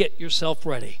 Just get yourself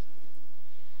ready.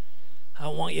 I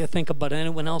don't want you to think about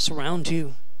anyone else around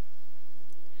you.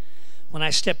 When I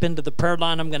step into the prayer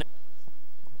line, I'm going to...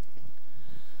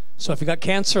 So if you got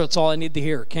cancer, that's all I need to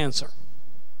hear, cancer.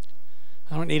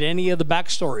 I don't need any of the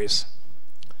backstories.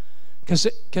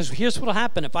 Because here's what will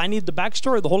happen. If I need the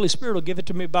backstory, the Holy Spirit will give it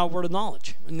to me by word of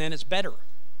knowledge. And then it's better.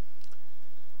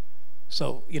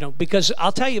 So, because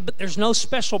I'll tell you, but there's no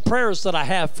special prayers that I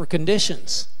have for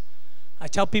conditions. I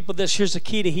tell people this, here's the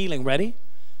key to healing. Ready?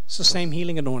 It's the same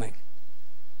healing anointing.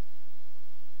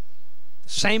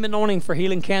 Same anointing for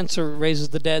healing cancer raises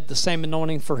the dead. The same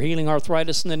anointing for healing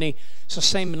arthritis in the knee. It's the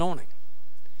same anointing.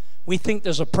 We think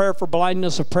there's a prayer for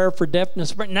blindness, a prayer for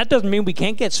deafness. And that doesn't mean we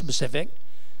can't get specific.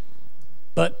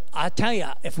 But I tell you,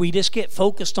 if we just get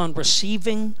focused on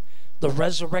receiving the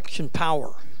resurrection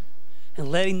power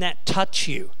and letting that touch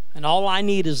you, and all I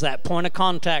need is that point of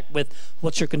contact with,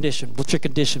 what's your condition? What's your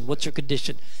condition? What's your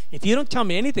condition? If you don't tell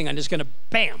me anything, I'm just going to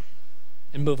bam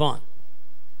and move on.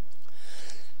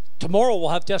 Tomorrow we'll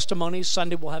have testimonies.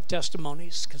 Sunday we'll have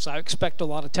testimonies, because I expect a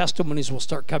lot of testimonies will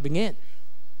start coming in.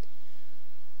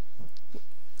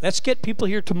 Let's get people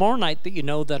here tomorrow night that you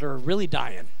know that are really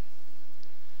dying.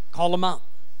 Call them up.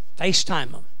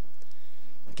 FaceTime them.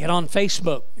 Get on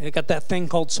Facebook. They got that thing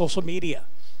called social media.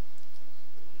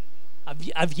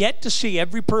 I've yet to see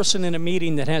every person in a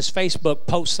meeting that has Facebook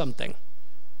post something.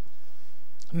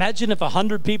 Imagine if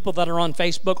 100 people that are on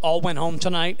Facebook all went home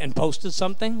tonight and posted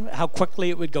something, how quickly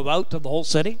it would go out to the whole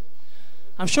city.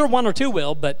 I'm sure one or two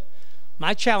will, but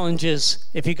my challenge is,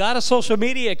 if you got a social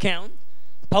media account,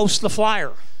 post the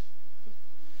flyer.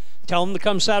 Tell them to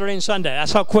come Saturday and Sunday.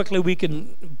 That's how quickly we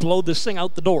can blow this thing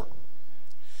out the door.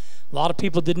 A lot of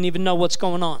people didn't even know what's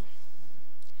going on,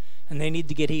 and they need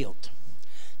to get healed.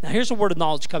 Now, here's a word of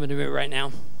knowledge coming to me right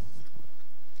now.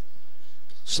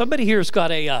 Somebody here has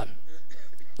got a...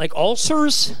 like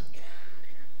ulcers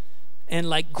and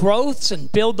like growths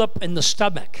and buildup in the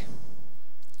stomach.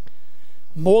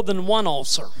 More than one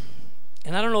ulcer.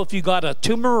 And I don't know if you got a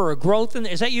tumor or a growth in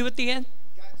there. Is that you at the end?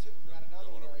 Got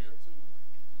another one over here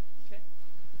too. Okay.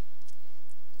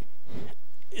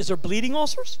 Is there bleeding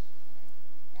ulcers?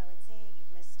 No, it's a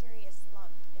mysterious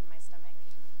lump in my stomach.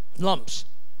 Lumps.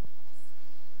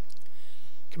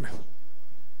 Come here.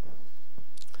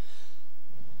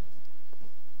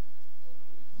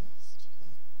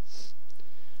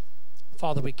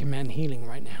 Father, we command healing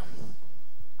right now.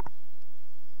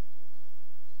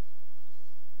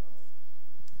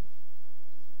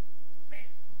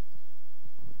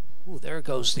 Ooh, there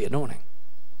goes the anointing.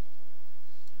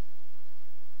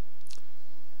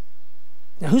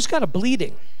 Now, who's got a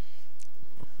bleeding?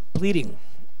 Bleeding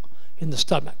in the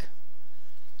stomach.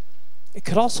 It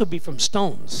could also be from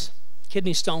stones,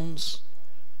 kidney stones.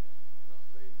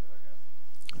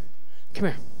 Come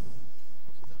here.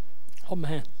 Hold my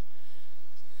hand.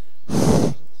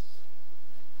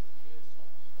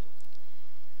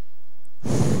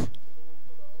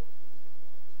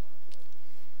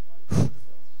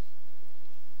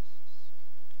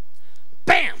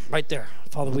 Bam! Right there.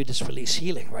 Father, we just release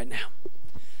healing right now.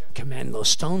 Command those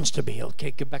stones to be healed.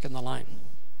 Okay, get back in the line,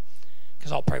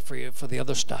 because I'll pray for you for the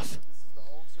other stuff.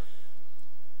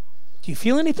 Do you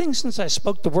feel anything since I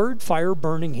spoke the word? Fire,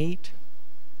 burning, heat?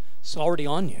 It's already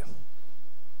on you.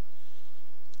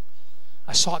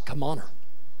 I saw it come on her.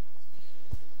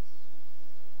 Do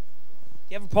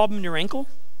you have a problem in your ankle?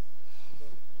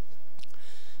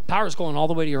 Power's going all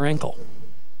the way to your ankle.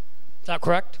 Is that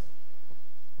correct?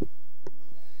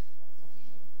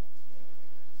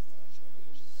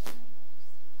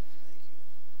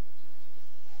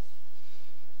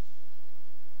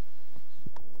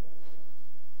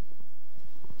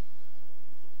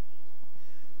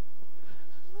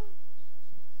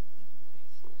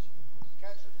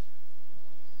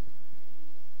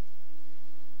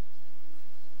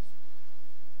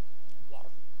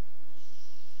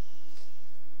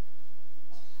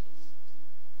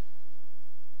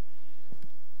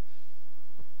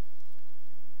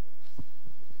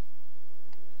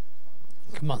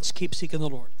 months. Keep seeking the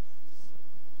Lord.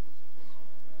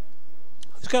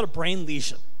 Who's got a brain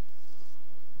lesion?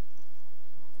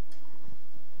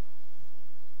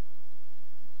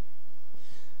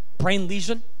 Brain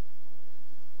lesion?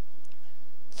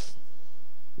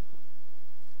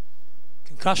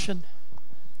 Concussion?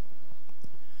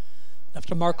 Left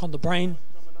a mark on the brain?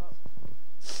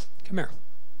 Come here.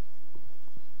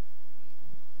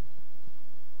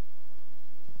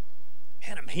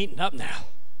 Man, I'm heating up now.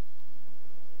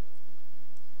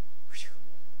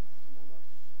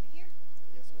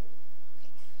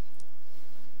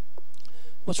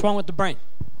 What's wrong with the brain?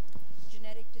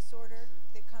 Genetic disorder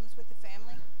that comes with the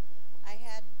family. I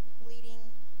had bleeding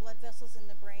blood vessels in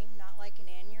the brain, not like an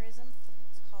aneurysm.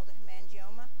 It's called a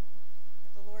hemangioma.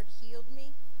 The Lord healed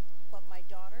me, but my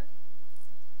daughter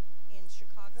in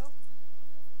Chicago,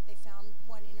 they found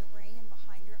one in her brain and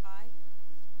behind her eye.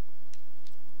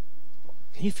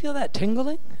 Can you feel that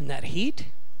tingling and that heat?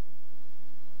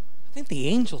 I think the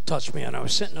angel touched me when I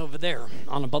was sitting over there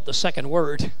on about the second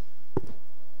word.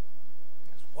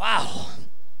 Wow,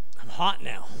 I'm hot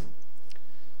now.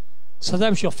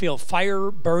 Sometimes you'll feel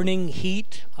fire, burning,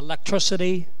 heat,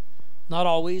 electricity. Not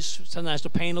always. Sometimes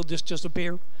the pain will just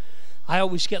disappear. I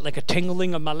always get like a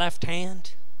tingling on my left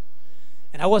hand.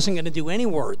 And I wasn't going to do any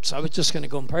words. I was just going to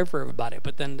go and pray for everybody.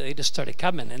 But then they just started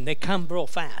coming, and they come real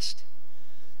fast.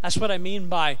 That's what I mean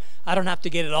by I don't have to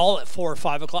get it all at 4 or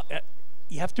 5 o'clock.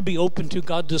 You have to be open to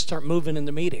God to start moving in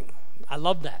the meeting. I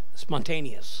love that.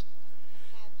 Spontaneous.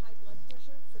 I had high blood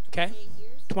pressure for 28 Okay?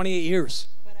 years, 28 years.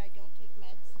 but I don't take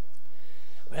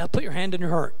meds. Well, put your hand in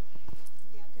your heart.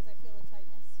 Yeah, because I feel a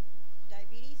tightness.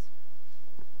 Diabetes,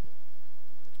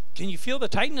 Can you feel the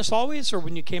tightness always, or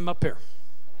when you came up here?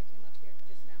 when I came up here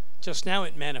just now. Just now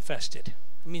it manifested.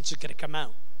 It means it's going to come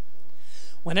out.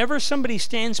 Whenever somebody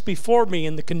stands before me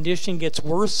and the condition gets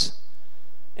worse,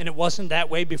 and it wasn't that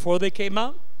way before they came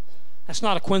out, that's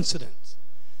not a coincidence.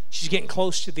 She's getting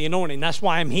close to the anointing. That's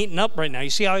why I'm heating up right now. You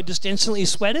see how I just instantly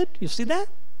sweated? You see that?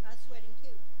 I'm sweating too.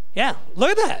 Yeah,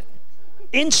 look at that.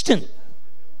 Instant.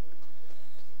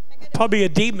 I got Probably a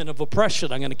demon of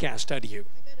oppression I'm going to cast out of you.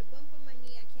 I got a bump on my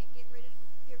knee I can't get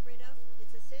rid of.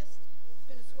 It's a cyst. I was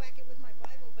going to swack it with my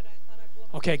Bible, but I thought I'd blow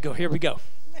my Okay, go. Here we go.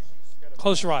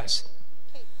 Close your eyes.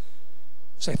 Okay.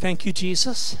 Say, thank you,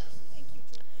 Jesus, Thank you,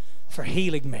 Jesus, for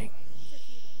healing me, for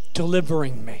healing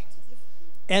delivering me,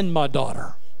 and my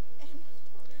daughter.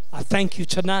 I thank you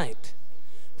tonight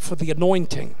for the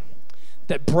anointing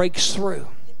that breaks through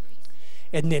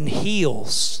and then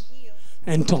heals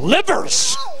and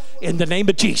delivers in the name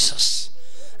of Jesus.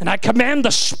 And I command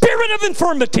the spirit of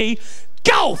infirmity,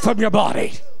 go from your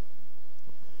body.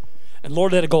 And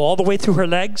Lord, let it go all the way through her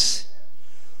legs.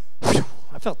 Whew,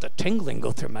 I felt the tingling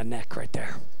go through my neck right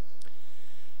there.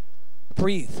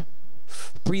 Breathe.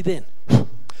 Breathe in.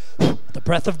 The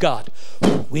breath of God.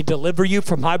 We deliver you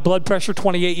from high blood pressure,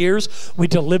 28 years. We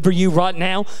deliver you right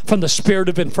now from the spirit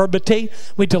of infirmity.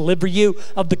 We deliver you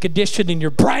of the condition in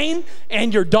your brain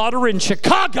and your daughter in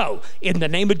Chicago in the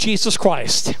name of Jesus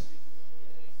Christ.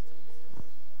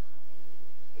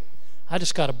 I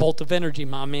just got a bolt of energy,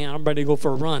 my man. I'm ready to go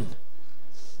for a run.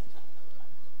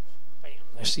 Bam,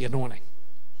 there's the anointing.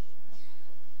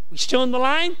 We still in the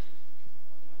line?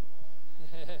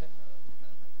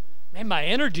 Man, my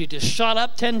energy just shot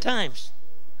up 10 times.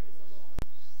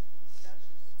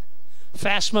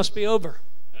 Fast must be over.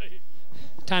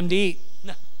 Time to eat.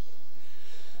 No.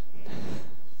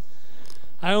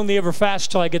 I only ever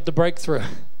fast till I get the breakthrough.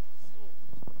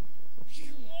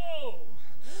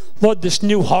 Lord, this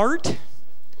new heart,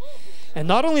 and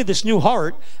not only this new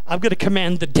heart, I'm going to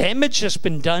command the damage that's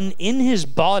been done in his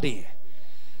body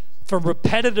from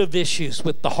repetitive issues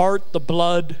with the heart, the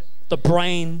blood, the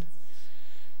brain,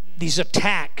 these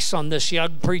attacks on this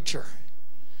young preacher.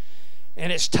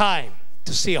 And it's time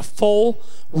to see a full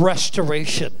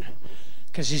restoration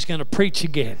because he's going to preach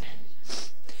again.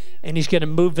 And he's going to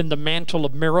move in the mantle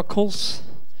of miracles,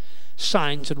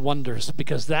 signs, and wonders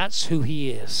because that's who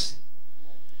he is.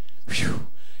 Whew.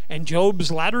 And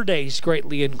Job's latter days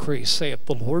greatly increased, saith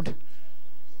the Lord.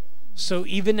 So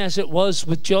even as it was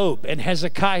with Job and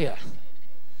Hezekiah,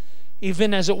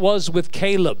 even as it was with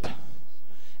Caleb,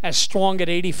 as strong at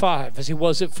 85 as he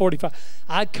was at 45.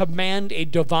 I command a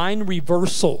divine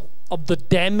reversal of the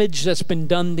damage that's been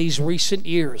done these recent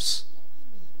years.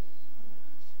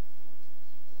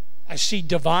 I see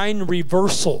divine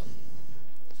reversal.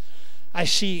 I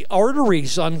see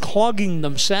arteries unclogging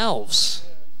themselves,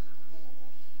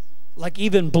 like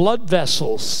even blood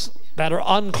vessels that are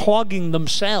unclogging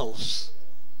themselves.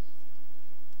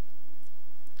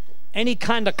 Any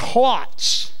kind of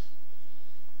clots,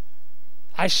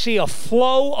 I see a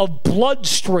flow of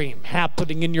bloodstream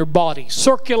happening in your body,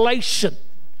 circulation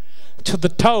to the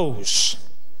toes.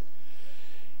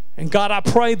 And God, I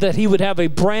pray that he would have a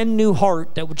brand new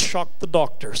heart that would shock the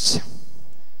doctors.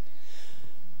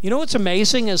 You know what's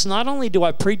amazing is not only do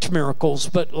I preach miracles,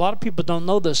 but a lot of people don't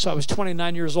know this. I was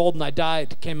 29 years old and I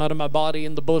died. Came out of my body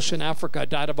in the bush in Africa. I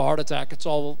died of a heart attack. It's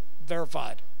all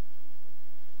verified.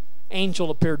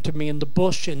 Angel appeared to me in the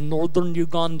bush in northern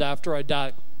Uganda after I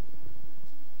died.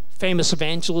 Famous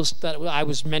evangelist that I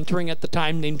was mentoring at the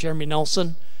time named Jeremy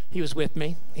Nelson. He was with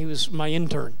me. He was my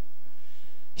intern.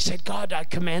 He said, God, I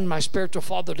command my spiritual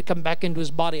father to come back into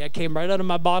his body. I came right out of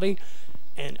my body,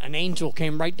 and an angel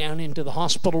came right down into the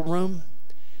hospital room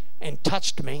and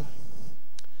touched me.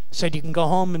 Said, you can go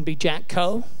home and be Jack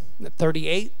Coe at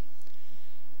 38.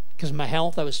 Because of my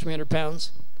health, I was 300 pounds.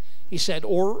 He said,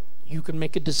 or you can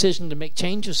make a decision to make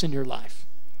changes in your life.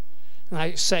 And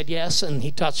I said yes, and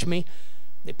he touched me.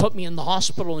 They put me in the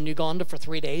hospital in Uganda for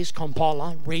 3 days,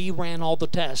 Kampala, ran all the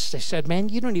tests. They said, man,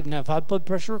 you don't even have high blood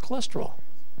pressure or cholesterol.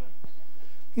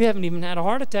 You haven't even had a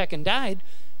heart attack and died.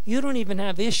 You don't even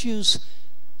have issues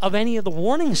of any of the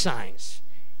warning signs.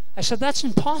 I said, that's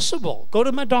impossible. Go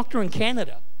to my doctor in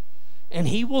Canada, and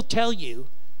he will tell you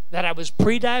that I was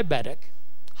pre-diabetic,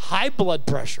 high blood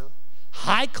pressure,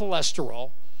 high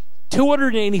cholesterol,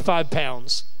 285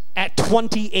 pounds at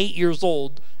 28 years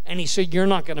old, and he said, you're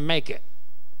not going to make it.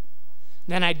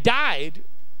 Then I died.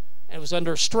 I was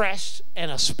under stress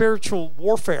and a spiritual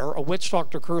warfare. A witch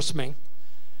doctor cursed me.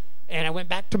 And I went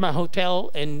back to my hotel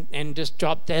and just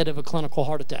dropped dead of a clinical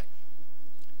heart attack.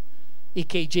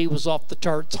 EKG was off the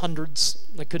charts, hundreds.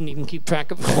 I couldn't even keep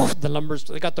track of the numbers.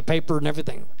 They got the paper and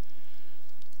everything.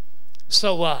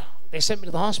 So they sent me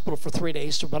to the hospital for 3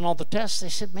 days to run all the tests. They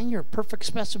said, man, you're a perfect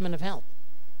specimen of health.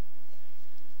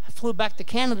 I flew back to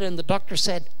Canada, and the doctor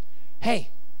said, hey,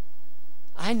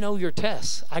 I know your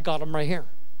tests. I got them right here.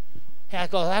 Hey, I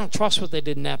go, I don't trust what they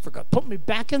did in Africa. Put me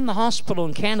back in the hospital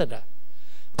in Canada.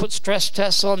 Put stress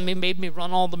tests on me, made me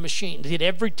run all the machines, did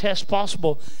every test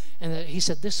possible. And he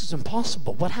said, this is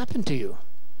impossible. What happened to you?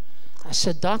 I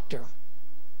said, doctor,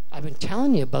 I've been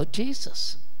telling you about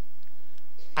Jesus.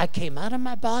 I came out of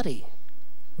my body.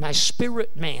 My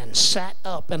spirit man sat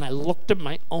up, and I looked at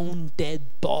my own dead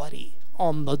body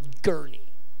on the gurney.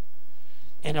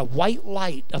 And a white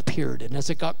light appeared, and as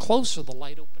it got closer, the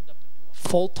light opened up into a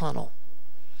full tunnel.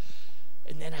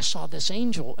 And then I saw this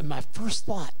angel, and my first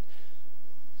thought,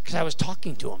 because I was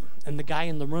talking to him, and the guy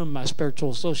in the room, my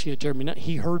spiritual associate, Jeremy,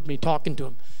 he heard me talking to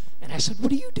him. And I said,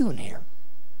 what are you doing here?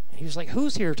 And he was like,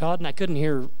 who's here, Todd? And I couldn't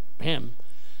hear him.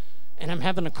 And I'm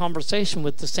having a conversation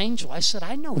with this angel. I said,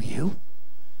 I know you.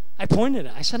 I pointed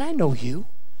at it. I said, I know you.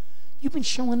 You've been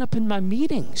showing up in my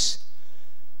meetings.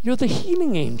 You're the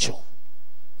healing angel.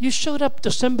 You showed up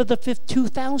December the 5th,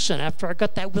 2000, after I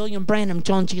got that William Branham,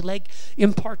 John G. Lake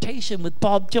impartation with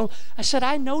Bob Jones. I said,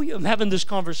 I know you. I'm having this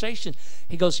conversation.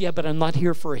 He goes, yeah, but I'm not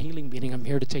here for a healing meeting. I'm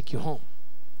here to take you home.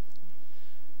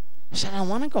 I said, I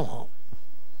want to go home.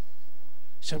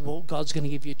 He said, well, God's going to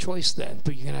give you a choice then,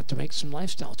 but you're going to have to make some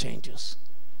lifestyle changes.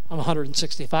 I'm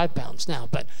 165 pounds now,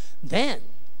 but then,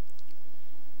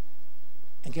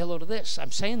 and get a load of this. I'm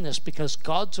saying this because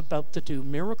God's about to do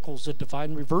miracles of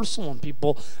divine reversal on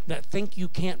people that think you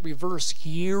can't reverse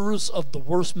years of the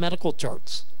worst medical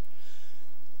charts.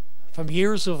 From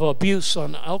years of abuse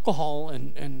on alcohol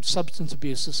and substance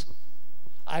abuses,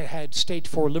 I had stage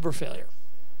 4 liver failure.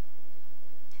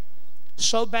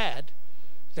 So bad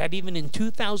that even in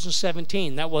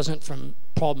 2017, that wasn't from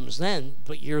problems then,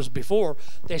 but years before,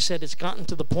 they said it's gotten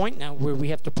to the point now where we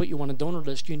have to put you on a donor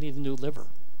list. You need a new liver.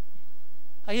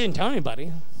 I didn't tell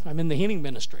anybody. I'm in the healing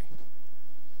ministry.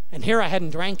 And here I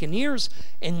hadn't drank in years,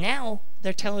 and now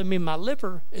they're telling me my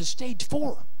liver is stage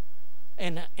 4.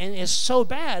 And it's so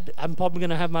bad, I'm probably going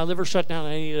to have my liver shut down.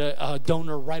 I need a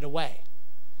donor right away.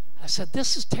 I said,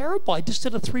 this is terrible. I just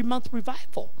did a 3-month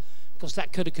revival, because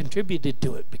that could have contributed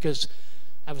to it, because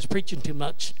I was preaching too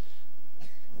much,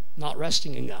 not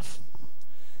resting enough.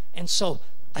 And so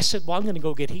I said, well, I'm going to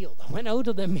go get healed. I went out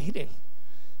to the meeting.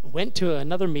 Went to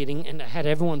another meeting, and I had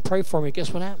everyone pray for me.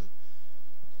 Guess what happened?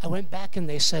 I went back, and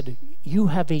they said, you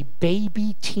have a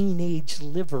baby teenage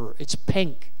liver. It's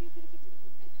pink.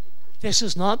 This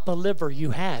is not the liver you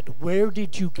had. Where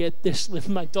did you get this liver?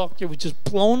 My doctor was just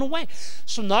blown away.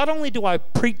 So not only do I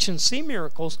preach and see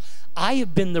miracles, I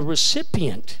have been the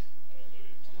recipient.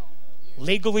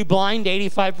 Legally blind,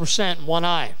 85%, one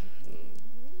eye.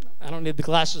 I don't need the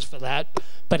glasses for that,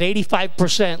 but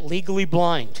 85% legally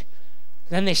blind.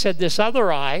 Then they said this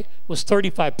other eye was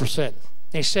 35%.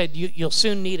 They said you'll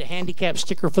soon need a handicap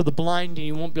sticker for the blind, and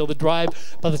you won't be able to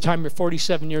drive. By the time you're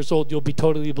 47 years old, you'll be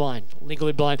totally blind,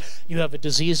 legally blind. You have a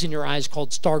disease in your eyes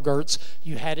called Stargardt's.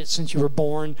 You had it since you were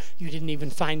born. You didn't even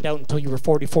find out until you were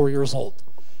 44 years old.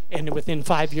 And within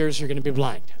 5 years, you're going to be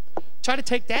blind. Try to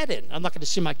take that in. I'm not going to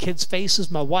see my kids' faces,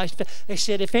 my wife's face. They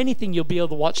said, if anything, you'll be able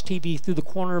to watch TV through the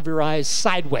corner of your eyes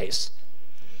sideways.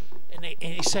 And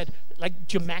he said, like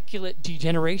macular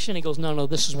degeneration? He goes, no,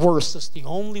 this is worse. This is the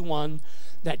only one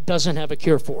that doesn't have a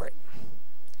cure for it.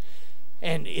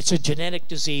 And it's a genetic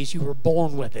disease. You were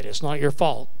born with it. It's not your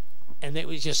fault. And it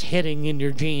was just hitting in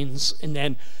your genes. And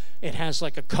then it has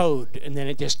like a code. And then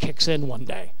it just kicks in one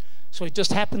day. So it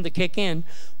just happened to kick in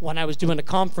when I was doing a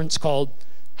conference called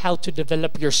How to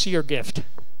Develop Your Seer Gift.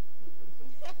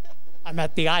 I'm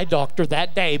at the eye doctor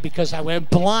that day because I went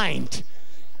blind.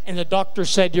 And the doctor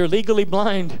said, you're legally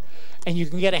blind and you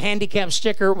can get a handicap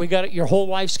sticker. We got it. Your whole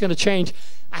life's going to change.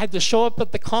 I had to show up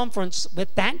at the conference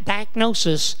with that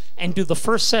diagnosis and do the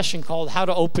first session called How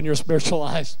to Open Your Spiritual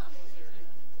Eyes.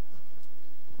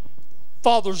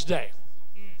 Father's Day.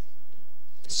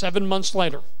 7 months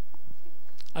later,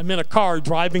 I'm in a car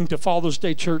driving to Father's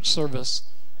Day church service.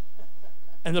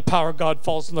 And the power of God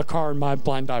falls in the car and my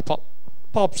blind eye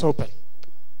pops open.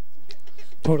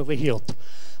 Totally healed.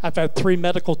 I've had 3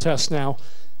 medical tests now,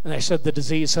 and they said the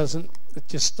disease it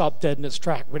just stopped dead in its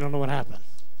track. We don't know what happened.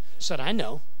 I said, I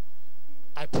know.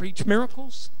 I preach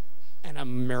miracles, and I'm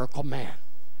a miracle man.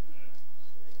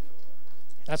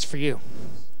 That's for you.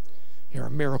 You're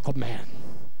a miracle man.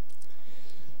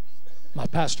 My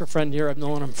pastor friend here, I've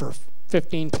known him for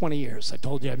 15, 20 years. I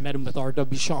told you I met him with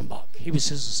R.W. Schambach. He was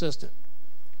his assistant.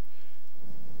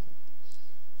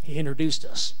 He introduced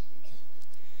us.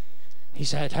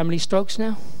 He's had how many strokes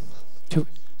now?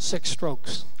 6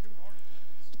 strokes.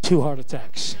 2 heart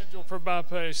attacks.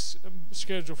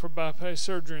 Scheduled for bypass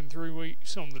surgery in 3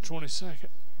 weeks on the 22nd.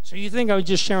 So you think I was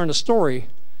just sharing a story?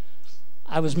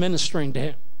 I was ministering to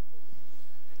him.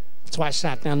 That's why I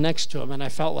sat down next to him, and I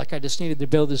felt like I just needed to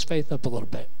build his faith up a little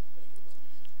bit.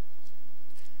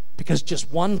 Because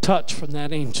just one touch from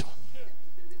that angel.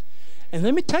 And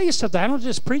let me tell you something. I don't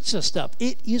just preach this stuff.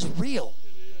 It is real.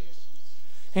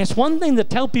 And it's one thing to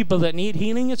tell people that need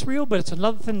healing it's real, but it's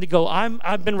another thing to go,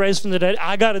 I've been raised from the dead.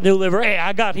 I got a new liver. Hey,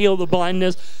 I got healed of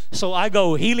blindness. So I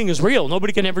go, healing is real.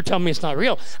 Nobody can ever tell me it's not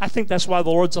real. I think that's why the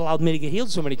Lord's allowed me to get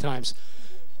healed so many times.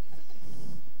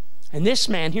 And this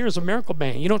man here is a miracle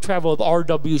man. You don't travel with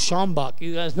R.W. Schambach.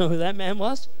 You guys know who that man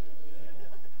was?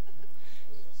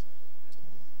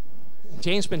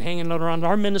 James been hanging out around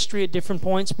our ministry at different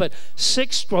points, but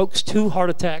 6 strokes, 2 heart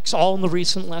attacks, all in the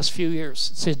recent last few years.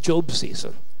 It's his Job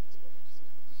season.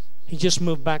 He just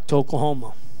moved back to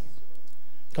Oklahoma.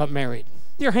 Got married.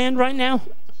 Your hand right now.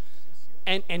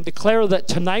 And declare that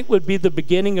tonight would be the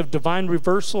beginning of divine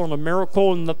reversal and a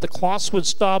miracle, and that the clots would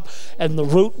stop, and the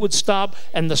root would stop,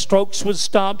 and the strokes would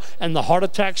stop, and the heart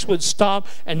attacks would stop,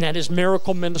 and that his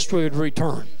miracle ministry would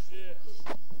return.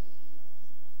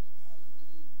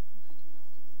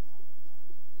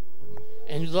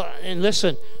 And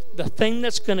listen, the thing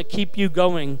that's going to keep you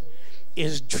going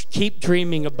is keep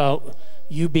dreaming about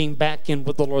you being back in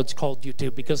what the Lord's called you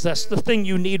to, because that's the thing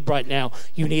you need right now.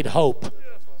 You need hope.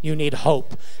 You need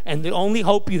hope. And the only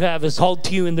hope you have is called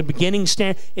to you in the beginning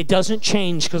stand. It doesn't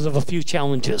change because of a few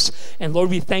challenges. And Lord,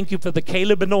 we thank you for the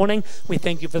Caleb anointing. We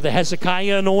thank you for the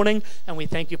Hezekiah anointing. And we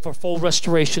thank you for full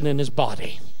restoration in his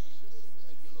body.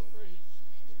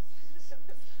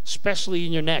 Especially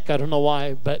in your neck. I don't know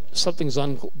why, but something's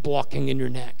unblocking in your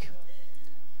neck.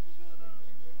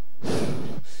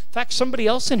 In fact, somebody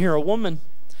else in here, a woman,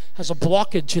 has a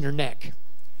blockage in her neck.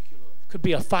 Could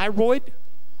be a thyroid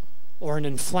or an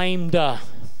inflamed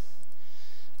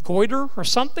goiter or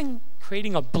something,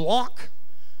 creating a block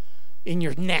in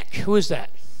your neck. Who is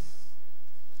that?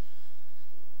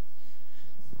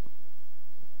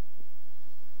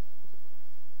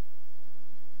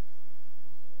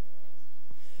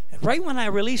 Right when I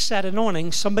released that anointing,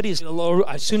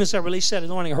 as soon as I released that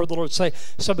anointing, I heard the Lord say,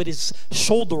 somebody's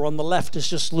shoulder on the left is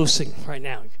just loosening right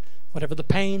now. Whatever the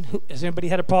pain, has anybody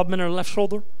had a problem in their left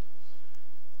shoulder?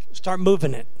 Start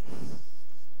moving it.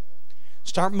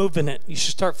 Start moving it. You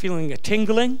should start feeling a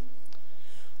tingling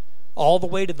all the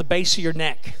way to the base of your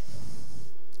neck.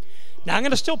 Now I'm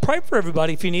going to still pray for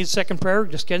everybody. If you need a second prayer,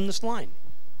 just get in this line.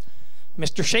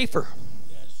 Mr. Schaefer.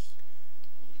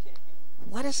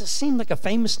 Why does it seem like a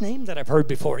famous name that I've heard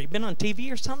before? You been on TV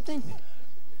or something?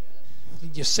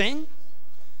 Did you sing?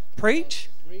 Preach?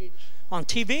 On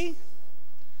TV?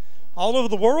 All over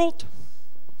the world?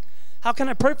 How can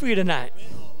I pray for you tonight?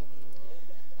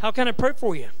 How can I pray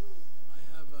for you?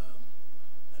 I have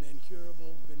an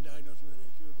incurable, been diagnosed with an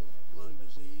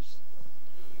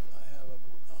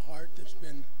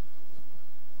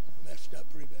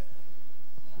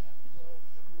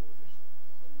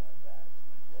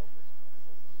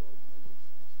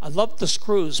love the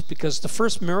screws because the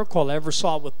first miracle I ever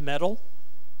saw with metal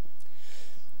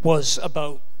was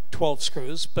about 12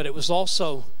 screws, but it was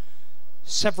also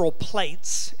several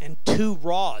plates and 2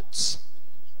 rods.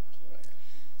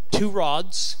 2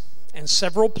 rods and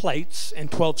several plates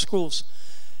and 12 screws.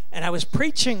 And I was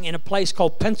preaching in a place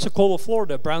called Pensacola,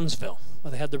 Florida, Brownsville,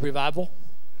 where they had the revival.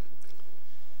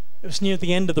 It was near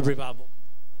the end of the revival.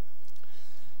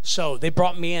 So they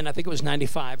brought me in, I think it was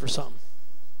 95 or something.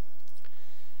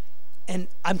 And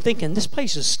I'm thinking, this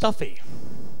place is stuffy.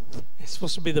 It's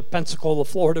supposed to be the Pensacola,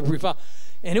 Florida revival.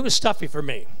 And it was stuffy for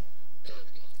me.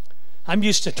 I'm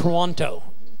used to Toronto,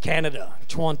 Canada,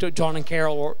 Toronto, John and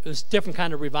Carol, or it was a different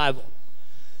kind of revival.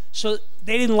 So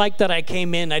they didn't like that I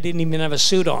came in. I didn't even have a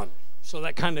suit on. So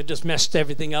that kind of just messed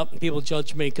everything up, and people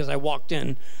judged me because I walked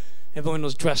in. Everyone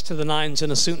was dressed to the nines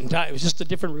in a suit and tie. It was just a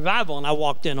different revival, and I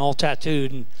walked in all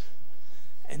tattooed.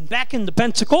 And back in the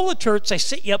Pensacola church, they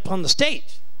sit you up on the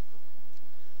stage.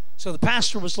 So the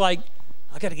pastor was like,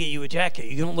 I got to get you a jacket.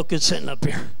 You don't look good sitting up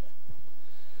here.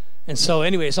 And so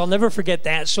anyways, I'll never forget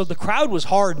that. So the crowd was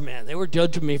hard, man. They were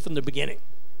judging me from the beginning.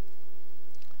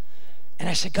 And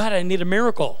I said, God, I need a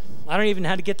miracle. I don't even know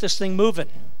how to get this thing moving.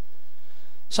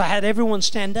 So I had everyone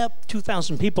stand up,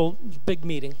 2,000 people, big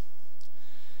meeting.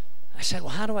 I said,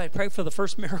 well, how do I pray for the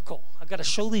first miracle? I've got to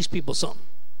show these people something.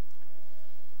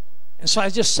 And so I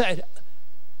just said,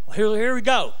 well, here we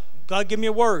go. God, give me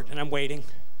a word. And I'm waiting.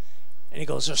 And he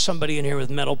goes, there's somebody in here with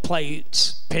metal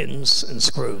plates, pins, and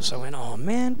screws. I went, oh,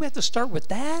 man, we have to start with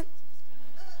that?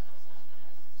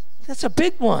 That's a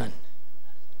big one.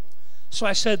 So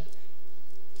I said,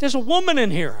 there's a woman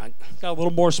in here. I got a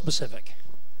little more specific.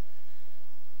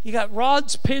 You got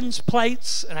rods, pins,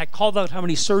 plates, and I called out how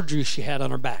many surgeries she had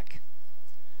on her back.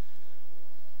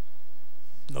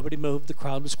 Nobody moved. The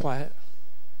crowd was quiet.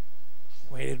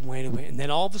 Waited. And then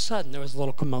all of a sudden, there was a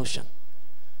little commotion.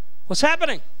 What's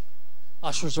happening?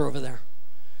 Ushers are over there.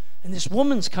 And this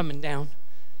woman's coming down,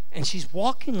 and she's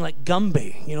walking like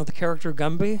Gumby. You know the character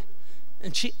Gumby?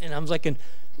 And I was like, it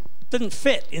didn't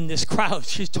fit in this crowd.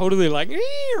 She's totally like,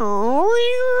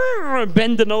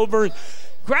 bending over.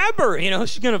 Grab her,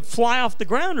 she's going to fly off the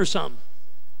ground or something.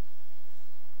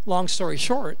 Long story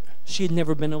short, she had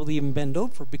never been able to even bend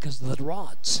over because of the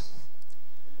rods.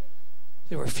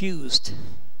 They were fused.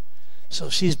 So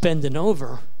she's bending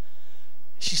over.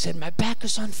 She said, my back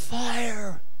is on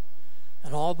fire.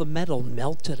 And all the metal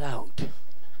melted out.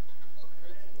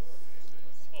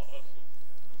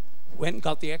 Went and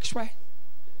got the x-ray.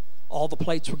 All the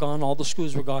plates were gone. All the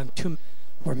screws were gone. 2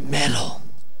 were metal.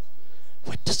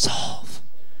 Would dissolve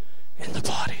in the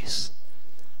bodies.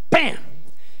 Bam!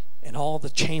 And all the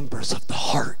chambers of the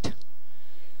heart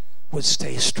would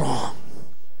stay strong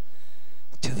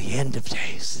to the end of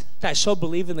days. I so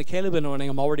believe in the Caleb anointing,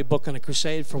 I'm already booking a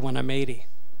crusade for when I'm 80.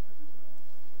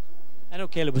 I know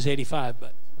Caleb was 85,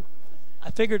 but I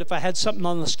figured if I had something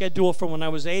on the schedule for when I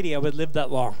was 80, I would live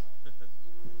that long.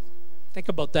 Think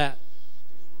about that.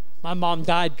 My mom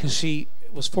died because she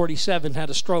was 47, had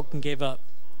a stroke, and gave up.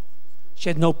 She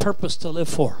had no purpose to live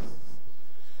for.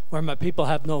 Where my people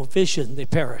have no vision, they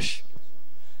perish.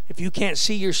 If you can't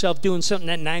see yourself doing something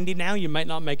at 90 now, you might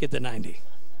not make it to 90.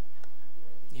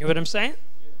 You hear what I'm saying?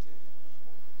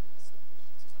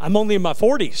 I'm only in my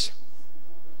 40s.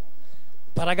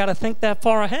 But I got to think that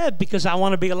far ahead because I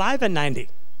want to be alive at 90.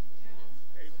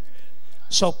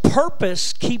 So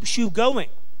purpose keeps you going.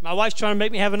 My wife's trying to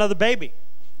make me have another baby.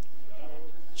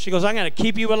 She goes, I'm going to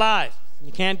keep you alive.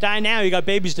 You can't die now. You got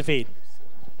babies to feed.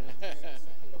 I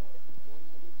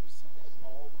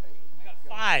got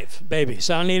 5 babies.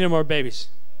 I don't need any more babies.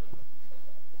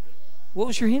 What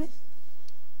was your healing?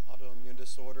 Autoimmune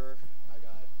disorder. I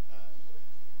got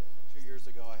 2 years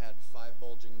ago. I had 5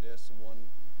 bulging discs and 1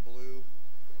 blue.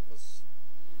 Was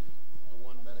the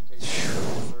 1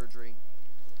 medication surgery.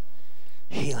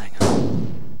 Healing.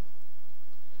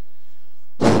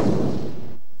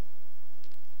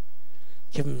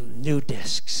 Give them new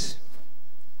discs.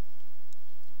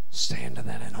 Stay under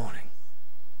that anointing.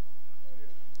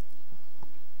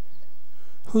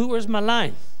 Where's my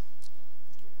line?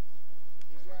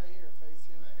 He's right here. Face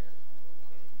him.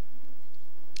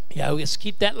 Yeah, let's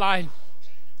keep that line.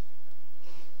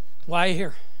 Why are you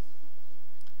here?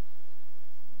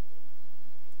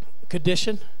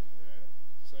 Condition?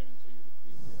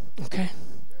 Okay.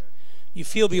 You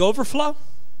feel the overflow?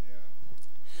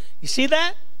 You see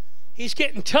that? He's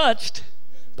getting touched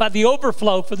by the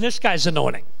overflow from this guy's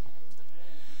anointing.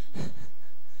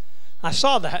 I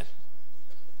saw that.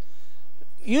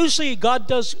 Usually God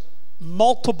does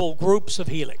multiple groups of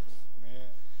healing.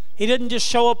 He didn't just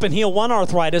show up and heal one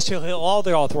arthritis, he'll heal all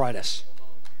the arthritis.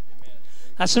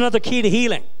 That's another key to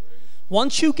healing.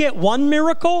 Once you get one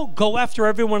miracle, go after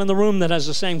everyone in the room that has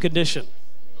the same condition.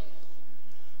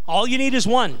 All you need is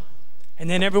one. And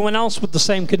then everyone else with the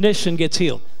same condition gets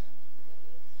healed.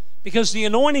 Because the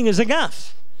anointing is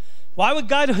enough. Why would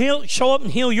God show up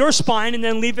and heal your spine and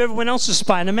then leave everyone else's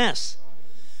spine a mess?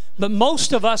 But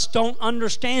most of us don't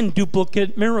understand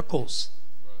duplicate miracles.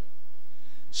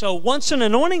 So once an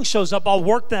anointing shows up, I'll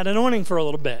work that anointing for a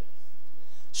little bit.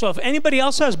 So if anybody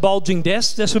else has bulging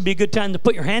discs, this would be a good time to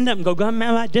put your hand up and go, God,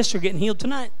 man, my discs are getting healed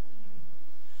tonight.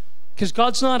 Because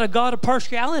God's not a God of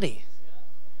partiality.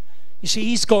 You see,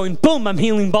 he's going, boom, I'm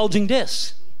healing bulging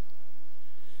discs.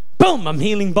 Boom, I'm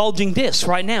healing bulging discs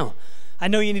right now. I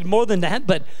know you need more than that,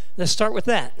 but let's start with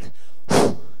that.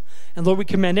 And Lord, we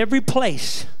command every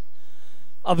place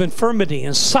of infirmity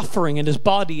and suffering in his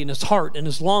body and his heart and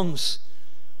his lungs.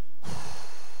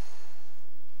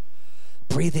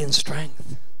 Breathe in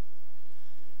strength.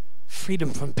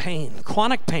 Freedom from pain.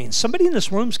 Chronic pain. Somebody in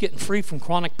this room is getting free from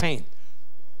chronic pain.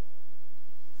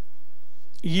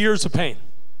 Years of pain.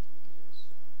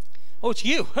 Oh, it's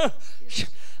you.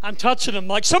 I'm touching them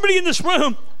like somebody in this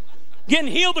room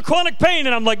getting healed of chronic pain,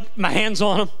 and I'm like, my hand's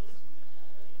on them.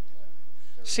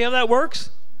 See how that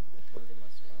works?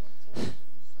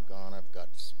 Gone. I've got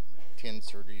 10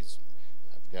 surgeries.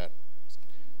 I've got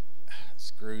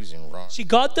screws and rods. See,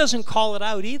 God doesn't call it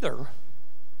out either.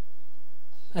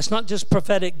 That's not just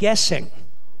prophetic guessing.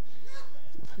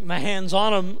 My hand's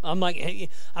on them. I'm like, hey,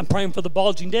 I'm praying for the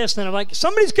bulging disc, and I'm like,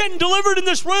 somebody's getting delivered in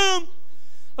this room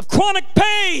of chronic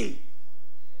pain.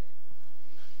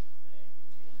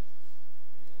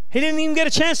 He didn't even get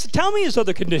a chance to tell me his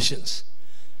other conditions,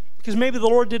 because maybe the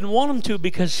Lord didn't want him to,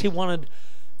 because he wanted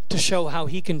to show how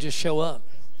he can just show up.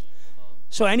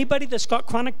 So anybody that's got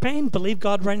chronic pain, believe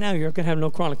God right now, you're going to have no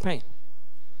chronic pain.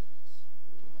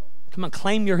 Come on,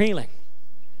 claim your healing.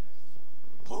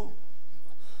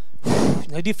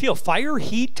 Now, do you feel fire,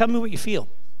 heat? Tell me what you feel.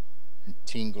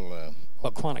 Tingle.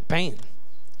 What chronic pain?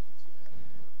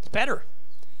 It's better.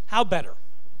 How better?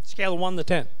 Scale of 1 to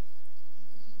 10.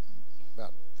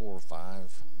 About 4 or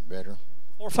 5 better.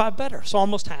 4 or 5 better. So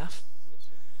almost half.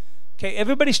 Okay,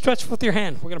 everybody stretch with your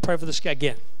hand. We're going to pray for this guy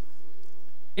again.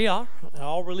 Here you are,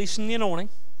 all releasing the anointing.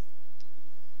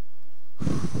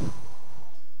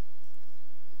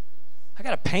 I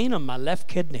got a pain on my left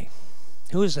kidney.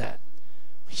 Who is that?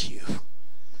 You.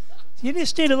 You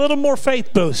just need a little more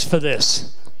faith boost for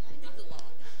this.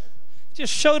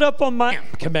 Just showed up on my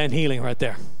command healing right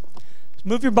there.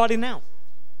 Move your body now.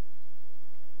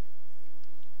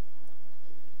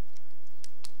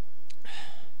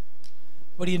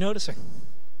 What are you noticing?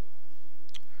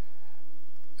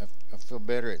 I feel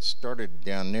better. It started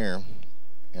down there.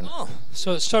 And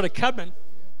so it started coming.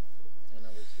 And I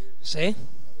was here See? I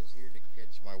was here to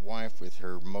catch my wife with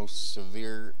her most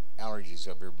severe allergies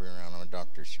I've ever been around. I'm a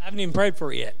doctor. I haven't even prayed for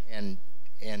her yet.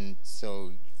 And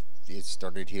so it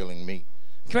started healing me.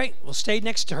 Great. Well, stay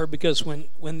next to her, because when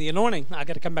the anointing, I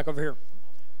got to come back over here.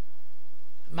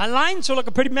 My lines are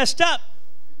looking pretty messed up.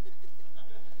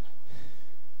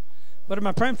 What am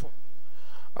I praying for?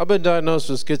 I've been diagnosed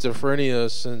with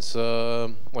schizophrenia since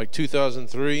like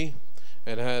 2003,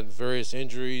 and had various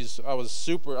injuries. I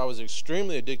was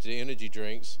extremely addicted to energy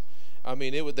drinks. I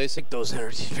mean, they say Those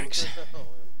energy drinks.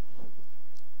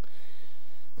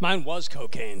 Mine was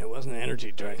cocaine. It wasn't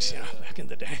energy drinks, back in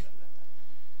the day.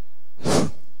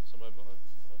 somebody behind.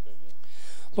 Okay, yeah.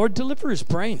 Lord, deliver his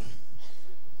brain.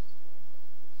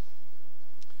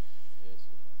 Yes.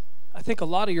 I think a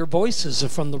lot of your voices are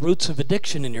from the roots of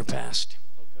addiction in your past.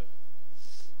 Okay.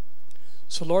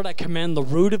 So, Lord, I command the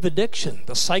root of addiction,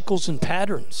 the cycles and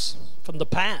patterns from the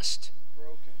past,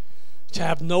 to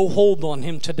have no hold on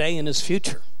him today and his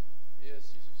future. Yes,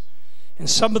 Jesus. And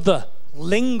some of the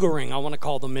lingering, I want to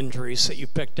call them injuries that you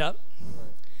picked up,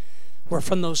 were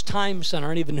from those times that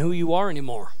aren't even who you are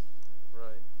anymore.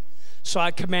 Right. So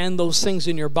I command those things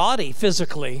in your body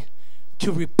physically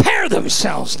to repair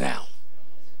themselves now.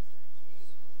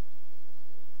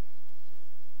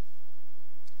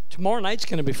 Tomorrow night's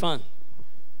going to be fun.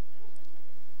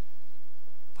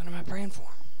 What am I praying for?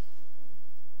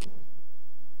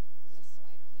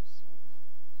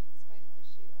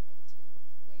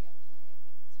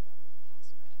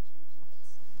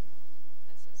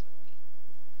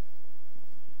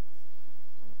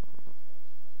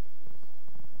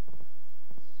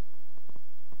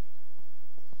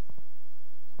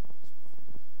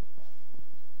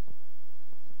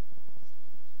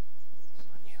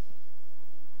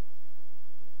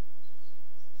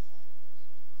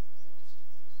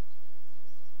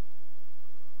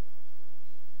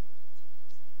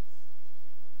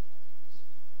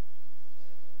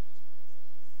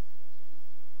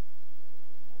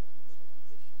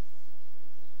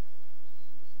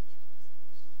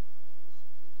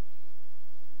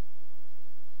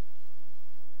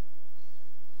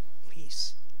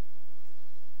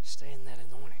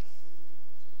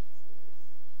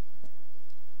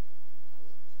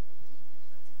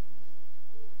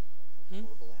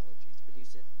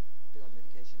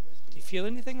 feel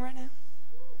anything right now?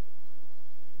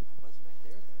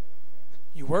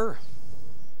 You were.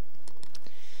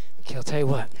 Okay, I'll tell you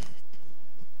what.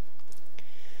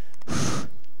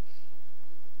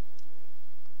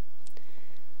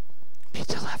 Be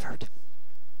delivered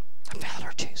of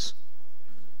allergies.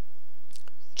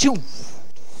 Chew.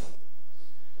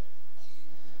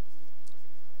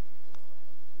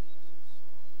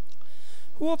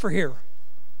 Who over here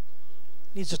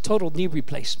needs a total knee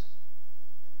replacement?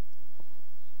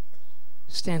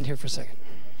 Stand here for a second.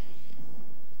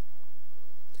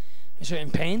 Is you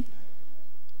in pain?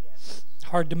 Yes.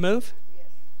 Hard to move?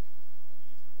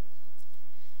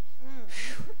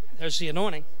 Yes. There's the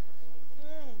anointing.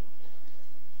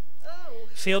 Oh.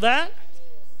 Feel that?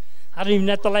 I don't even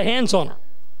have to lay hands on her.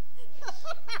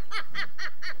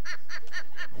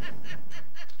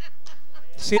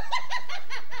 See?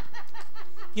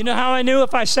 You know how I knew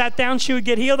if I sat down she would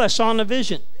get healed? I saw in a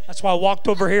vision. That's why I walked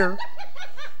over here.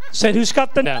 Said, who's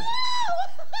got the down?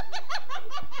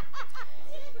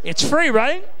 It's free,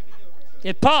 right?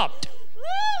 It popped.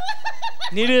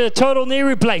 Needed a total knee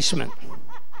replacement.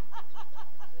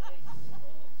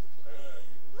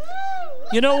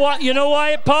 You know what? You know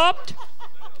why it popped?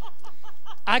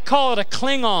 I call it a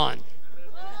cling on.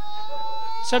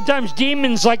 Sometimes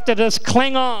demons like to just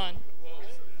cling on.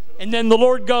 And then the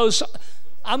Lord goes,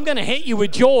 I'm going to hit you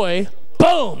with joy.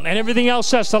 Boom. And everything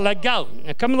else has to let go.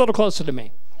 Now come a little closer to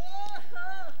me.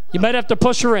 You might have to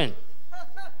push her in.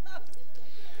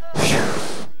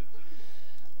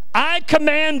 I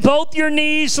command both your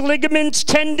knees, ligaments,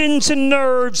 tendons, and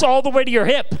nerves all the way to your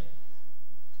hip.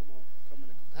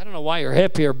 I don't know why your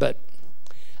hip here, but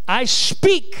I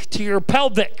speak to your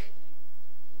pelvic,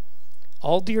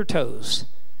 all to your toes.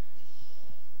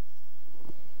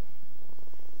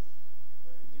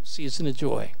 New season of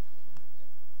joy.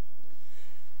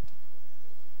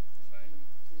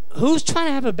 Who's trying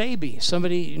to have a baby?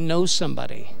 Somebody knows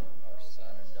somebody.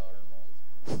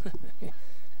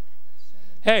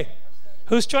 Hey,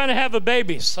 who's trying to have a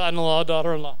baby? Son-in-law,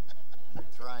 daughter-in-law.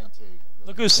 Trying to.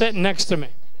 Look who's sitting next to me.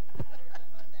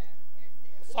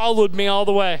 Followed me all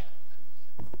the way.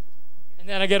 And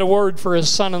then I get a word for his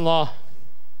son-in-law,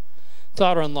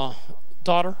 daughter-in-law.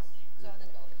 Daughter?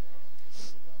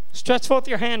 Stretch forth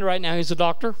your hand right now. He's a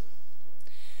doctor.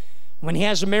 When he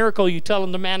has a miracle, you tell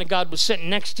him the man of God was sitting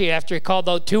next to you after he called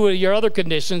out 2 of your other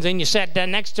conditions, and you sat down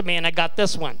next to me and I got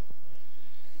this one.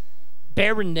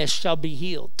 Barrenness shall be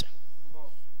healed.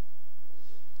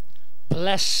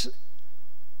 Bless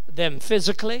them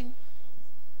physically,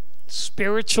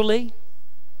 spiritually,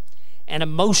 and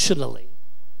emotionally,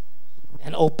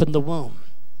 and open the womb.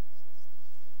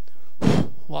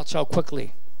 Watch out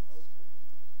quickly.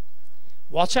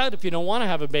 Watch out if you don't want to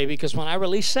have a baby, because when I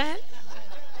release that,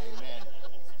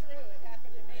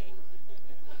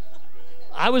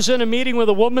 I was in a meeting with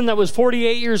a woman that was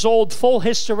 48 years old, full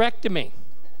hysterectomy.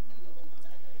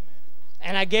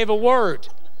 And I gave a word.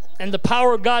 And the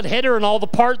power of God hit her, and all the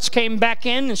parts came back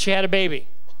in, and she had a baby.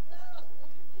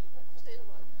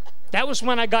 That was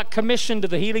when I got commissioned to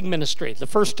the healing ministry. The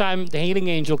first time the healing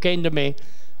angel came to me,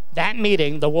 that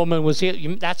meeting, the woman was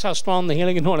healed. That's how strong the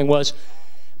healing anointing was.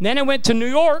 And then I went to New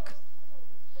York,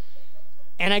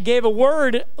 and I gave a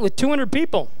word with 200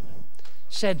 people.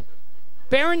 Said,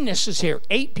 barrenness is here.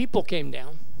 8 people came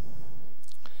down.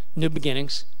 New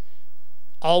beginnings.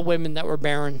 All women that were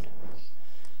barren.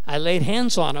 I laid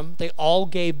hands on them. They all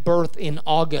gave birth in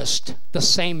August, the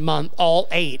same month, all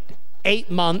 8.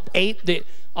 8-month, 8.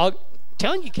 I'm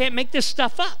telling you, you can't make this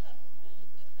stuff up.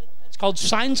 It's called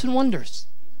signs and wonders.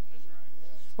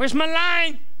 Where's my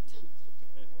line?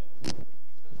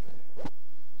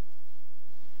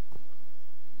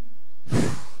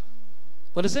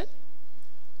 What is it?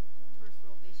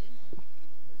 Peripheral vision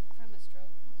from a stroke.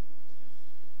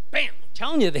 Bam! I'm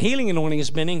telling you, the healing anointing has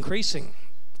been increasing.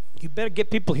 You better get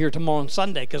people here tomorrow and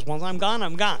Sunday, because once I'm gone,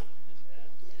 I'm gone.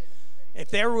 If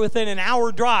they're within an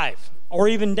hour drive, or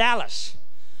even Dallas,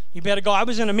 you better go. I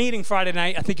was in a meeting Friday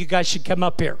night. I think you guys should come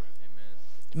up here.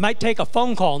 It might take a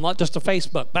phone call, not just a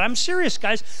Facebook. But I'm serious,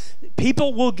 guys.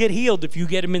 People will get healed if you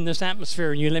get them in this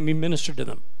atmosphere and you let me minister to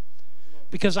them.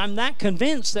 Because I'm that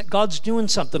convinced that God's doing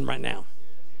something right now.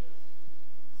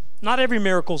 Not every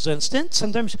miracle's instant.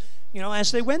 Sometimes, you know,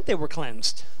 as they went, they were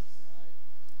cleansed.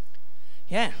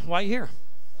 Yeah, why are you here?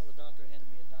 Well, the doctor handed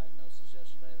me a diagnosis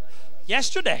yesterday that I got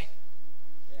Yesterday?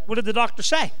 Yeah. What did the doctor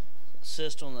say? a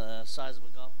cyst on the size of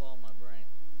a golf ball in my brain.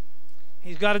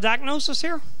 He's got a diagnosis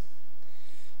here?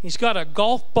 He's got a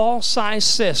golf ball size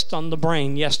cyst on the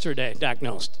brain yesterday,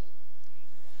 diagnosed.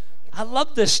 I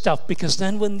love this stuff, because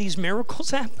then when these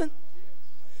miracles happen,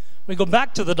 we go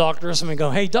back to the doctors and we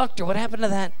go, hey, doctor, what happened to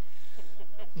that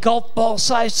golf ball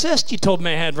sized cyst you told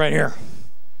me I had right here.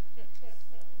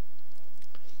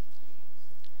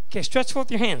 Okay, stretch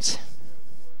forth your hands.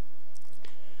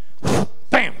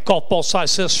 Bam, golf ball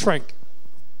sized cyst shrink.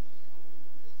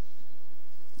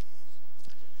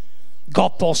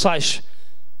 Golf ball size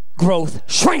growth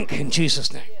shrink in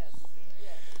Jesus' name.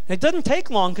 It doesn't take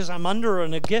long because I'm under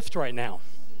a gift right now.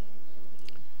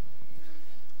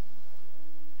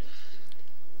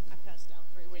 I passed out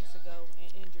 3 weeks ago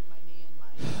and injured my knee and my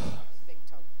big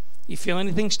toe. You feel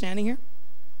anything standing here?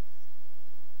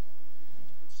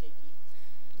 It's shaky.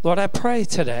 Lord, I pray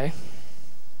today.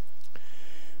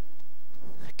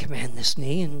 I command this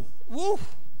knee and woo,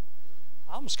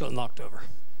 I almost got knocked over.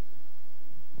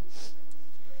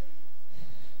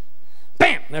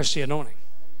 Bam! There's the anointing.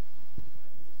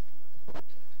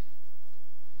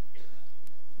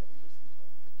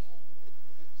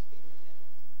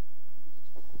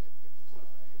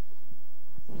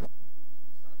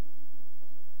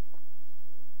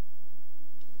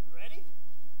 Ready?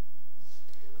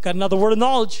 Got another word of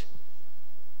knowledge.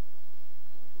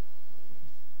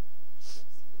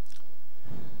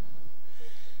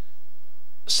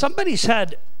 Somebody's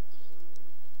had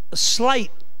a slight,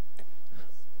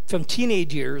 from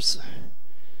teenage years,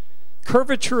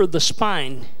 curvature of the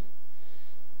spine,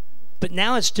 but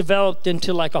now it's developed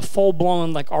into like a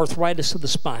full-blown like arthritis of the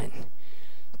spine.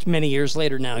 It's many years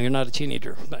later now. You're not a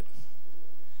teenager, but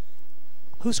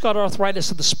who's got arthritis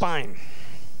of the spine?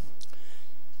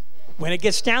 When it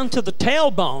gets down to the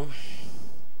tailbone,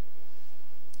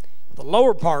 the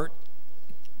lower part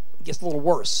gets a little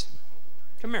worse.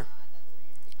 Come here.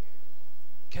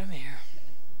 Come here.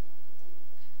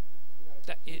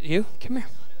 You? Come here.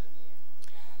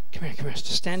 Come here, come here.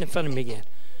 Just stand in front of me again.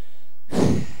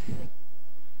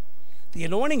 The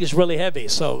anointing is really heavy,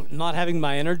 so not having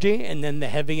my energy and then the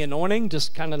heavy anointing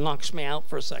just kind of knocks me out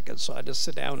for a second, so I just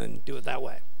sit down and do it that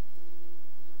way.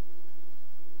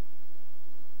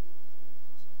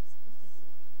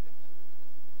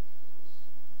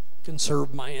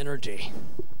 Conserve my energy.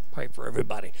 Pray for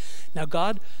everybody. Now,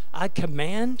 God, I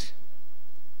command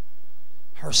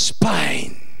her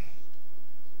spine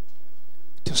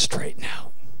to straighten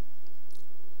out.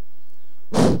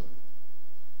 Do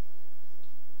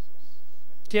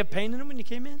you have pain in them when you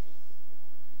came in?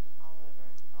 All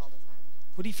over, all the time.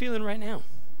 What are you feeling right now?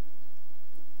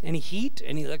 Any heat?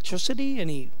 Any electricity?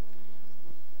 Any?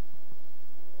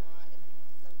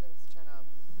 Something's trying to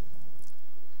hold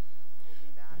me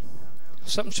back. I don't know.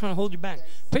 Something's trying to hold you back.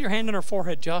 Put your hand on her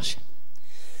forehead, Josh.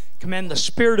 Command the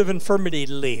spirit of infirmity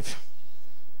to leave.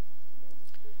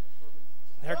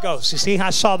 There it goes. You see,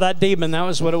 I saw that demon. That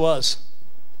was what it was.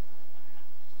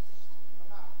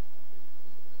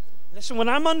 Listen, when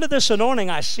I'm under this anointing,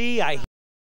 I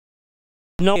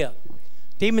know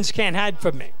demons can't hide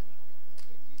from me.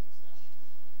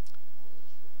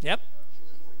 Yep.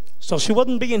 So she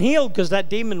wasn't being healed because that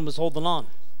demon was holding on.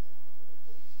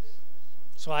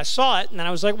 So I saw it, and then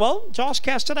I was like, well, Josh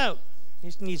cast it out.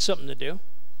 He needs something to do.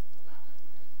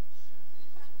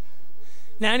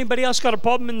 Now, anybody else got a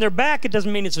problem in their back, it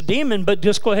doesn't mean it's a demon, but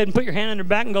just go ahead and put your hand on their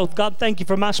back and go, God, thank you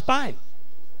for my spine.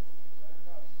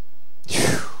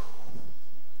 Whew.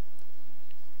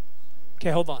 Okay,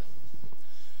 hold on.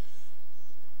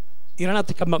 You don't have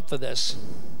to come up for this.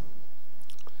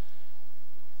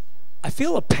 I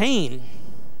feel a pain.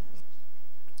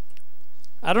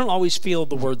 I don't always feel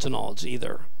the words of knowledge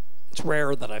either. It's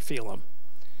rare that I feel them.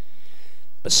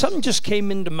 But something just came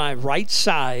into my right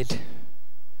side,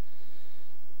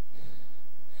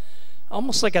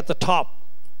 almost like at the top,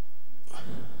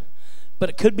 but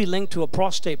it could be linked to a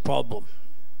prostate problem.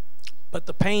 But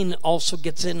the pain also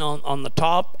gets in on the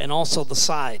top and also the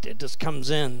side. It just comes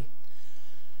in.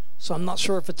 So I'm not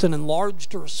sure if it's an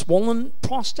enlarged or swollen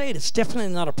prostate. It's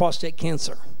definitely not a prostate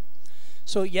cancer.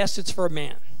 So yes, it's for a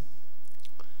man.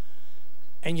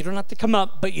 And you don't have to come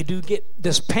up, but you do get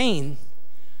this pain.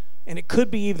 And it could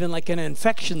be even like an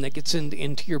infection that gets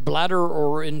into your bladder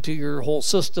or into your whole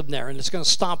system there. And it's going to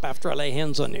stop after I lay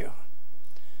hands on you.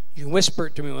 You can whisper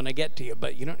it to me when I get to you,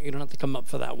 but you don't have to come up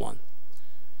for that one.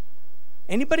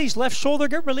 Anybody's left shoulder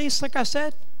get released, like I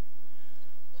said?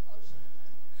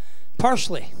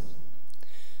 Partially.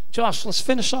 Josh, let's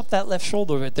finish off that left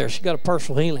shoulder right there. She got a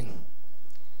partial healing.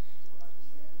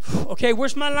 Okay,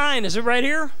 where's my line? Is it right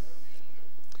here?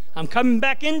 I'm coming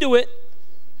back into it.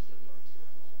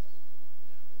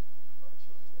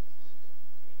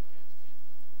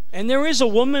 And there is a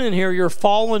woman in here, your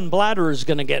fallen bladder is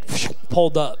going to get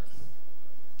pulled up.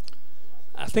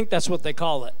 I think that's what they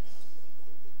call it.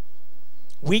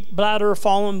 Weak bladder,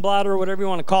 fallen bladder, whatever you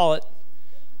want to call it.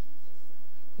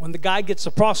 When the guy gets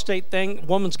a prostate thing, the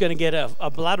woman's going to get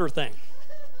a bladder thing.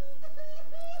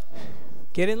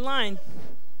 Get in line.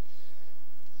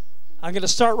 I'm going to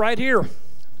start right here.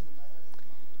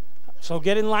 So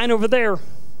get in line over there.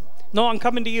 No, I'm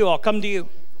coming to you. I'll come to you.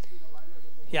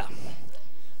 Yeah.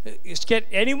 Just get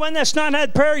anyone that's not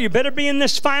had prayer, you better be in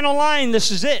this final line.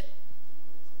 This is it.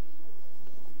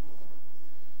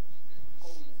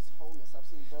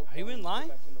 Are you in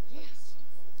line?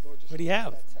 What do you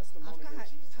have? I've got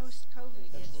post-COVID.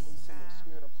 It's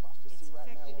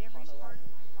affected every part of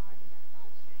my body.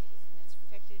 It's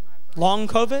affected my brain. Long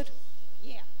COVID?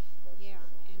 Yeah,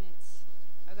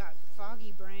 and I got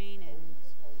foggy brain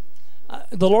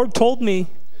and. The Lord told me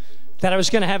that I was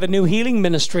going to have a new healing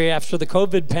ministry after the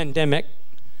COVID pandemic,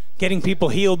 getting people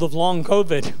healed of long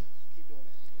COVID.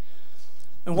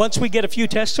 And once we get a few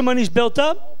testimonies built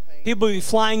up, people will be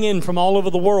flying in from all over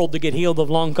the world to get healed of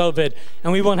long COVID,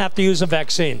 and we won't have to use a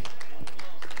vaccine.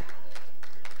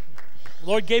 The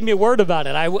Lord gave me a word about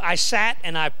it. I sat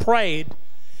and I prayed,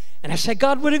 and I said,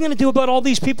 God, what are you going to do about all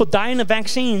these people dying of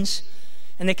vaccines,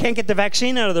 and they can't get the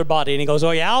vaccine out of their body? And he goes,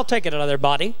 oh, yeah, I'll take it out of their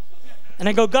body. And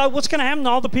I go, God, what's going to happen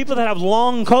to all the people that have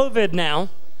long COVID now?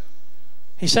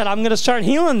 He said, I'm going to start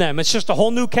healing them. It's just a whole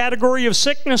new category of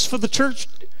sickness for the church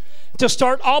to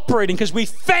start operating because we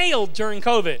failed during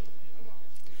COVID.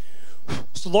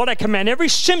 So, Lord, I command every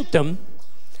symptom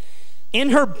in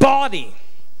her body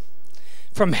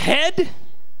from head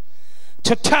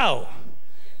to toe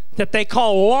that they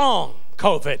call long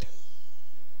COVID.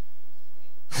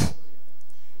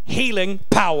 Healing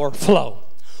power flow.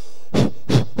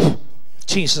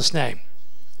 Jesus' name.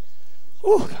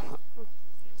 Ooh.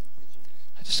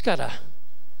 I just got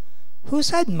who's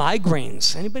had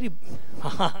migraines? Anybody?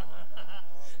 How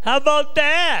about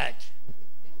that?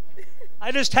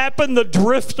 I just happened to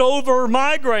drift over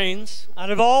migraines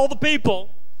out of all the people.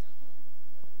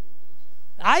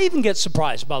 I even get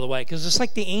surprised, by the way, because it's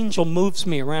like the angel moves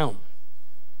me around.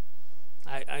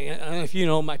 I don't know if you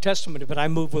know my testimony, but I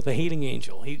move with a healing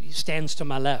angel. He stands to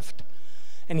my left.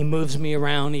 And he moves me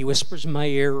around. He whispers in my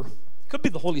ear. Could be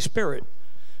the Holy Spirit.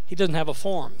 He doesn't have a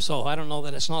form, so I don't know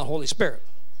that it's not Holy Spirit.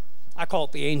 I call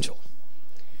it the angel.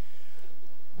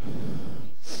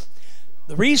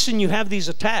 The reason you have these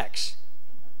attacks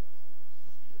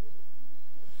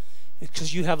is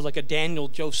because you have like a Daniel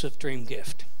Joseph dream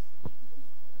gift.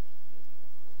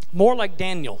 More like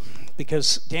Daniel,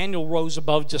 because Daniel rose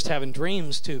above just having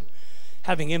dreams to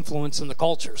having influence in the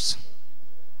cultures.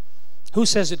 Who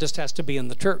says it just has to be in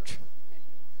the church?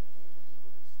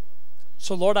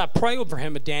 So, Lord, I pray over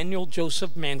him a Daniel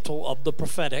Joseph mantle of the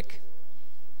prophetic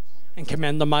and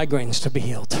command the migraines to be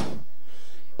healed.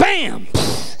 Bam!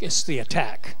 It's the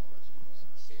attack.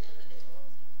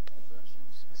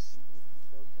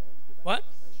 What?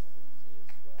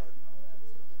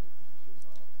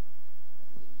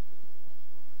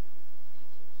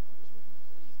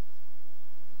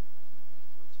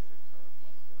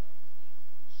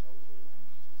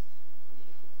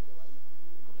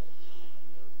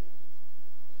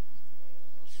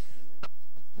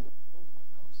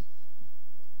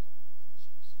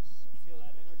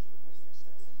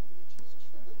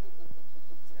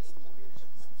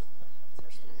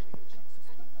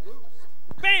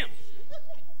 Bam!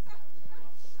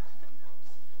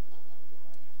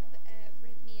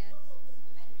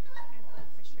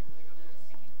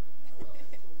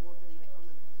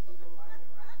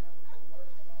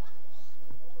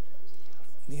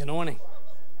 The anointing.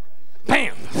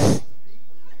 Bam!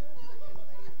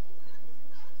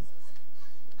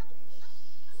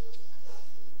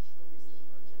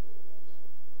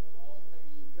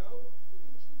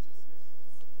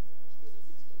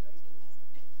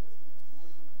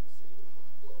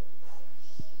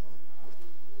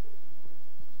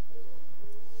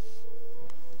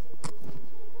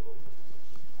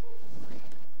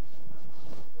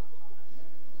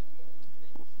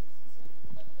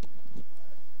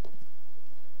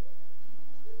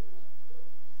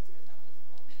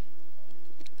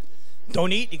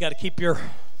 Don't eat. You got to keep your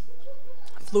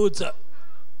fluids up.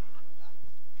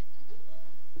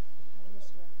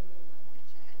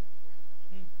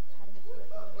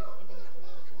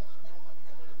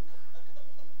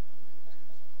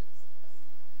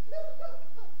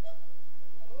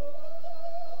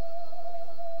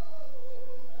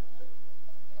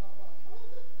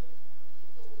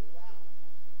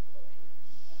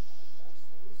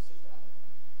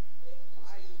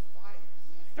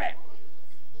 Bam.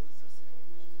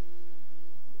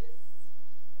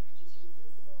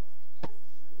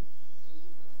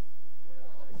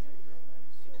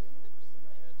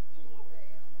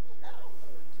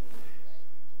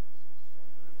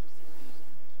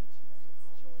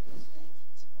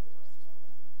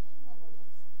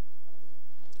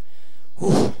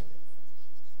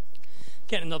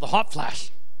 getting another hot flash.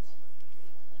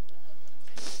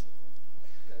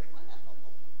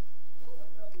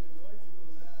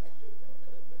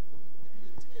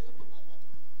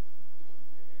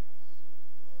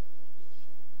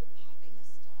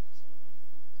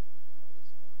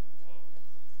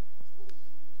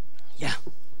 Yeah.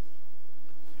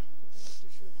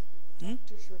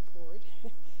 Doctor's report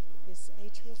is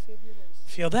atrial fibrillation.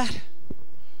 Feel that?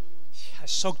 I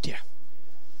soaked you.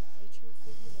 Atrial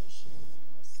fibrillation.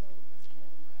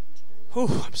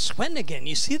 Also, Ooh, I'm sweating again.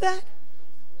 You see that?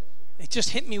 It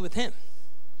just hit me with him.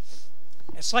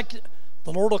 It's like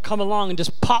the Lord will come along and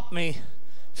just pop me,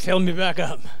 fill me back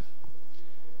up.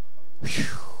 Whew.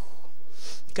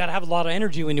 You got to have a lot of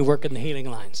energy when you work in the healing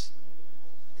lines.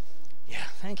 Yeah,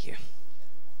 thank you.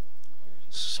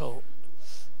 So,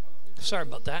 sorry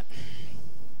about that.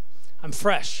 I'm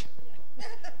fresh.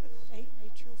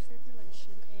 atrial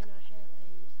fibrillation, and I have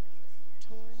a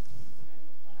torn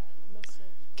muscle.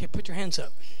 Okay, put your hands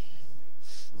up.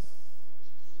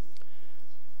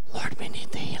 Lord, we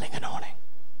need the healing anointing.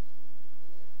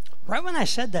 Right when I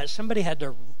said that, somebody had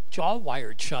their jaw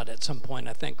wired shut at some point,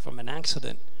 I think, from an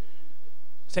accident.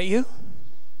 Is that you?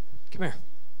 Come here.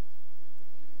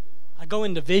 I go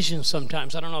into vision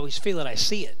sometimes. I don't always feel it. I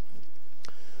see it.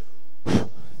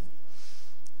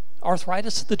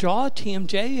 Arthritis of the jaw,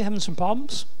 TMJ, you having some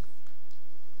problems?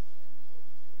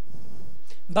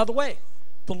 By the way,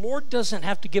 the Lord doesn't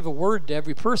have to give a word to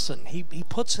every person. He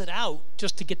puts it out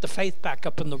just to get the faith back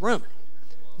up in the room,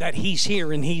 that He's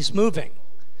here and He's moving.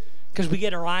 Because we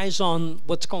get our eyes on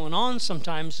what's going on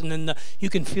sometimes, and then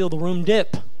you can feel the room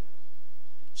dip.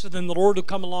 So then the Lord will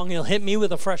come along, He'll hit me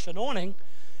with a fresh anointing,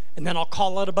 and then I'll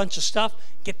call out a bunch of stuff,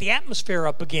 get the atmosphere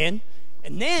up again,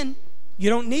 and then you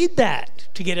don't need that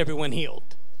to get everyone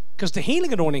healed, because the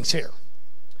healing anointing's here.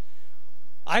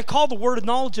 I call the word of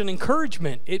knowledge and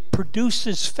encouragement. It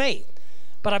produces faith.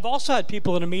 But I've also had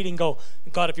people in a meeting go,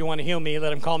 God, if you want to heal me,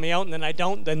 let Him call me out, and then I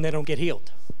don't, then they don't get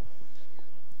healed.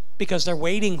 Because they're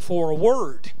waiting for a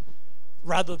word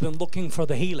rather than looking for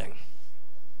the healing.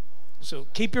 So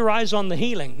keep your eyes on the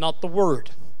healing, not the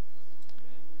word.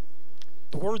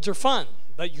 The words are fun,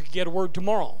 but you can get a word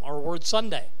tomorrow or a word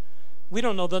Sunday. We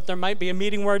don't know that there might be a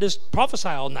meeting where I just prophesy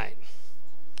all night.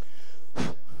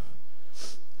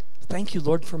 Thank you,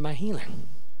 Lord, for my healing.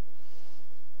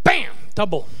 Bam!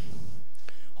 Double.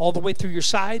 All the way through your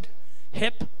side,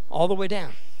 hip, all the way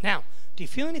down. Now, do you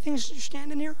feel anything as you're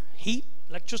standing here? Heat,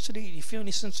 electricity, do you feel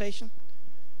any sensation?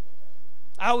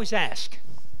 I always ask.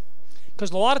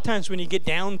 Because a lot of times when you get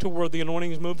down to where the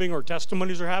anointing is moving or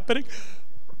testimonies are happening,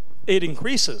 it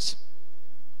increases.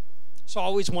 So I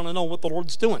always want to know what the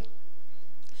Lord's doing.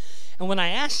 And when I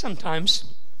ask sometimes,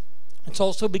 it's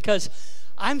also because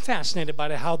I'm fascinated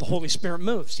by how the Holy Spirit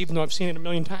moves, even though I've seen it a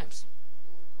million times.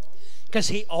 Because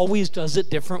He always does it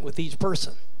different with each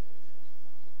person.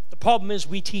 The problem is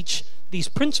we teach these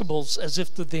principles as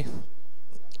if they're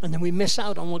and then we miss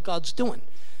out on what God's doing.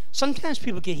 Sometimes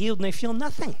people get healed and they feel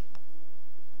nothing.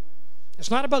 It's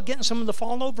not about getting someone to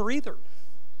fall over either.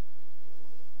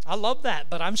 I love that,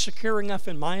 but I'm secure enough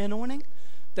in my anointing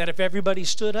that if everybody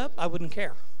stood up, I wouldn't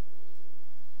care.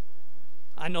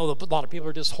 I know that a lot of people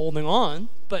are just holding on,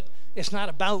 but it's not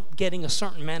about getting a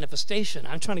certain manifestation.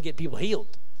 I'm trying to get people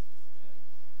healed.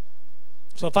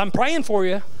 So if I'm praying for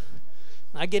you,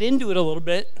 I get into it a little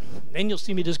bit, then you'll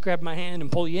see me just grab my hand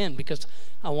and pull you in because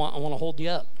I want to hold you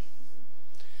up.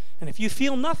 And if you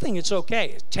feel nothing, it's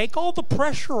okay. Take all the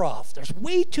pressure off. There's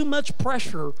way too much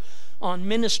pressure on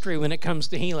ministry when it comes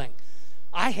to healing.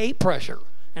 I hate pressure,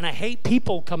 and I hate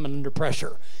people coming under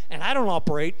pressure. And I don't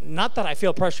operate, not that I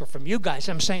feel pressure from you guys.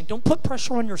 I'm saying don't put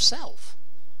pressure on yourself.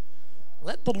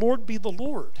 Let the Lord be the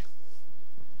Lord.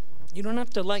 You don't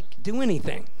have to do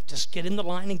anything. Just get in the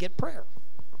line and get prayer.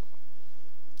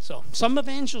 So some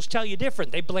evangelists tell you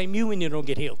different. They blame you when you don't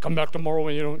get healed. Come back tomorrow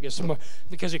when you don't get some more.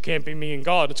 Because it can't be me and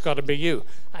God. It's got to be you.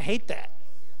 I hate that.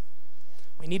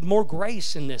 We need more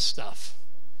grace in this stuff.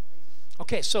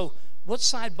 Okay, so what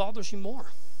side bothers you more?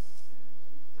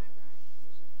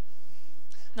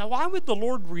 Now, why would the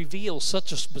Lord reveal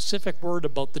such a specific word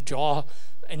about the jaw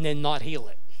and then not heal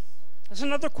it? That's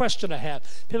another question I have.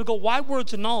 People go, why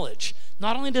words of knowledge?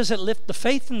 Not only does it lift the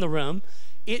faith in the room,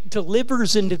 it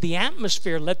delivers into the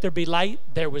atmosphere, let there be light,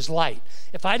 there was light.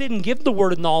 If I didn't give the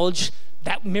word of knowledge,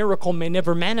 that miracle may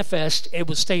never manifest. It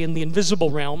would stay in the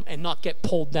invisible realm and not get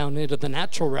pulled down into the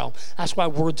natural realm. That's why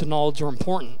words of knowledge are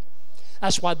important.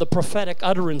 That's why the prophetic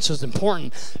utterance is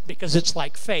important, because it's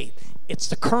like faith. It's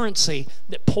the currency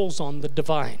that pulls on the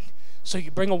divine. So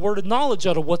you bring a word of knowledge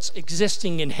out of what's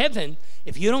existing in heaven.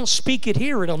 If you don't speak it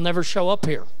here, it'll never show up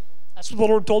here. That's what the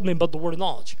Lord told me about the word of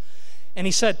knowledge. And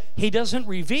he said, he doesn't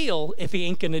reveal if he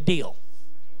ain't going to deal.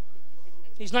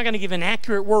 He's not going to give an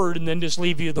accurate word and then just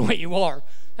leave you the way you are.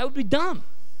 That would be dumb.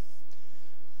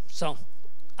 So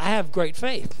I have great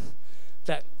faith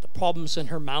that the problems in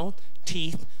her mouth,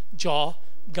 teeth, jaw,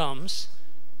 gums.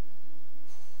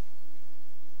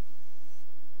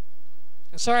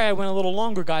 And sorry I went a little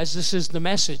longer, guys. This is the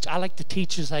message. I like to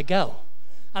teach as I go.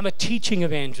 I'm a teaching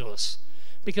evangelist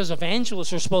because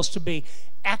evangelists are supposed to be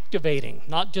activating,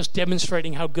 not just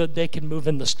demonstrating how good they can move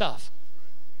in the stuff.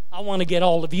 I want to get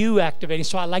all of you activating,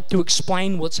 so I like to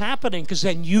explain what's happening because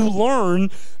then you learn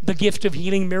the gift of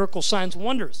healing, miracles, signs, and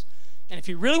wonders. And if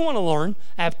you really want to learn,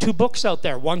 I have 2 books out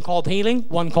there, one called Healing,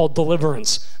 one called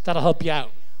Deliverance. That'll help you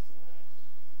out.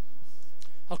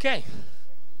 Okay.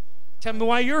 Tell me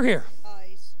why you're here.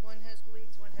 Eyes. One has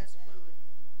bleeds, one has fluid.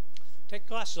 Take the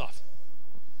glasses off.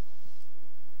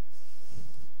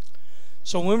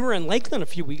 So when we were in Lakeland a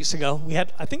few weeks ago, we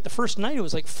had, I think the first night it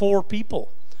was like 4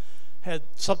 people had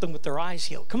something with their eyes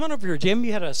healed. Come on over here, Jim.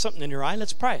 You had something in your eye.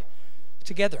 Let's pray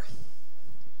together.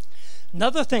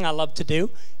 Another thing I love to do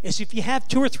is if you have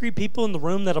 2 or 3 people in the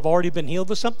room that have already been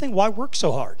healed of something, why work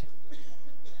so hard?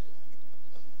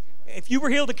 If you were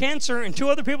healed of cancer and 2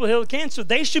 other people healed of cancer,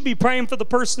 they should be praying for the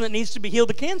person that needs to be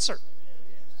healed of cancer.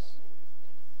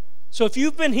 So if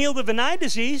you've been healed of an eye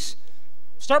disease,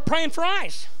 start praying for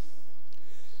eyes.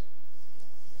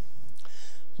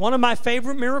 One of my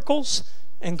favorite miracles,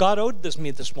 and God owed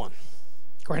me this one.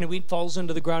 Granny wheat falls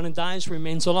into the ground and dies,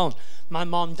 remains alone. My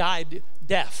mom died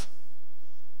deaf.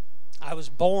 I was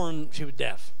born, she was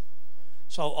deaf.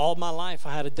 So all my life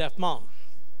I had a deaf mom.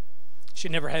 She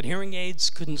never had hearing aids,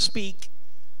 couldn't speak.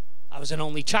 I was an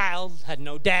only child, had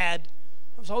no dad.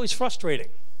 I was always frustrating.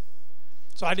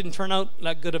 So I didn't turn out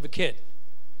that good of a kid.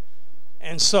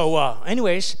 And so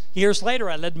anyways, years later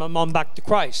I led my mom back to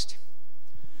Christ.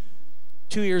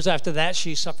 2 years after that,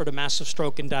 she suffered a massive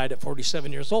stroke and died at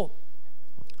 47 years old.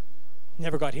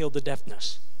 Never got healed of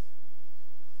deafness.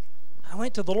 I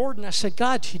went to the Lord and I said,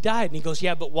 God, she died. And he goes,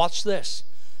 yeah, but watch this.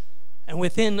 And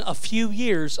within a few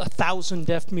years, 1,000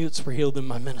 deaf mutes were healed in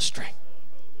my ministry.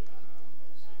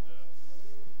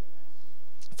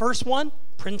 First one,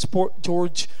 Prince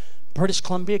George, British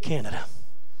Columbia, Canada.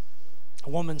 A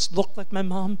woman looked like my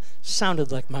mom,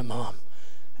 sounded like my mom.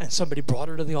 And somebody brought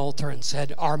her to the altar and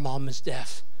said, our mom is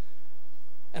deaf.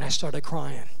 And I started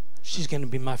crying. She's going to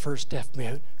be my first deaf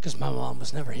mute because my mom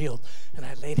was never healed. And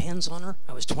I laid hands on her.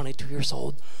 I was 22 years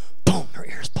old. Boom, her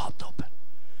ears popped open.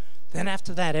 Then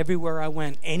after that, everywhere I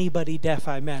went, anybody deaf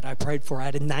I met, I prayed for. I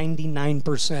had a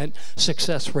 99%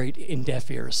 success rate in deaf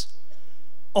ears.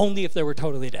 Only if they were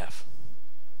totally deaf.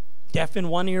 Deaf in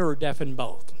one ear or deaf in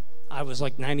both. I was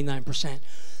like 99%.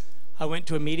 I went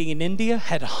to a meeting in India,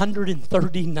 had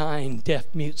 139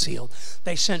 deaf mutes healed.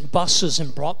 They sent buses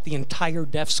and brought the entire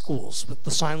deaf schools with the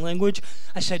sign language.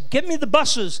 I said, get me the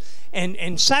buses,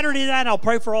 and Saturday night I'll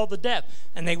pray for all the deaf.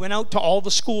 And they went out to all the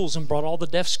schools and brought all the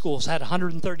deaf schools, had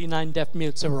 139 deaf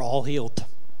mutes that were all healed.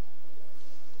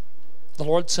 The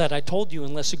Lord said, I told you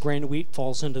unless a grain of wheat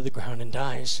falls into the ground and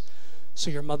dies. So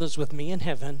your mother's with me in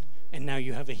heaven, and now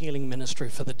you have a healing ministry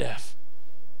for the deaf.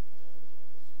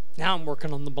 Now I'm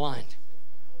working on the blind.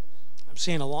 I'm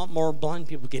seeing a lot more blind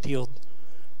people get healed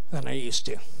than I used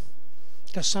to.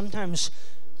 Because sometimes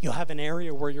you'll have an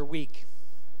area where you're weak.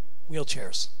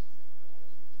 Wheelchairs.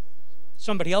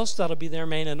 Somebody else, that'll be their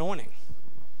main anointing.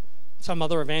 Some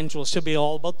other evangelist, he'll be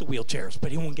all about the wheelchairs,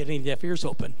 but he won't get any deaf ears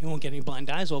open. He won't get any blind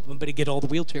eyes open, but he'll get all the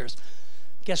wheelchairs.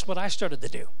 Guess what I started to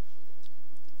do?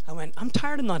 I went, I'm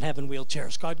tired of not having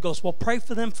wheelchairs. God goes, well, pray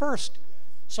for them first.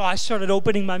 So I started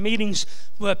opening my meetings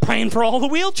praying for all the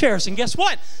wheelchairs. And guess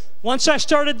what? Once I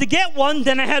started to get one,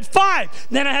 then I had 5.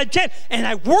 Then I had 10. And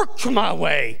I worked my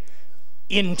way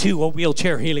into a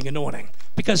wheelchair healing anointing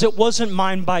because it wasn't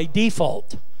mine by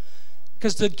default.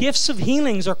 Because the gifts of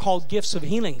healings are called gifts of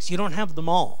healings. You don't have them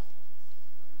all.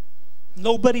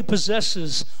 Nobody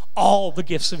possesses all the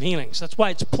gifts of healings. That's why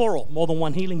it's plural, more than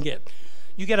one healing gift.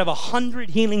 You could have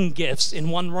 100 healing gifts in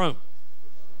one room.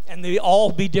 And they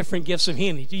all be different gifts of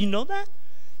healing. Do you know that?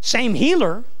 Same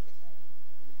healer,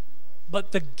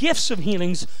 but the gifts of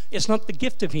healings is not the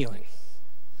gift of healing.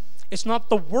 It's not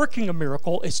the working of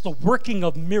miracle, it's the working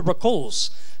of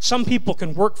miracles. Some people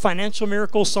can work financial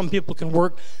miracles, some people can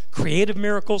work creative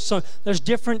miracles. So there's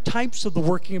different types of the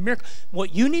working of miracles.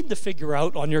 What you need to figure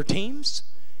out on your teams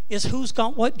is who's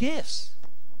got what gifts.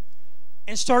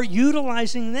 And start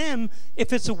utilizing them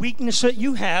if it's a weakness that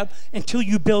you have until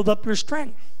you build up your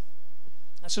strength.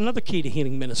 That's another key to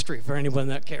healing ministry for anyone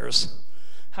that cares.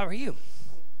 How are you?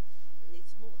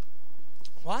 Needs more.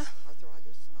 What?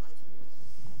 Arthritis, eyes.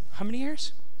 How many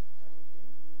years?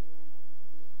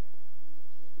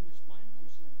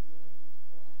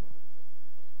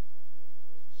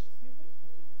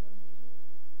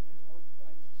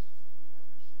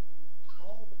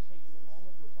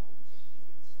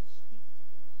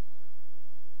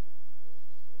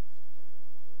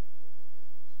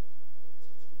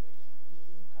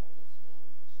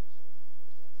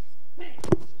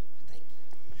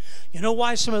 You know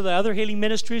why some of the other healing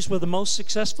ministries were the most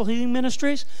successful healing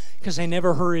ministries? Because they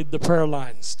never hurried the prayer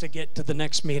lines to get to the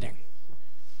next meeting.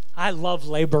 I love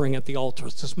laboring at the altar.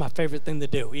 It's just my favorite thing to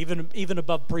do, even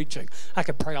above preaching. I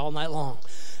could pray all night long.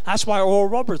 That's why Oral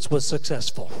Roberts was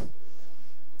successful,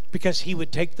 because he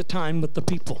would take the time with the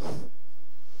people.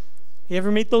 You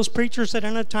ever meet those preachers that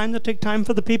don't have time to take time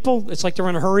for the people? It's like they're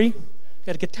in a hurry. You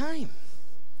got to get time.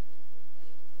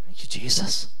 Thank you,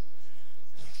 Jesus.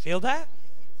 Feel that?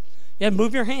 Yeah,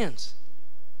 move your hands.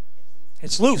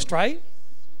 It's loosed, right?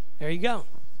 There you go.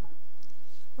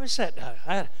 What's that?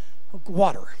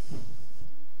 Water.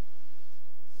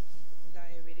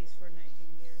 Diabetes for 19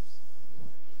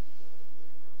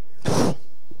 years.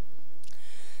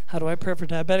 How do I pray for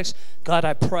diabetics? God,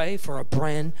 I pray for a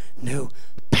brand new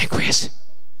pancreas.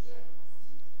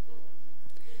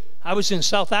 I was in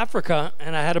South Africa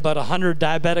and I had about 100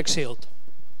 diabetics healed.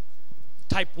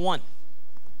 Type 1.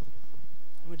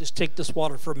 Let me just take this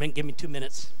water for a minute. Give me 2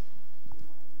 minutes.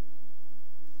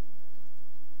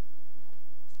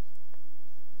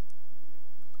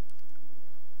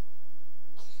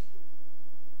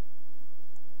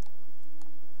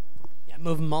 Yeah,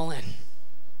 move them all in.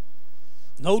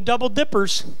 No double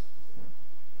dippers.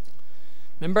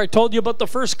 Remember I told you about the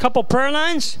first couple prayer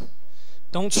lines?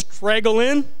 Don't straggle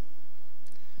in.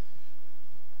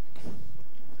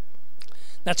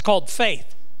 That's called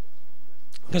faith.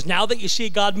 Because now that you see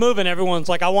God moving, everyone's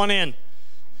like, I want in.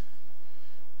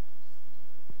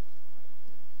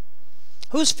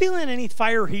 Who's feeling any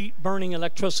fire, heat, burning,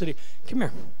 electricity? Come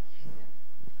here.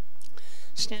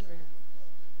 Stand right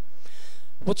here.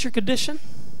 What's your condition?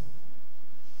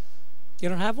 You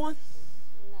don't have one?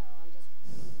 No, I'm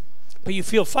just... But you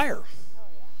feel fire. Oh,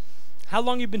 yeah. How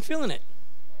long have you been feeling it?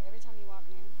 Every time you walk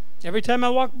near. Every time I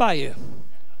walk by you.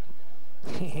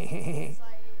 It's like,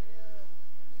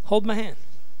 Hold my hand.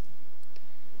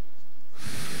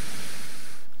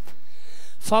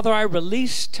 Father, I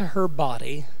release to her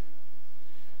body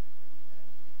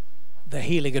the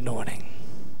healing anointing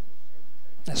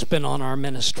that's been on our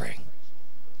ministry.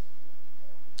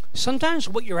 Sometimes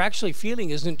what you're actually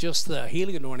feeling isn't just the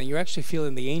healing anointing. You're actually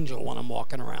feeling the angel when I'm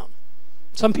walking around.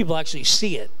 Some people actually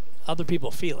see it. Other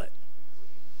people feel it.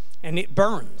 And it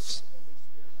burns.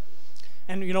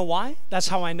 And you know why? That's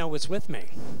how I know it's with me.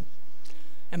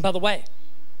 And by the way,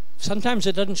 sometimes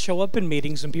it doesn't show up in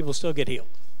meetings and people still get healed.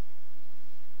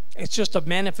 It's just a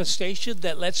manifestation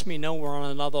that lets me know we're on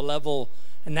another level.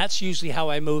 And that's usually how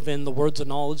I move in the words of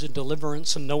knowledge and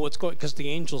deliverance and know what's going, because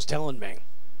the angel's telling me.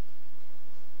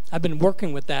 I've been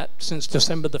working with that since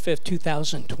December the 5th,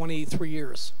 2023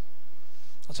 years.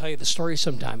 I'll tell you the story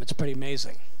sometime. It's pretty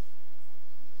amazing.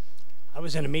 I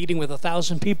was in a meeting with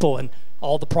 1,000 people and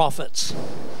all the prophets.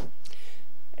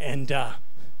 And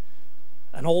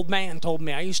an old man told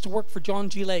me, I used to work for John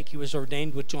G. Lake. He was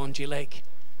ordained with John G. Lake.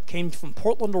 Came from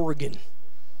Portland, Oregon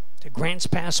to Grants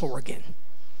Pass, Oregon.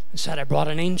 And said, I brought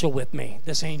an angel with me.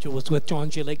 This angel was with John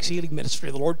G. Lake's healing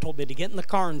ministry. The Lord told me to get in the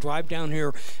car and drive down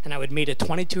here, and I would meet a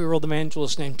 22-year-old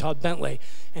evangelist named Todd Bentley,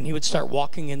 and he would start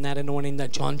walking in that anointing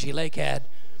that John G. Lake had.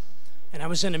 And I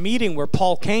was in a meeting where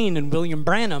Paul Cain and William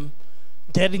Branham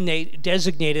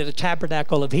designated a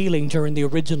tabernacle of healing during the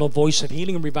original Voice of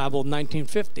Healing revival in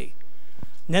 1950.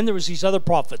 And then there was these other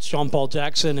prophets, John Paul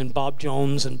Jackson and Bob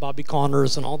Jones and Bobby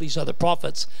Connors and all these other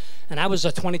prophets. And I was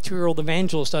a 22-year-old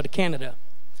evangelist out of Canada.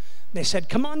 They said,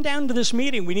 come on down to this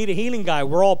meeting. We need a healing guy.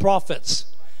 We're all prophets.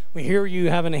 We hear you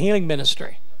having a healing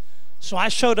ministry. So I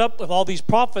showed up with all these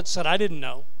prophets that I didn't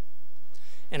know.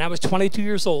 And I was 22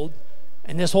 years old.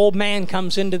 And this old man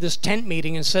comes into this tent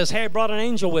meeting and says, hey, I brought an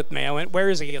angel with me. I went, where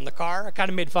is he? In the car? I kind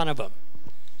of made fun of him.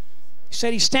 He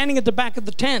said, he's standing at the back of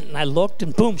the tent. And I looked,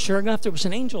 and boom, sure enough, there was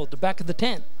an angel at the back of the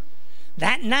tent.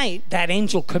 That night, that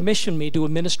angel commissioned me to a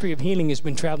ministry of healing. Has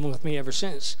been traveling with me ever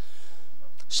since.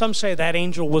 Some say that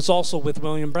angel was also with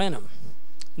William Branham.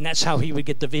 And that's how he would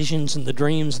get the visions and the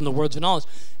dreams and the words of knowledge.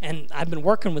 And I've been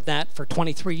working with that for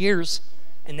 23 years.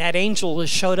 And that angel has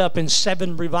showed up in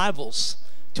 7 revivals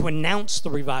to announce the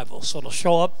revival. So it'll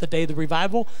show up the day of the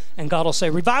revival, and God will say,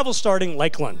 revival starting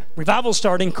Lakeland, revival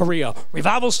starting Korea,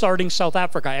 revival starting South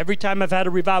Africa. Every time I've had a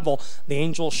revival, the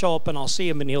angel will show up and I'll see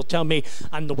him and he'll tell me,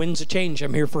 I'm the winds of change,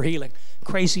 I'm here for healing.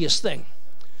 Craziest thing.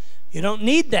 You don't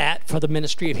need that for the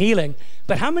ministry of healing,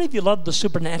 but how many of you love the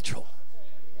supernatural?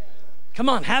 Come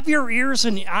on, have your ears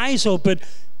and eyes open.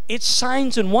 It's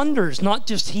signs and wonders, not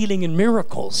just healing and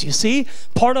miracles. You see,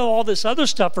 part of all this other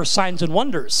stuff are signs and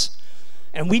wonders.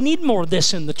 And we need more of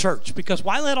this in the church, because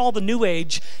why let all the new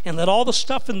age and let all the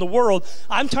stuff in the world?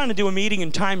 I'm trying to do a meeting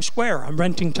in Times Square. I'm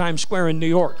renting Times Square in New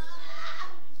York.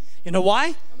 You know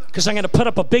why? Because I'm going to put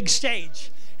up a big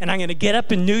stage, and I'm going to get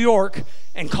up in New York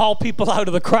and call people out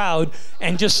of the crowd,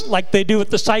 and just like they do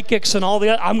with the psychics and all the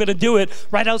other, I'm going to do it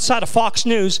right outside of Fox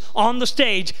News on the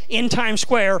stage in Times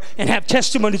Square and have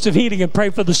testimonies of healing and pray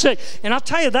for the sick. And I'll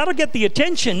tell you, that'll get the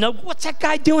attention. Now, what's that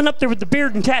guy doing up there with the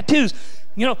beard and tattoos?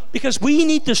 You know, because we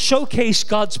need to showcase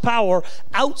God's power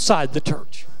outside the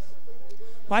church.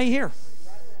 Why are you here?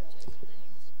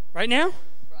 Right now?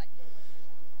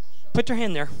 Put your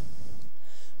hand there.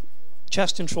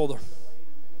 Chest and shoulder.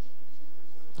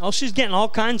 Oh, she's getting all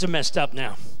kinds of messed up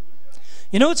now.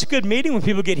 You know, it's a good meeting when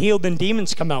people get healed and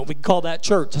demons come out. We can call that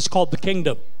church. It's called the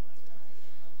kingdom.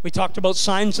 We talked about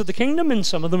signs of the kingdom, and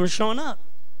some of them are showing up.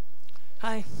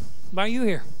 Hi. Why are you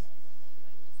here?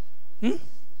 You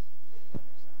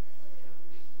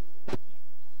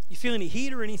feel any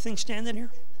heat or anything standing here?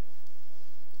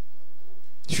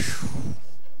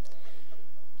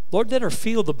 Lord, let her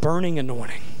feel the burning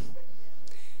anointing.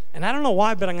 And I don't know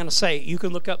why, but I'm going to say, you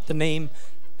can look up the name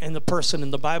and the person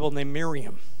in the Bible named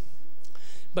Miriam.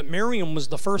 But Miriam was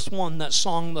the first one that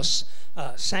sang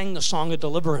the song of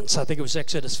deliverance. I think it was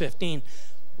Exodus 15.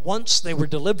 Once they were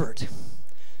delivered,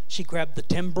 she grabbed the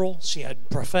timbrel. She had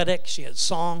prophetic. She had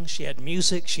song. She had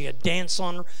music. She had dance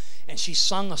on her. And she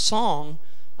sung a song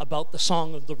about the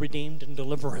song of the redeemed and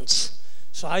deliverance.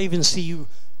 So I even see you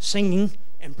singing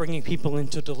and bringing people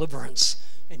into deliverance.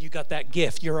 And you got that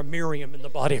gift. You're a Miriam in the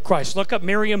body of Christ. Look up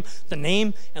Miriam, the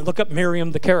name, and look up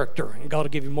Miriam, the character, and God will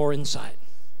give you more insight.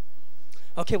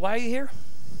 Okay, why are you here?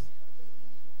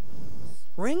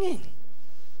 Ringing.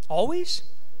 Always?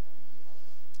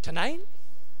 Tonight?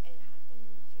 It happened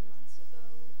a few months ago.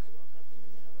 I woke up in the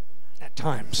middle of the night. At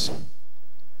times.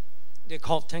 They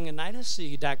call it tendinitis. Are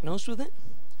you diagnosed with it?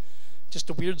 Just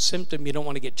a weird symptom. You don't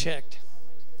want to get checked.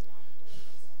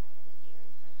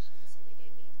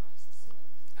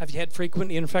 Have you had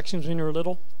frequent ear infections when you were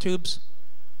little? Tubes?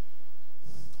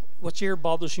 Which ear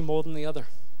bothers you more than the other?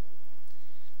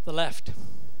 The left.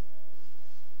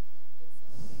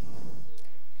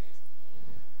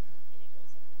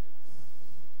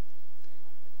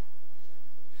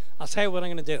 I'll tell you what I'm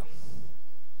going to do.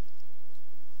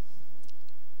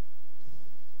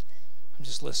 I'm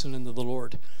just listening to the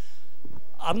Lord.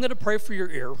 I'm going to pray for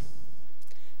your ear,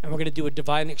 and we're going to do a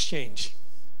divine exchange.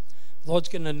 The Lord's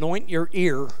going to anoint your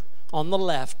ear on the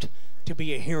left to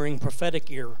be a hearing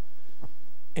prophetic ear,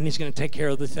 and He's going to take care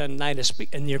of the tendinitis,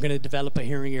 and you're going to develop a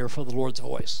hearing ear for the Lord's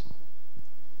voice.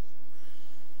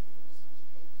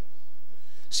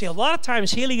 See, a lot of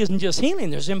times healing isn't just healing.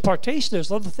 There's impartation.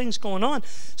 There's other things going on.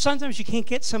 Sometimes you can't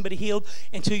get somebody healed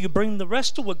until you bring the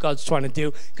rest of what God's trying to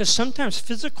do, because sometimes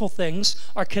physical things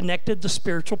are connected to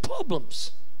spiritual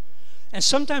problems. And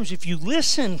sometimes if you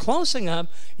listen close enough,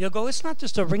 you'll go, it's not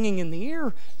just a ringing in the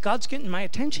ear. God's getting my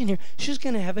attention here. She's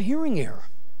going to have a hearing ear.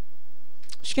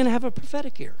 She's going to have a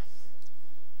prophetic ear.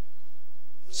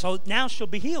 So now she'll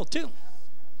be healed too.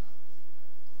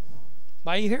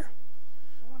 Why are you here?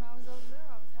 When I was over there,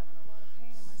 I was having a lot of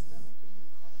pain in my stomach, and you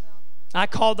called out. I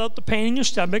called out the pain in your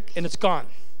stomach, and it's gone.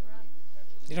 Right.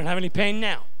 You don't have any pain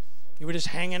now. You were just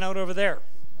hanging out over there.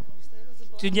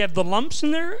 Did you have the lumps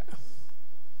in there?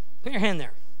 Put your hand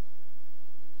there.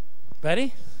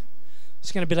 Ready?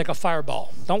 It's going to be like a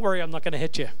fireball. Don't worry, I'm not going to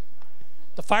hit you.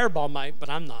 The fireball might,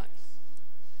 but I'm not.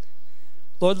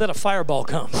 Lord, let a fireball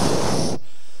come.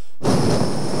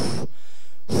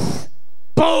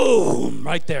 Boom!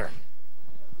 Right there.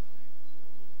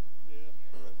 Yeah,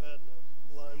 I've had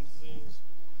Lyme disease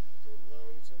in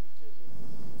lungs and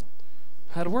kidney.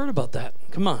 I had a word about that.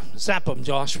 Come on, zap them,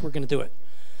 Josh. We're going to do it.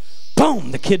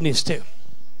 Boom! The kidneys too.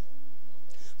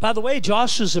 By the way,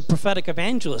 Josh is a prophetic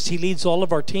evangelist. He leads all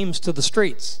of our teams to the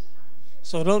streets.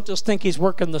 So don't just think he's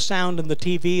working the sound and the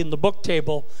TV and the book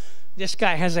table. This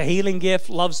guy has a healing gift,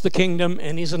 loves the kingdom,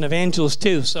 and he's an evangelist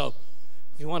too. So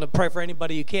if you want to pray for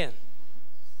anybody, you can.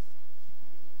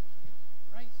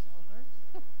 Right shoulder.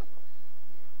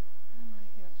 And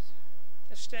my hips.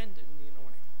 Just stand in the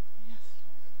anointing. Yes.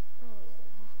 Oh.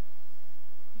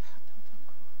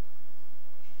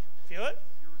 Feel it?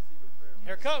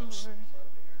 Here it comes.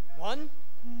 1,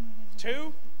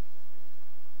 2,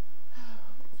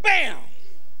 bam!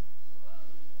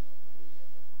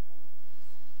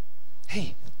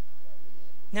 Hey,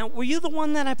 now were you the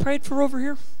one that I prayed for over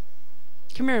here?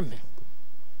 Come here a minute.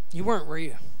 You weren't, were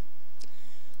you?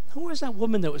 Who was that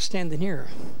woman that was standing here?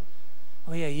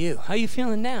 Oh yeah, you. How you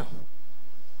feeling now?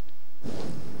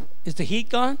 Is the heat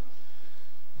gone?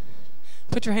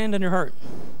 Put your hand on your heart.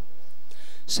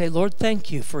 Say, Lord,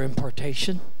 thank you for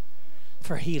impartation,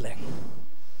 for healing.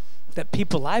 That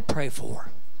people I pray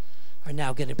for are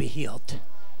now going to be healed.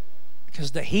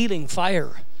 Because the healing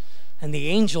fire and the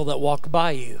angel that walked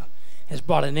by you has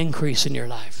brought an increase in your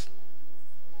life.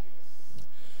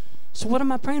 So what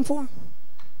am I praying for?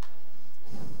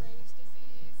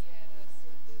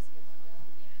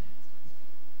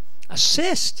 A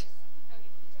cyst.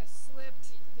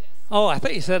 Oh, I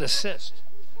thought you said a cyst.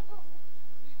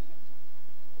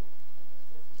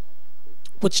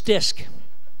 Which disc?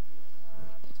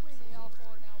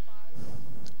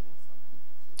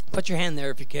 Put your hand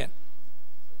there if you can.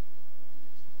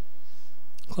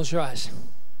 Close your eyes.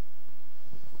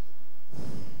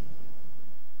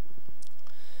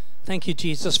 Thank you,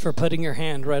 Jesus, for putting your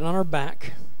hand right on our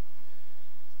back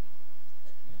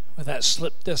where that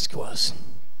slip disc was.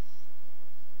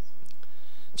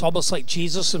 It's almost like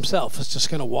Jesus himself is just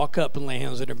going to walk up and lay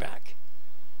hands on her back.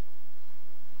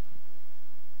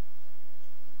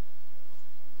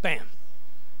 Bam.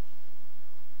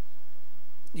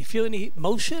 Do you feel any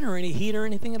motion or any heat or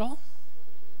anything at all?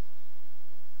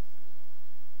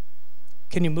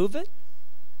 Can you move it?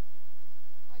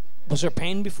 Was there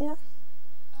pain before?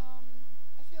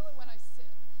 I feel it when I sit.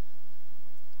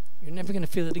 You're never going to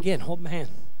feel it again. Hold my hand.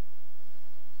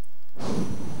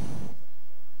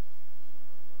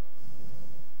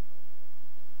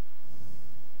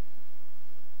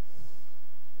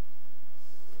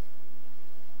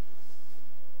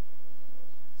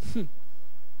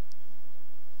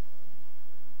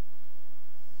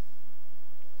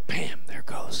 Bam, there it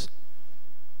goes.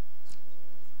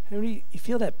 You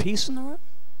feel that peace in the room?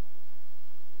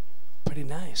 Pretty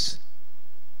nice.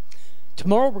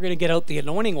 Tomorrow we're going to get out the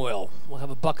anointing oil. We'll have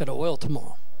a bucket of oil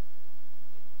tomorrow.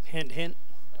 Hint, hint.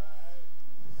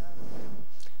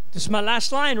 This is my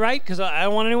last line, right? Because I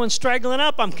don't want anyone straggling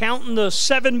up. I'm counting the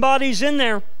 7 bodies in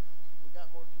there.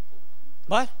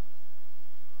 What?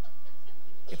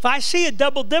 If I see a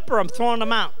double dipper, I'm throwing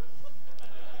them out.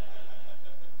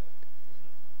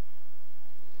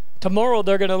 Tomorrow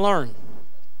they're going to learn.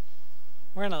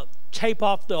 We're going to tape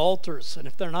off the altars. And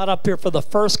if they're not up here for the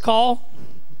first call,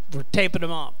 we're taping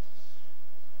them off.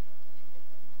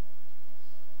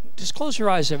 Just close your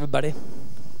eyes, everybody.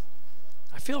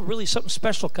 I feel really something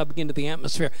special coming into the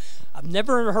atmosphere. I'm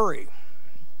never in a hurry.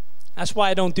 That's why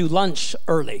I don't do lunch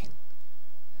early.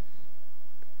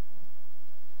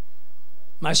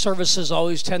 My services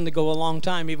always tend to go a long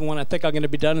time, even when I think I'm going to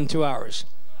be done in 2 hours.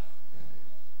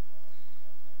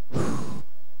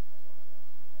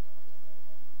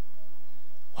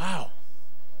 Wow.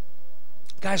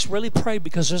 Guys, really pray,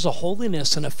 because there's a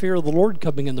holiness and a fear of the Lord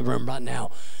coming in the room right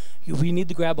now. We need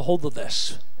to grab a hold of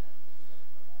this.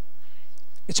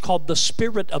 It's called the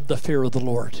spirit of the fear of the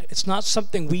Lord. It's not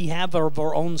something we have of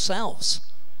our own selves.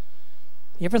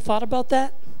 You ever thought about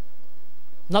that?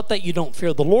 Not that you don't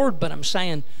fear the Lord, but I'm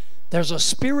saying there's a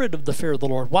spirit of the fear of the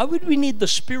Lord. Why would we need the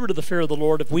spirit of the fear of the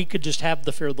Lord if we could just have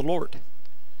the fear of the Lord?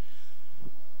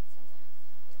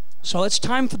 So it's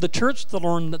time for the church to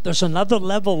learn that there's another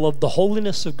level of the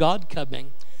holiness of God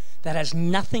coming that has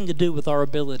nothing to do with our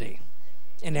ability,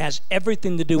 and it has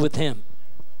everything to do with Him.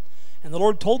 And the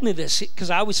Lord told me this because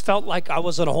I always felt like I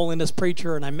wasn't a holiness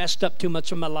preacher and I messed up too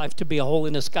much of my life to be a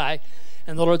holiness guy.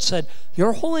 And the Lord said,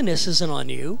 your holiness isn't on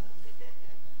you.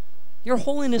 Your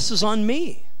holiness is on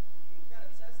me.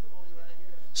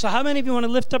 So how many of you want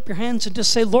to lift up your hands and just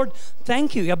say, Lord,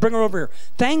 thank you. Yeah, bring her over here.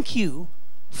 Thank you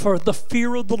for the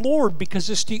fear of the Lord, because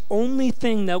it's the only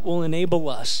thing that will enable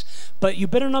us. But you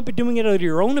better not be doing it out of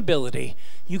your own ability.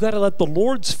 You got to let the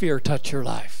Lord's fear touch your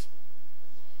life.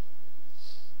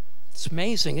 It's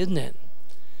amazing, isn't it?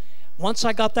 Once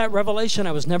I got that revelation,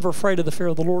 I was never afraid of the fear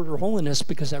of the Lord or holiness,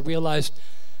 because I realized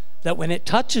that when it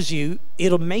touches you,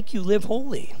 it'll make you live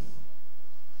holy.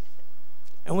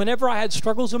 And whenever I had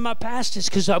struggles in my past, it's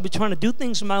because I was trying to do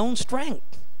things in my own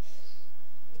strength.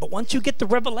 But once you get the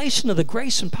revelation of the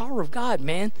grace and power of God,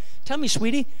 man, tell me,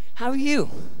 sweetie, how are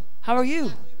you? How are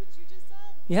you?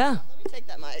 Yeah. Let me take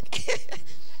that mic.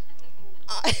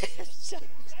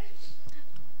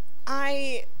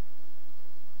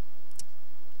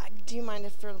 Do you mind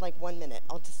if for like 1 minute?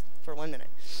 I'll just, for 1 minute.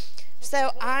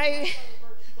 So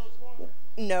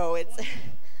no,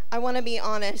 I want to be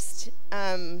honest.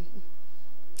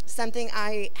 Something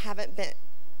I haven't been,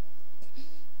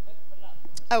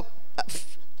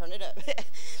 turn it up.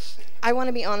 I want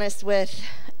to be honest with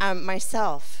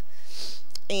myself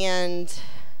and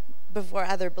before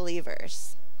other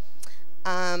believers.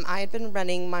 I had been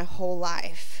running my whole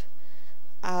life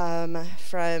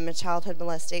from childhood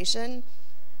molestation,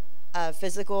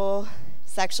 physical,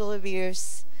 sexual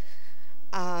abuse.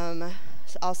 I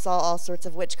saw all sorts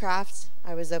of witchcraft.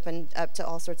 I was opened up to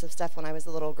all sorts of stuff when I was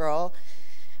a little girl.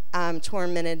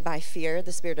 Tormented by fear,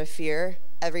 the spirit of fear,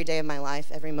 every day of my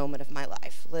life, every moment of my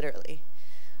life, literally.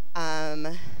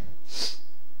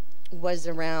 was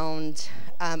around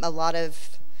a lot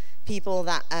of people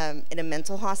that in a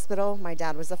mental hospital. My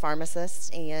dad was a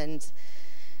pharmacist, and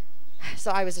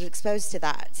so I was exposed to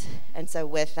that. And so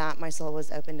with that, my soul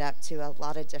was opened up to a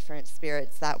lot of different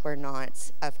spirits that were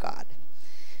not of God.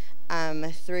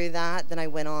 Through that, then I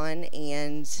went on,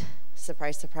 and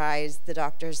surprise, surprise, the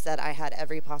doctors said I had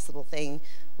every possible thing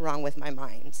wrong with my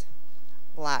mind.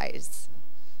 Lies.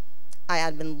 I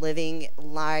had been living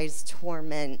lies,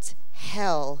 torment,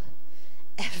 hell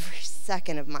every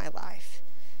second of my life,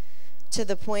 to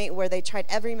the point where they tried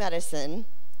every medicine,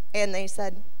 and they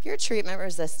said, you're treatment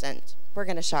resistant. We're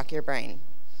going to shock your brain.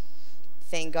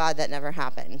 Thank God that never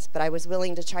happened. But I was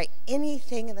willing to try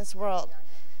anything in this world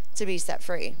to be set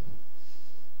free.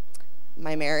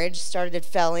 My marriage started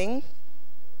failing.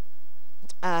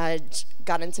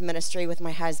 Got into ministry with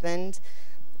my husband,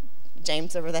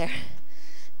 James over there.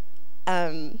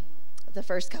 The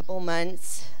first couple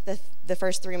months, the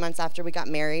first 3 months after we got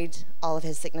married, all of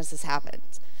his sicknesses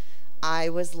happened. I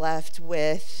was left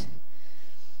with,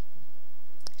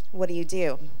 what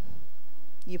do?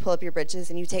 You pull up your britches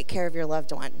and you take care of your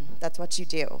loved one. That's what you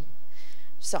do.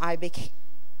 So I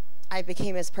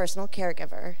became his personal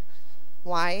caregiver.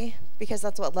 Why? Because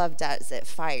that's what love does. It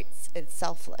fights. It's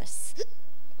selfless.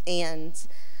 And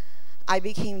I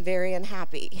became very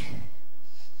unhappy.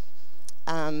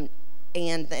 And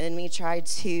the enemy tried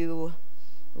to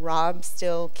rob,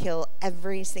 steal, kill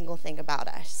every single thing about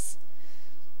us.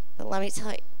 But let me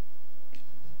tell you,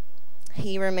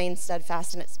 he remained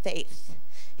steadfast in his faith.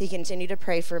 He continued to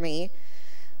pray for me.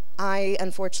 I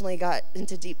unfortunately got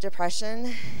into deep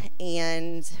depression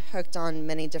and hooked on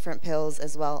many different pills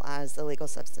as well as illegal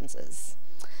substances.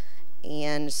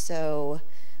 And so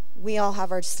we all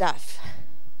have our stuff.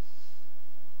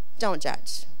 Don't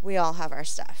judge. We all have our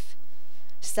stuff.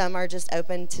 Some are just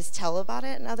open to tell about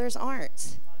it and others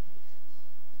aren't.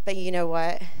 But you know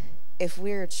what? If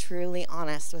we're truly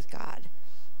honest with God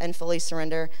and fully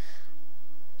surrender,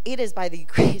 it is by the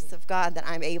grace of God that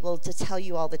I'm able to tell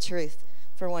you all the truth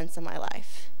for once in my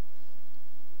life.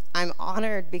 I'm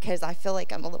honored because I feel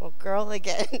like I'm a little girl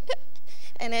again.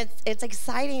 And it's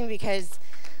exciting because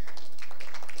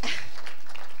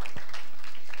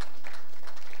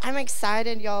I'm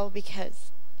excited, y'all,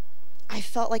 because I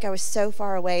felt like I was so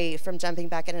far away from jumping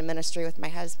back into ministry with my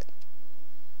husband.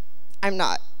 I'm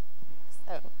not.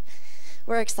 So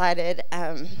we're excited,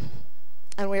 and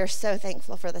we are so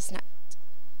thankful for this night,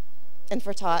 and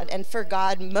for Todd, and for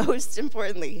God most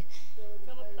importantly.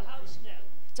 Fill up the house now.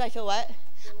 Do I feel what?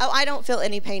 Oh, I don't feel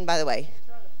any pain, by the way.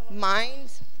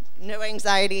 Mind, no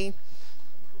anxiety,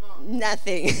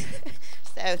 nothing.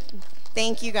 So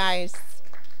thank you guys.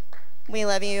 We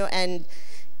love you, and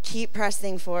keep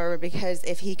pressing forward, because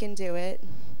if he can do it,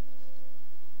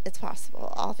 it's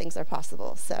possible. All things are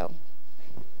possible. So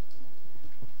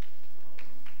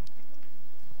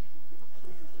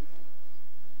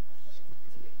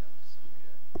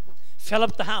fill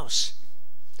up the house.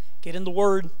 Get in the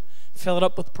Word. Fill it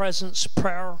up with presence,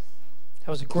 prayer.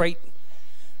 That was a great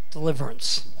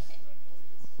deliverance.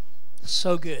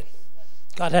 So good.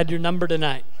 God had your number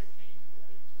tonight.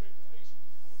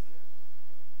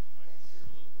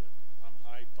 I'm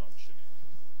high functioning.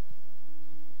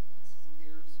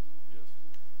 Ears. Yes.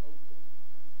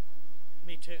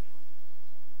 Me too. Ears.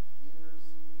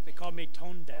 They call me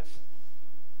tone deaf.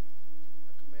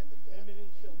 I command the deaf and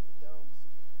the dumb.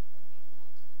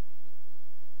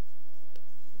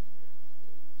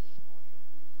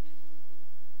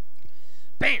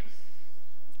 Bam!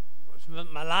 Was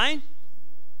my line?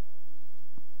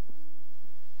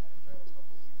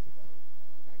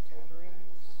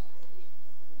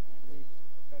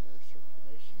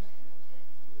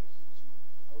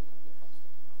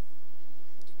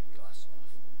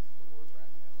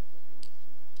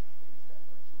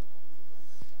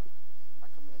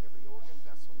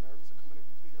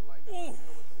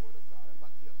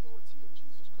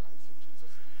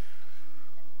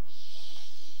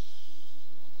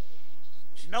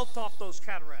 Melt off those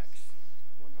cataracts.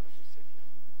 100%.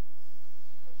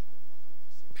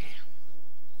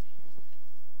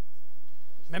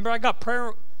 Remember, I got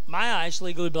prayer, my eyes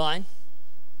legally blind.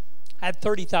 I had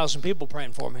 30,000 people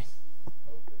praying for me.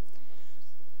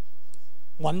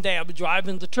 One day I was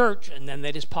driving to church, and then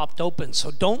they just popped open.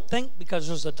 So don't think because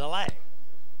there's a delay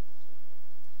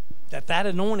that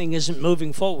anointing isn't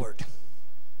moving forward.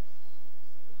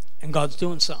 And God's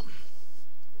doing something.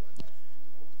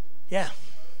 Yeah.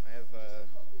 I have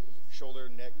shoulder,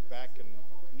 neck, back, and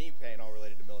knee pain all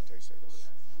related to military service.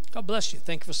 God bless you.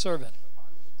 Thank you for serving.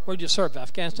 Where'd you serve?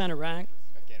 Afghanistan, Iraq?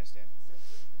 Afghanistan.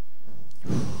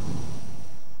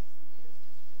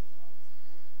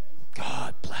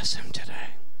 God bless. bless him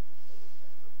today.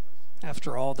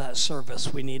 After all that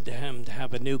service, we need him to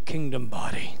have a new kingdom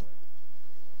body.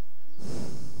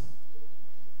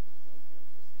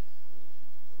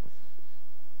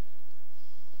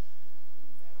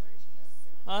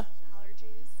 Huh?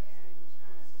 Allergies and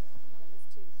one of his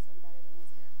tooth is embedded in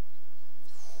his ear.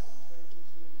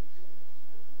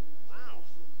 Wow.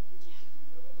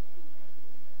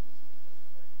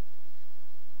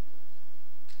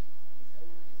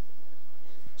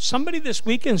 Somebody this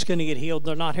weekend's going to get healed.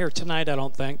 They're not here tonight, I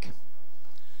don't think.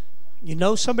 You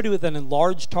know somebody with an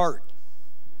enlarged heart.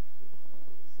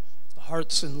 The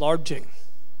heart's enlarging.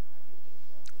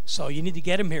 So you need to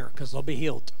get him here because they'll be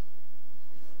healed.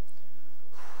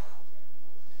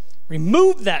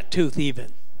 Remove that tooth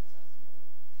even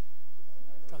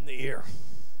from the ear.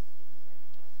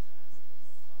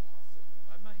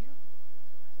 Why am I here?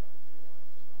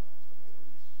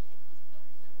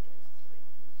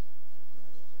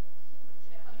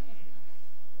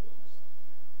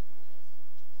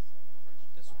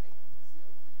 This way.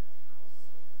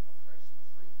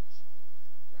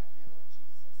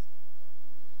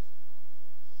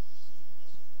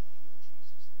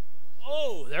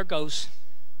 Oh, there goes.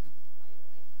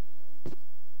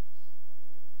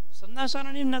 Sometimes I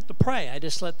don't even have to pray. I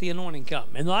just let the anointing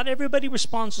come. And not everybody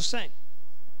responds the same.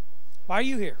 Why are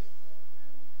you here?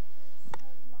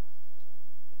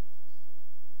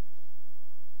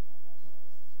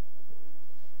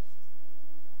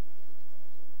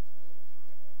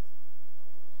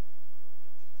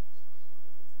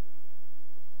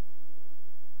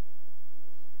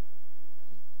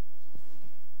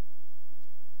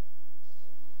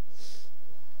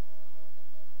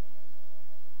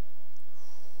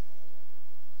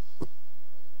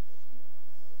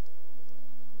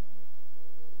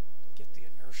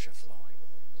 Flowing.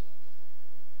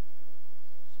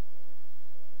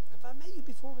 Have I met you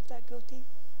before with that goatee?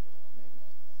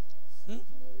 Maybe.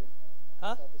 Familiar.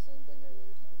 Huh? Thought the same thing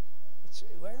earlier tonight. It's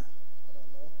where? I don't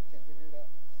know. Can't figure it out.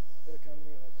 It'll come to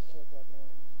me at like 4 o'clock in the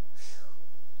morning.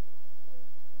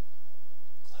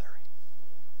 Glory.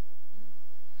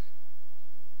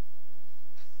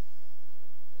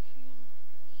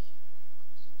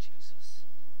 Jesus.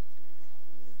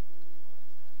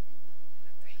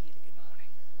 Let the healing anointing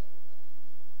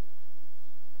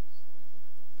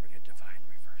bring a divine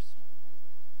reversal.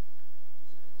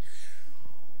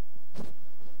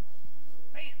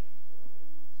 Bam!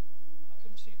 I'll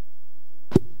come see you.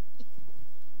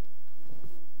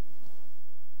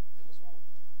 What's wrong?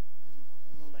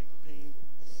 Leg pain.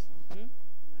 Hmm?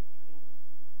 Leg pain.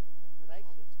 Leg?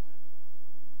 All the time.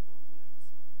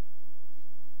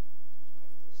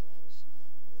 Both legs.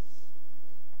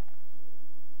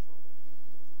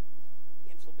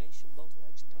 Inflammation, both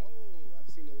legs pain. Oh, I've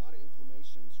seen a lot of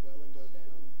inflammation, swelling go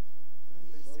down.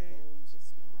 They both say bones.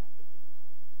 it's neuropathy.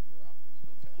 Neuropathy.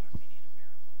 Okay. Lord, we need a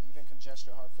miracle. Even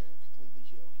congestive heart failure, completely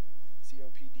healed.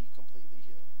 COPD, completely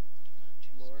healed.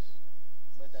 Lord,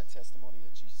 let that testimony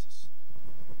of Jesus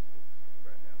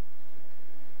right now.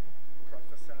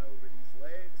 Prophesy over these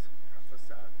legs.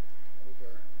 Prophesy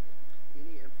over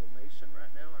any inflammation right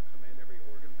now. I command every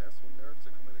organ, vessel, nerve to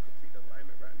come into complete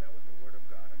alignment right now with the word of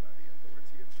God and by the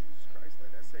authority of Jesus Christ.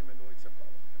 Let that same anointing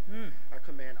fall. I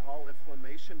command all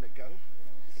inflammation to go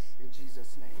in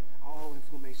Jesus' name. All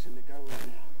inflammation to go right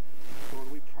now. Lord,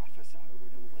 we prophesy over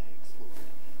them legs, Lord.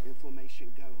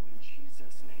 Inflammation go in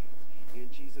Jesus' name.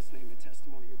 In Jesus' name, the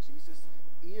testimony of Jesus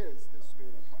is the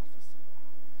spirit of prophecy.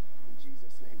 In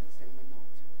Jesus' name, the same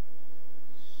anointing.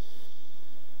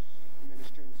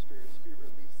 Ministering spirit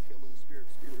release, healing spirit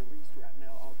release right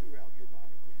now all throughout your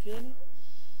body. Feeling it?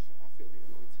 I feel the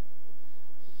anointing.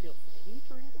 Feel heat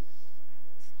or anything?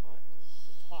 It's hot.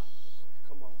 It's hot.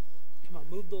 Come on. Come on,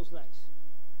 move those legs.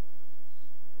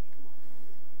 Come on.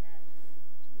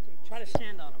 Okay, try to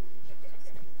stand on them.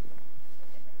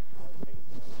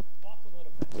 Walk a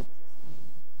little bit.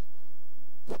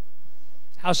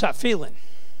 How's that feeling?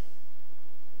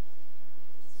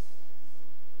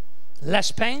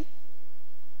 Less pain?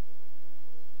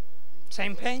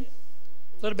 Same pain?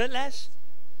 A little bit less?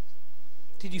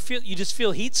 Did you feel, you just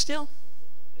feel heat still?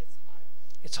 It's hot.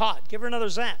 It's hot. Give her another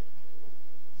zap.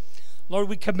 Lord,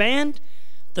 we command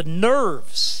the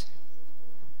nerves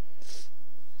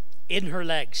in her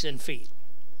legs and feet.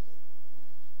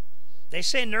 They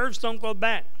say nerves don't grow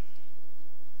back,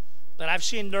 but I've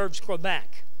seen nerves grow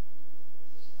back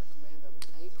I command them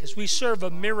ankles. because we serve a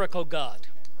miracle God.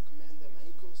 I command them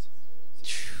ankles. I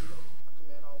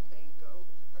command all pain go.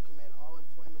 I command all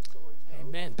inflammatory go.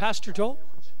 Amen. Pastor Joel?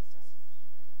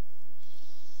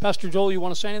 Pastor Joel, you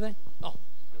want to say anything? Oh.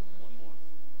 One more.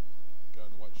 Guy in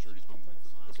the white shirt, he's been.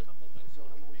 Okay.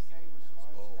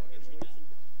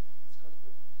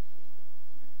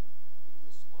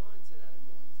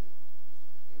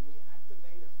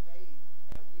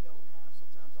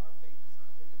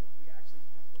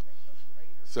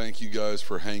 Thank you guys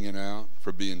for hanging out,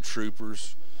 for being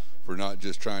troopers, for not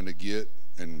just trying to get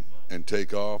and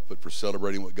take off, but for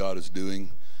celebrating what God is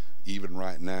doing even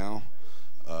right now.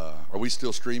 Are we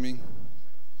still streaming?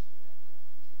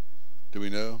 Do we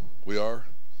know? We are?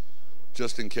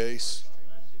 Just in case?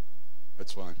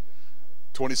 That's fine.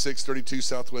 2632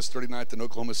 Southwest 39th in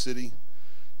Oklahoma City.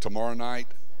 Tomorrow night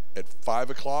at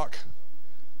 5 o'clock,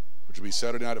 which will be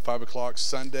Saturday night at 5 o'clock.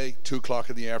 Sunday, 2 o'clock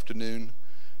in the afternoon.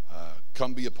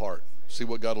 Come be a part. See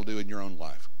what God will do in your own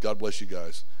life. God bless you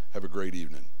guys. Have a great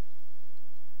evening.